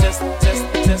 Guys, just.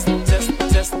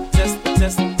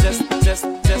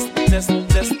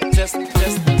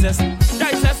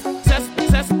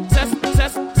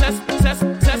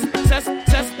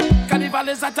 Carnival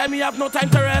is that time we have no time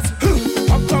to rest.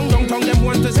 Up tongue, down tongue, them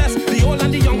want to zest. The old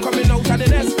and the young coming out of the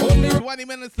nest. Only 20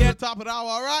 minutes to the top of the hour,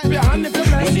 alright? Behind the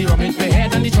bless. When the rum hit my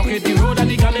head and the chocolate the road and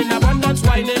the gun in abundance,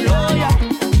 whining low, yeah.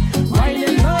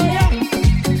 Whining low, yeah.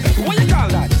 What you call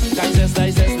that? Digest.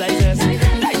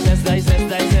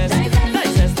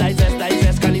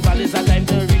 Carnival is a time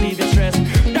to relieve your stress.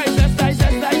 Digest.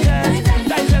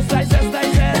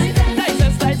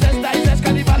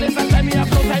 Carnival is a time we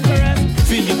have no time to rest.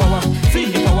 Feel the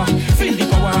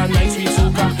power, nice sweet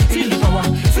soca. Feel the power,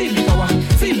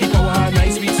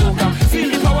 nice sweet soca. Feel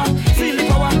the power, nice sweet soca.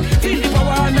 Feel the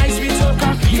power, nice sweet soca.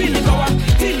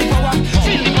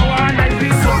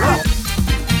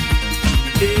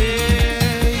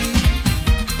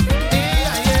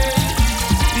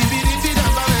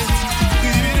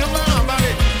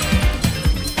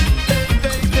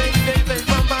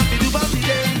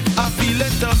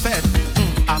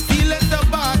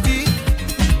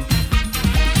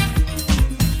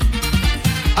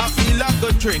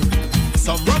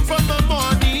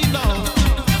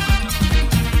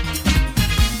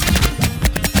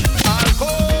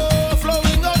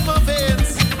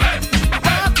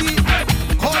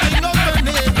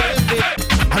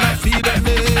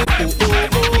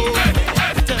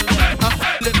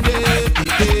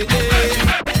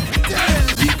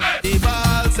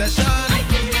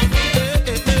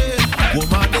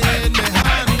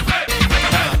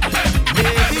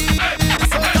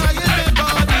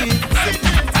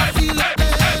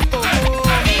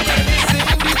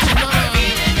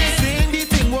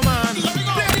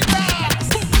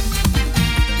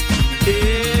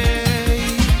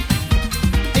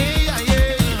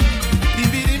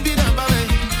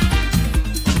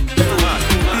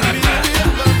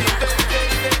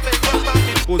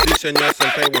 position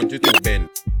yourself, I want you to bend.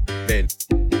 Bend.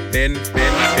 Bend, bend,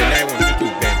 bend, I want you to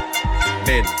bend.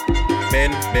 Bend.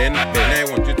 Bend, bend, bend, I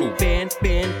want you to bend,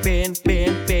 bend, bend,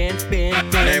 bend, bend,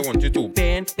 bend, bend, I want you to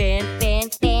bend, bend,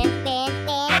 bend, bend, bend,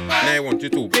 bend, I want you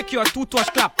to make your two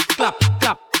touch clap, clap,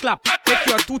 clap, clap. Make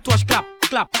your two touch clap,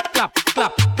 clap, clap,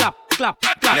 clap, clap, clap,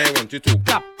 clap. I want you to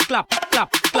clap, clap,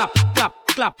 clap, clap, clap,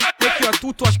 clap. Make your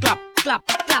two touch clap, clap,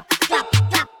 clap, clap, clap,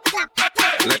 clap.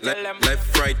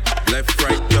 Left,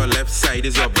 right, your left side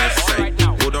is your best side.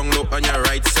 Go down low on your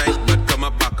right side, but come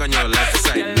up back on your left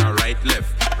side. Now right,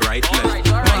 left.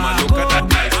 Mama, look at that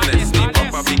niceness. Name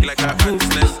up a big like a ant's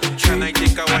nest. Can I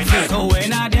take a wine? So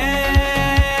when I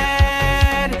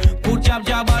dead, put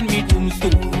jab on me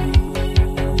tombstone.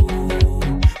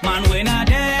 Man, when I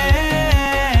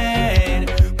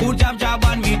dead, put jab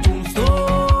on me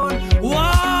tombstone.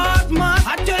 What man?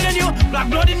 I'm telling you, black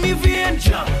blood in me vein,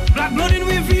 black blood in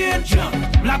me vein,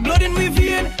 black blood in me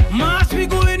vein. Mass we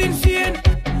going insane.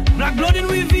 Black blood in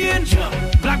me vein,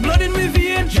 black blood in me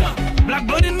vein, black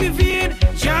blood in me vein.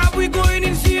 Jab we going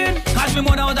insane. Cause me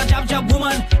mother was a jab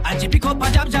woman, and she pick up a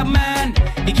jab man.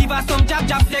 He give her some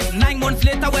jab flex. 9 months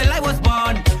later, well I was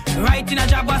born, right in a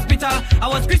jab hospital. I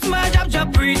was Christmas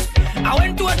jab priest. I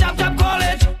went to a jab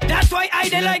college. That's why I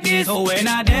did like this. So when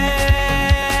I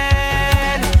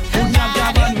dead, put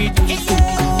jab on me too.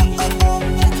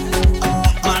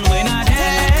 Man, when I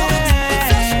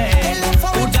dead,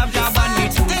 put jab on me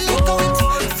too.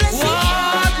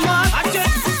 What man? I just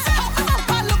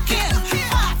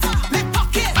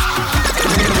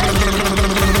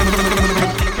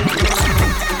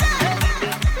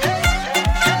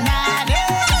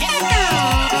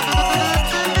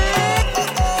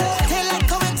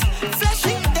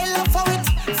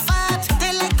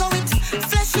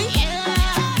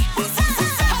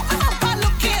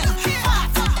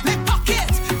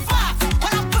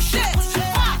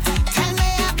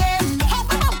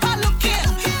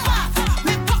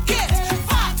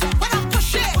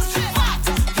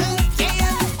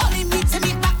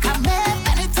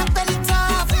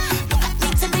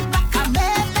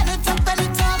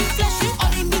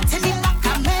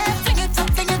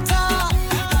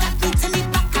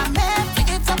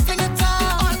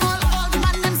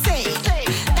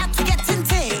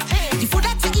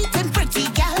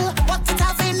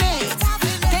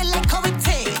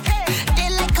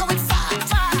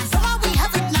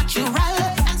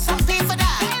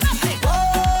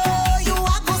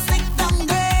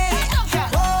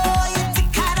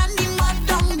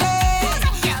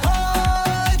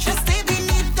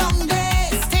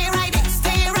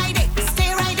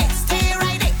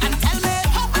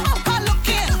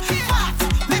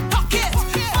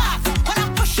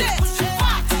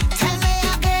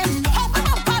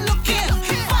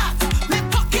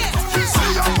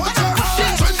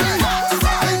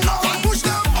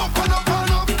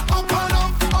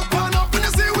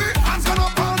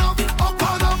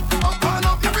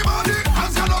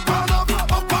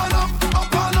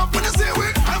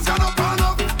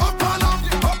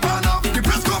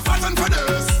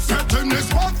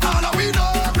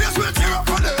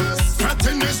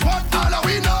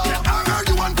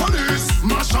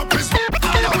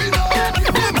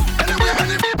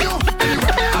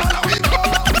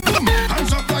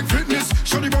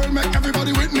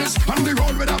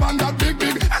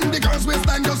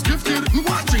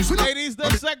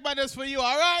this for you,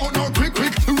 all right? Oh, no, quick,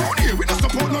 round here, we don't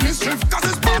support no mischief, cause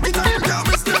it's party time, we can't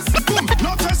miss this. Boom,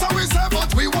 not just how we say,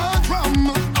 but we want rum.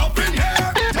 Up in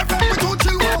here, the back we too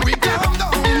chill while we calm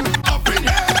down. Up in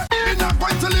here, we not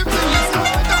going to live till it's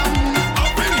all down.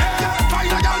 Up in here,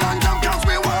 find a girl and jump, cause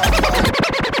we want.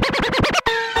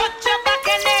 Put your back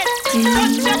in it,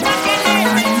 put your back in it,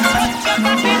 put your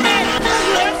back in it.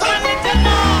 Let's run it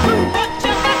along. Put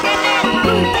your back in it,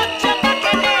 put your back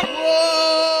in it.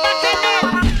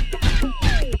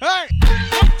 Hey!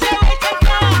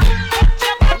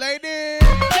 Ladies!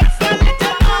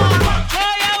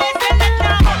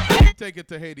 Take it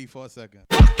to Haiti for a second.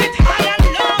 You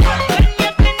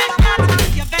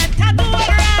better do it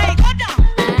right. Go down,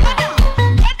 go down,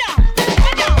 go down, go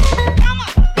down. Come on, come on,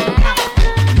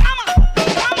 come on, go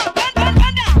down, go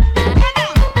down, go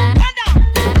down, go down, go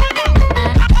down, go down,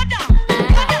 go down, go down,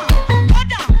 go down,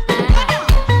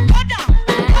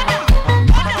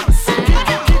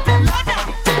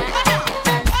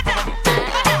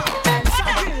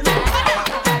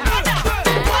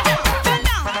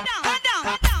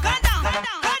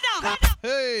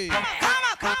 Hey!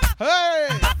 Hey!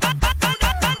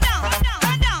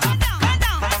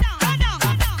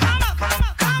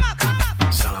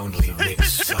 Soundly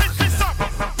mixed.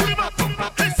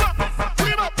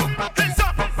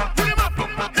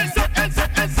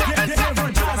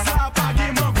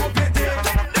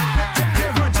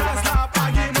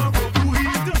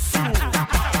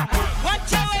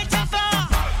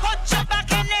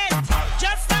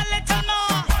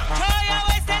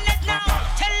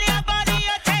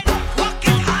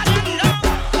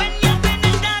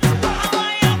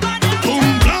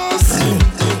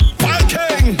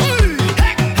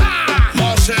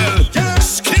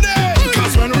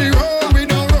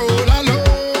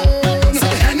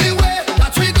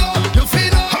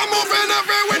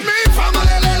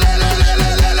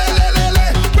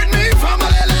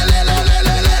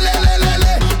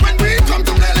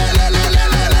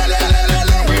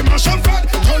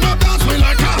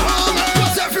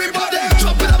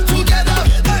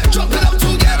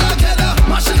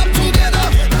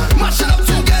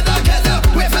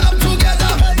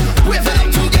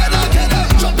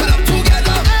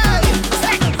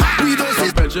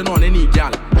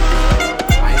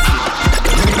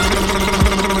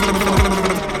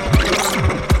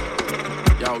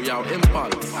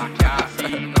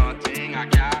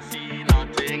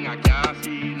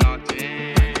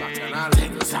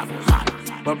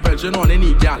 But you know they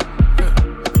need gal.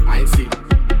 I see.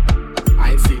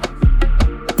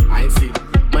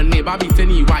 My neighbor beating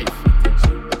his wife.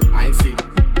 I see.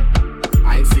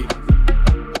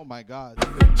 Oh my God.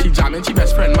 She jamming she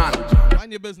best friend man.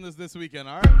 Mind your business this weekend,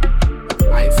 alright?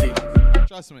 I see.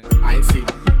 Trust me. I see.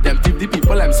 Them tip the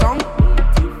people them song.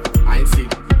 I see.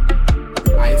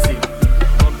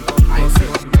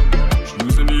 She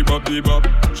using the bop.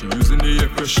 She using the air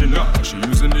freshener. She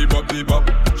using the bop.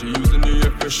 She using the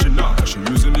air freshener. She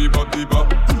using the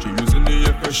bop. She using the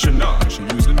air freshener. She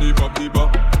using the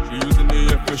bop. She using the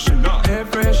air freshener. Air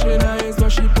freshener is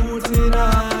what she put in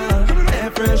her.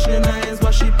 Air freshener is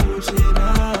what she put in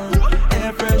her.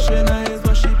 Air freshener is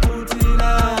what she put in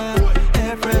her.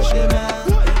 Air freshener.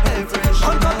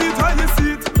 On top the tiny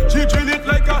seat, she drill it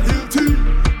like a Hilti.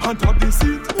 On top the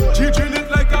seat, she drill it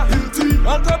like a Hilti.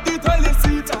 On top the tiny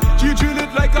seat, she drill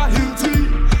it like a Hilti.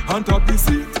 On top the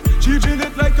seat, she drill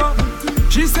it like a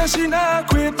Hilti. She says she not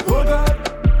quit, oh God.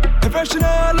 Air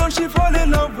freshener alone she fall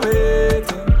in love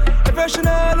with. Air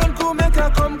freshener alone could make her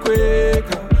come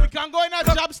quicker. We can go in a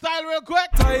job style real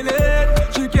quick.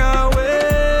 Toilet, she can't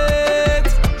wait.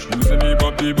 She using the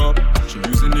bop. She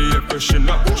using the air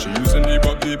freshener. She using the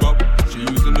bop. She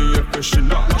using the air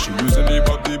freshener. She using the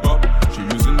bop. She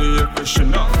using the air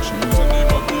freshener. She using the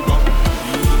bop.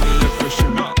 She using the air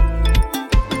freshener.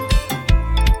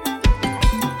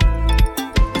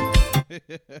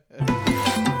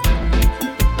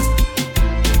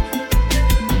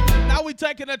 Now we're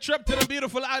taking a trip to the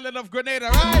beautiful island of Grenada,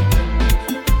 right?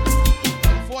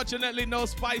 Unfortunately, no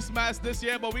Spice Mass this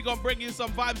year, but we're going to bring you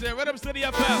some vibes here. Rhythm City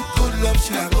FM. Good love,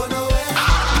 she not go nowhere.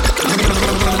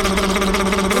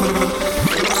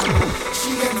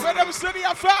 Rhythm City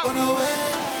FM.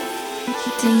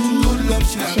 Good love,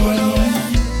 she not go nowhere.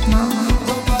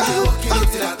 Nobody walking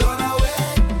until I don't know where.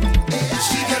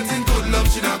 She getting good love,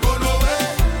 she not go nowhere.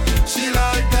 She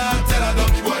like that, tell her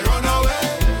doggy boy run away.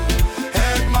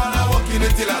 Head man, I walking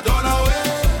until I don't know where.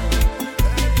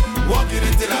 Walking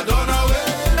until I don't know where.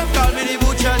 Call me the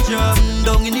butcher jump.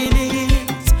 Down in the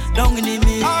knees, down in the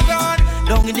knees,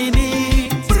 down in the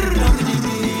knees, down in the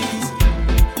knees.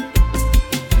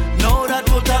 Now that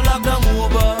total lockdown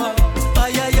over,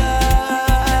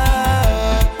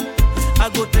 I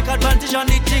go take advantage on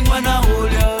the thing when I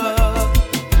hold ya.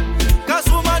 Cause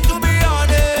woman, to be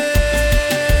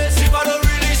honest, if I don't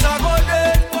release, I go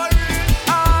dead.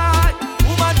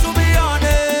 Woman, to be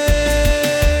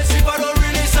honest, if I don't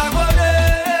release, I go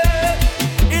dead.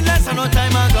 In less than no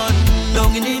time I gone.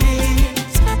 Down in the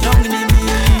knees, down in the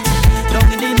knees,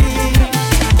 down in the knees,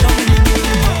 down in the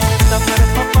knees. Stop at the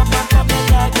pop, like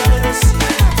I gotta see.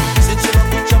 Since you love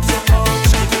me, chop so much,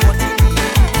 give me what you need.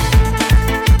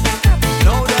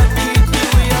 Know that keep me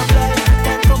way of life.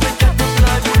 That from me get my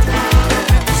life with the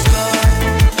sky.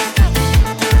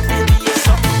 Maybe you're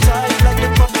something tight like the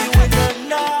puppy in the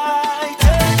night.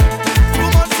 2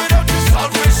 months without the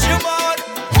selfish human.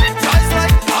 Ties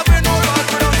like having no life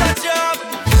without a job.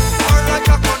 Or like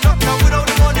a conductor without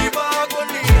the money bag.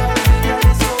 Only I think that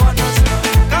is so understand.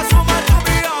 Cause woman, to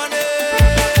be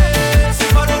honest,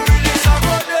 if I don't release, I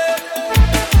go dead.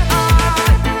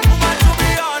 Woman, to be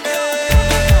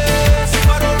honest, if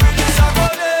I don't release, I go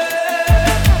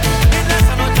dead. In less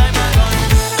than no time I gone.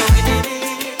 Down in the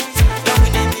knees, down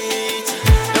in the knees,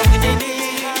 down in the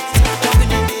knees, down in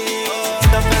the knees.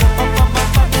 Stop at the pop,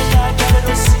 like I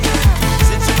gotta see.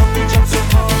 Since you love me, jump so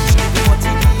much, give me what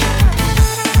you need.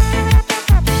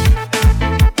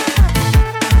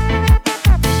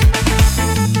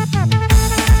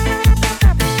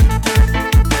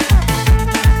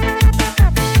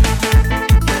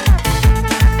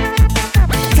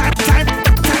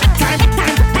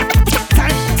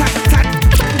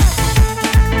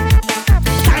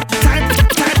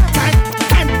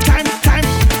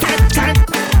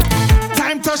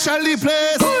 Time to Shelly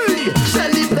place.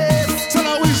 Shelly place. Tell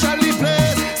her we Shelly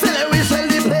place. Tell her we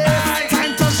Shelly place.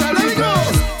 Time to Shelly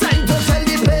place. Time to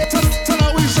Shelly place. Tell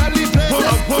her we Shelly place.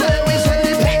 Tell her we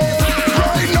Shelly place.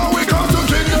 Right now we come to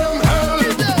kill them hell.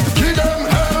 Kill them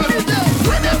hell.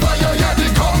 Whenever you hear the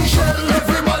gong shell,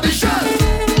 everybody shell.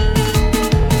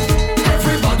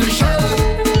 Everybody shell.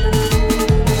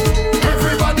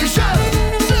 Everybody shell.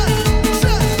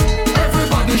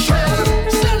 Everybody shell.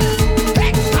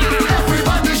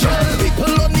 Everybody shell.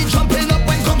 People on the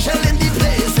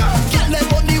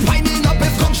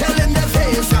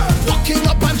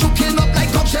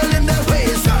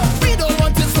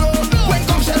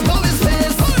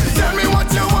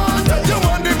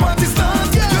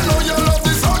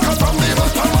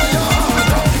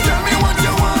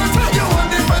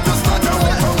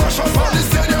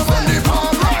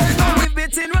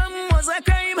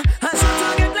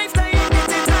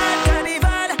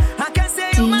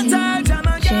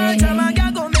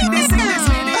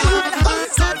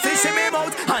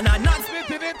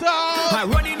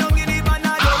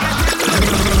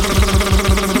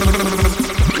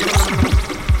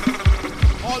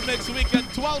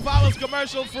That was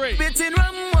commercial free. Bitting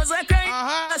rum was a crime.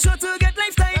 I sure to get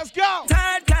lifestyle. Let's go.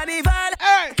 Third carnival.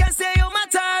 Hey. Can say you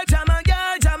matter.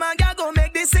 Jama girl, go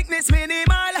make the sickness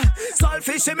minimal.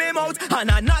 Saltfish in my mouth,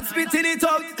 and I'm not spitting it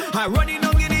out. I'm running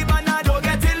down in the band, I don't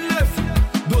get in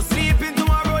left. Don't sleep in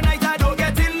tomorrow night, I don't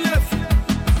get in left.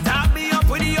 Tap me up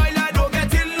with the oil, I don't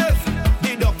get in left.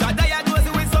 The doctor diagnosed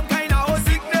me with some kind of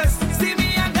sickness. See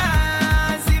me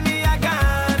again, see me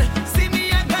again, see me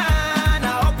again. I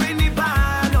up in the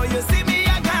band, oh you see me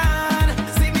again,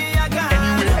 see me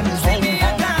again, see me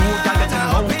again. I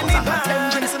up in the band.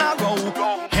 10 drinks in a row,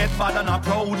 head bad and a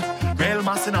proud, real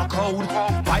mass in a crowd,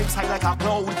 vibes high like a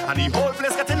cloud, and the whole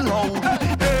place getting loud.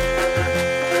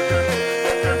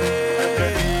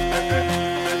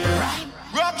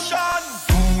 Ruction!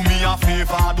 Do me a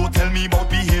favor, don't tell me about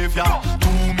behavior. Do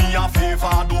me a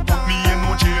favor, don't put me in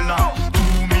no jail now. Do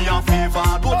me a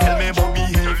favor, don't tell me about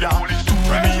behavior. Do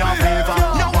me a favor.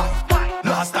 Now what?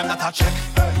 Last time that I check,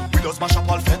 we just mash up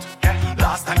all fit.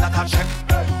 Last time that I check,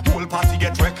 whole party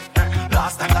get wrecked.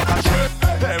 Last time that I check,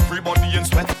 everybody in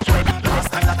sweat.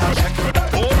 Last time that I check,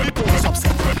 all people is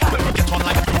upset. When we get on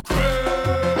like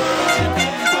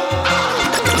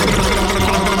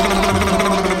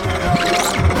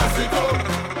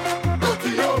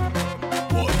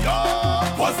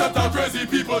What's that crazy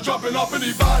people jumping up in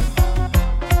the van?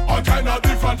 All kind of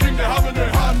different things they have in their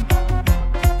hand.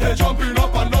 They're jumping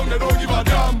up and down, they don't give a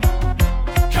damn.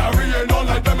 Carrying on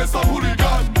like them is some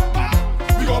hooligan.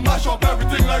 We gon' mash up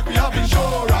everything like we have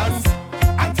insurance,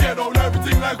 and tear down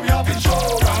everything like we have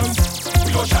insurance.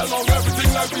 We gon' shell down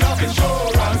everything like we have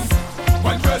insurance.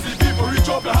 When crazy people reach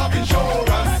up, they have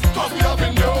insurance, cause we have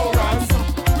endurance.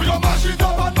 We gon' mash it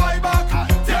up and buy back,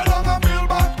 tear down and build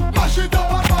back. Mash it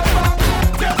up and buy back,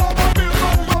 tear down and build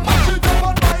back. We gon' mash it up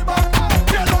and buy back,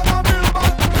 tear down and build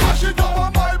back. Mash it up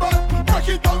and buy back, break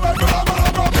it down like we're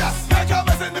gonna rock. Yes, make a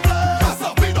mess in the place. That's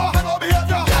up, we don't have no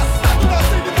behavior. Yes, I do not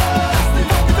see the place. The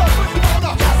love we don't put it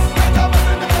down. Yes, make a mess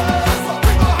in the place. That's up,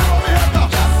 we don't have no behavior.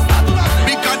 Yes, I do not see the place.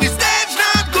 Because the stage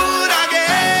not good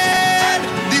again.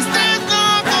 The stage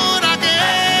not good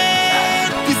again.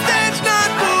 The stage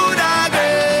not good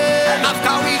again.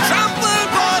 After we trample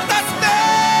both the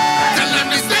stage, tell them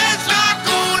the stage not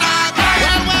good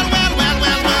again.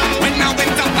 Well. When I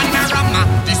went up on the Rama,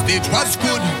 the stage was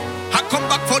good. I come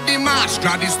back for the march,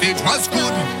 glad the stage was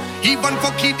good. Even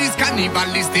for kiddies carnival,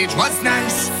 the stage was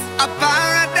nice. A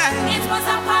paradise. It was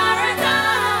a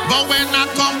paradise. But when I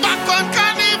come back on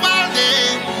carnival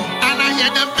day, and I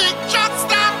hear the big trucks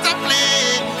start to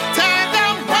play, tell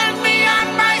them when me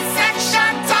and my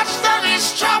section touch them is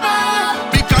trouble.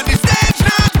 Because the stage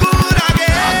not good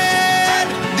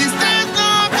again. The stage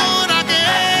not good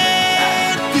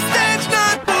again. The stage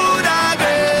not good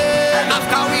again.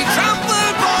 After we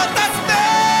trample both the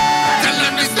stage, tell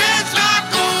them the stage not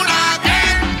good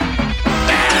again.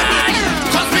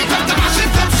 Cause we come to mash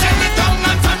it up, shell it down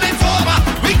and turn it over.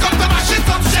 We come to mash it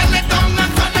up, shell it down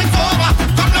and turn it over.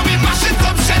 Come now we mash it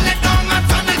up, shell it down and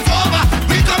turn it over.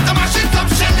 We come to mash it up,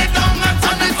 shell it down and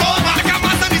turn it over. Make a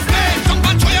mass on the stage, jump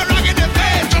and throw your rag in the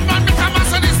face. Jump and make a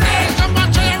mass on the stage, jump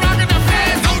and throw your rag in the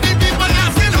face. Now the people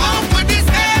asking, how could this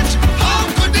stage? How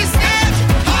could this stage?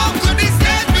 How could this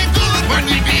stage be good when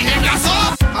we behave like so?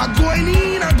 I'm going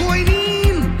in.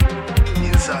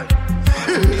 Inside.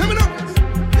 Let me know.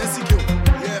 Yes, CQ.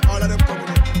 Yeah, all of them coming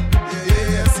in.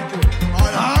 Yeah, CQ.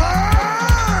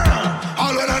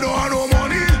 All when I don't have no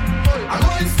money, I'm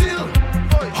going still.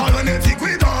 All when they think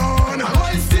we done, I'm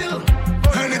going still.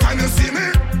 Anytime you see me,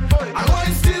 I'm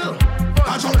going still.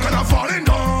 I jump and I'm falling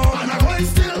down, and I'm going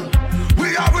still.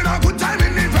 We having a good time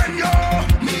in the venue.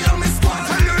 Me and my squad.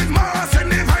 Tell you it's mass in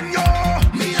the venue.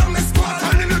 Me and my squad.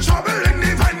 Telling you trouble in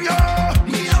the venue.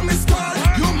 Me and my squad.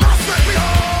 You must let me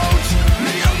out.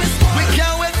 Me and my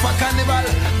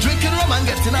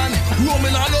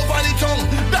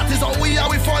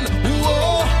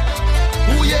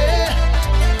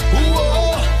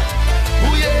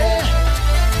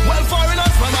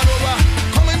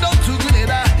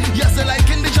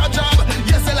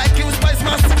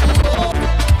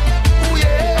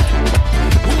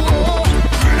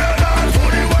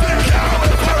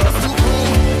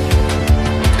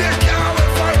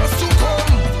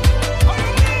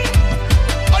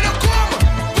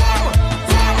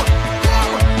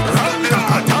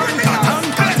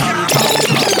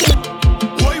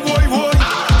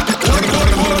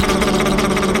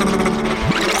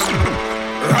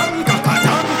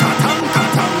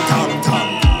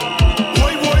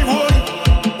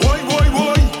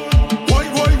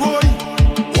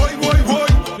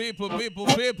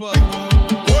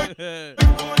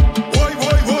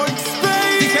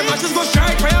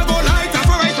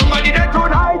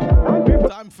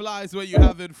place where you're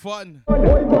having fun.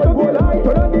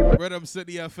 Rhythm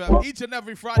City FM. Each and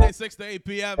every Friday, 6 to 8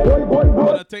 p.m.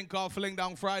 on a thing called Fling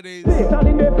Down Fridays.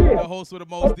 The host with the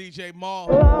most, DJ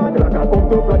Maul.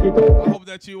 I hope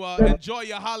that you enjoy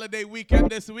your holiday weekend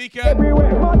this weekend.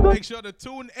 Make sure to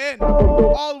tune in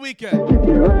all weekend.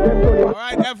 All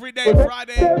right, every day,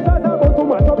 Friday.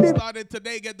 Started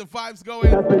today, get the vibes going.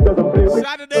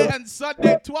 Saturday and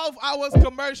Sunday, 12 hours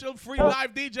commercial-free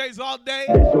live DJs all day.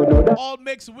 All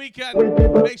mixed weekend.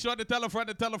 Make sure to tell a friend,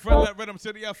 let Rhythm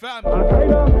City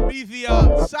FM be the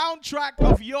soundtrack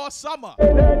of your summer,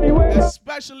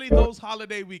 especially those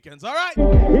holiday weekends. All right?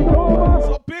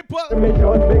 So people,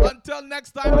 until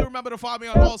next time, do remember to follow me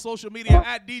on all social media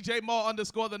at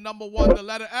DJ_1, the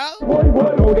letter L.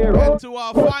 And to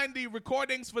find the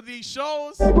recordings for these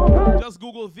shows, just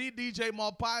Google the DJ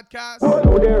Maul Podcast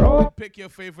and pick your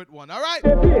favorite one. All right?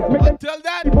 Until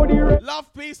then,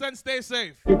 love, peace, and stay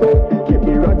safe. Keep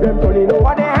the rock them turning up.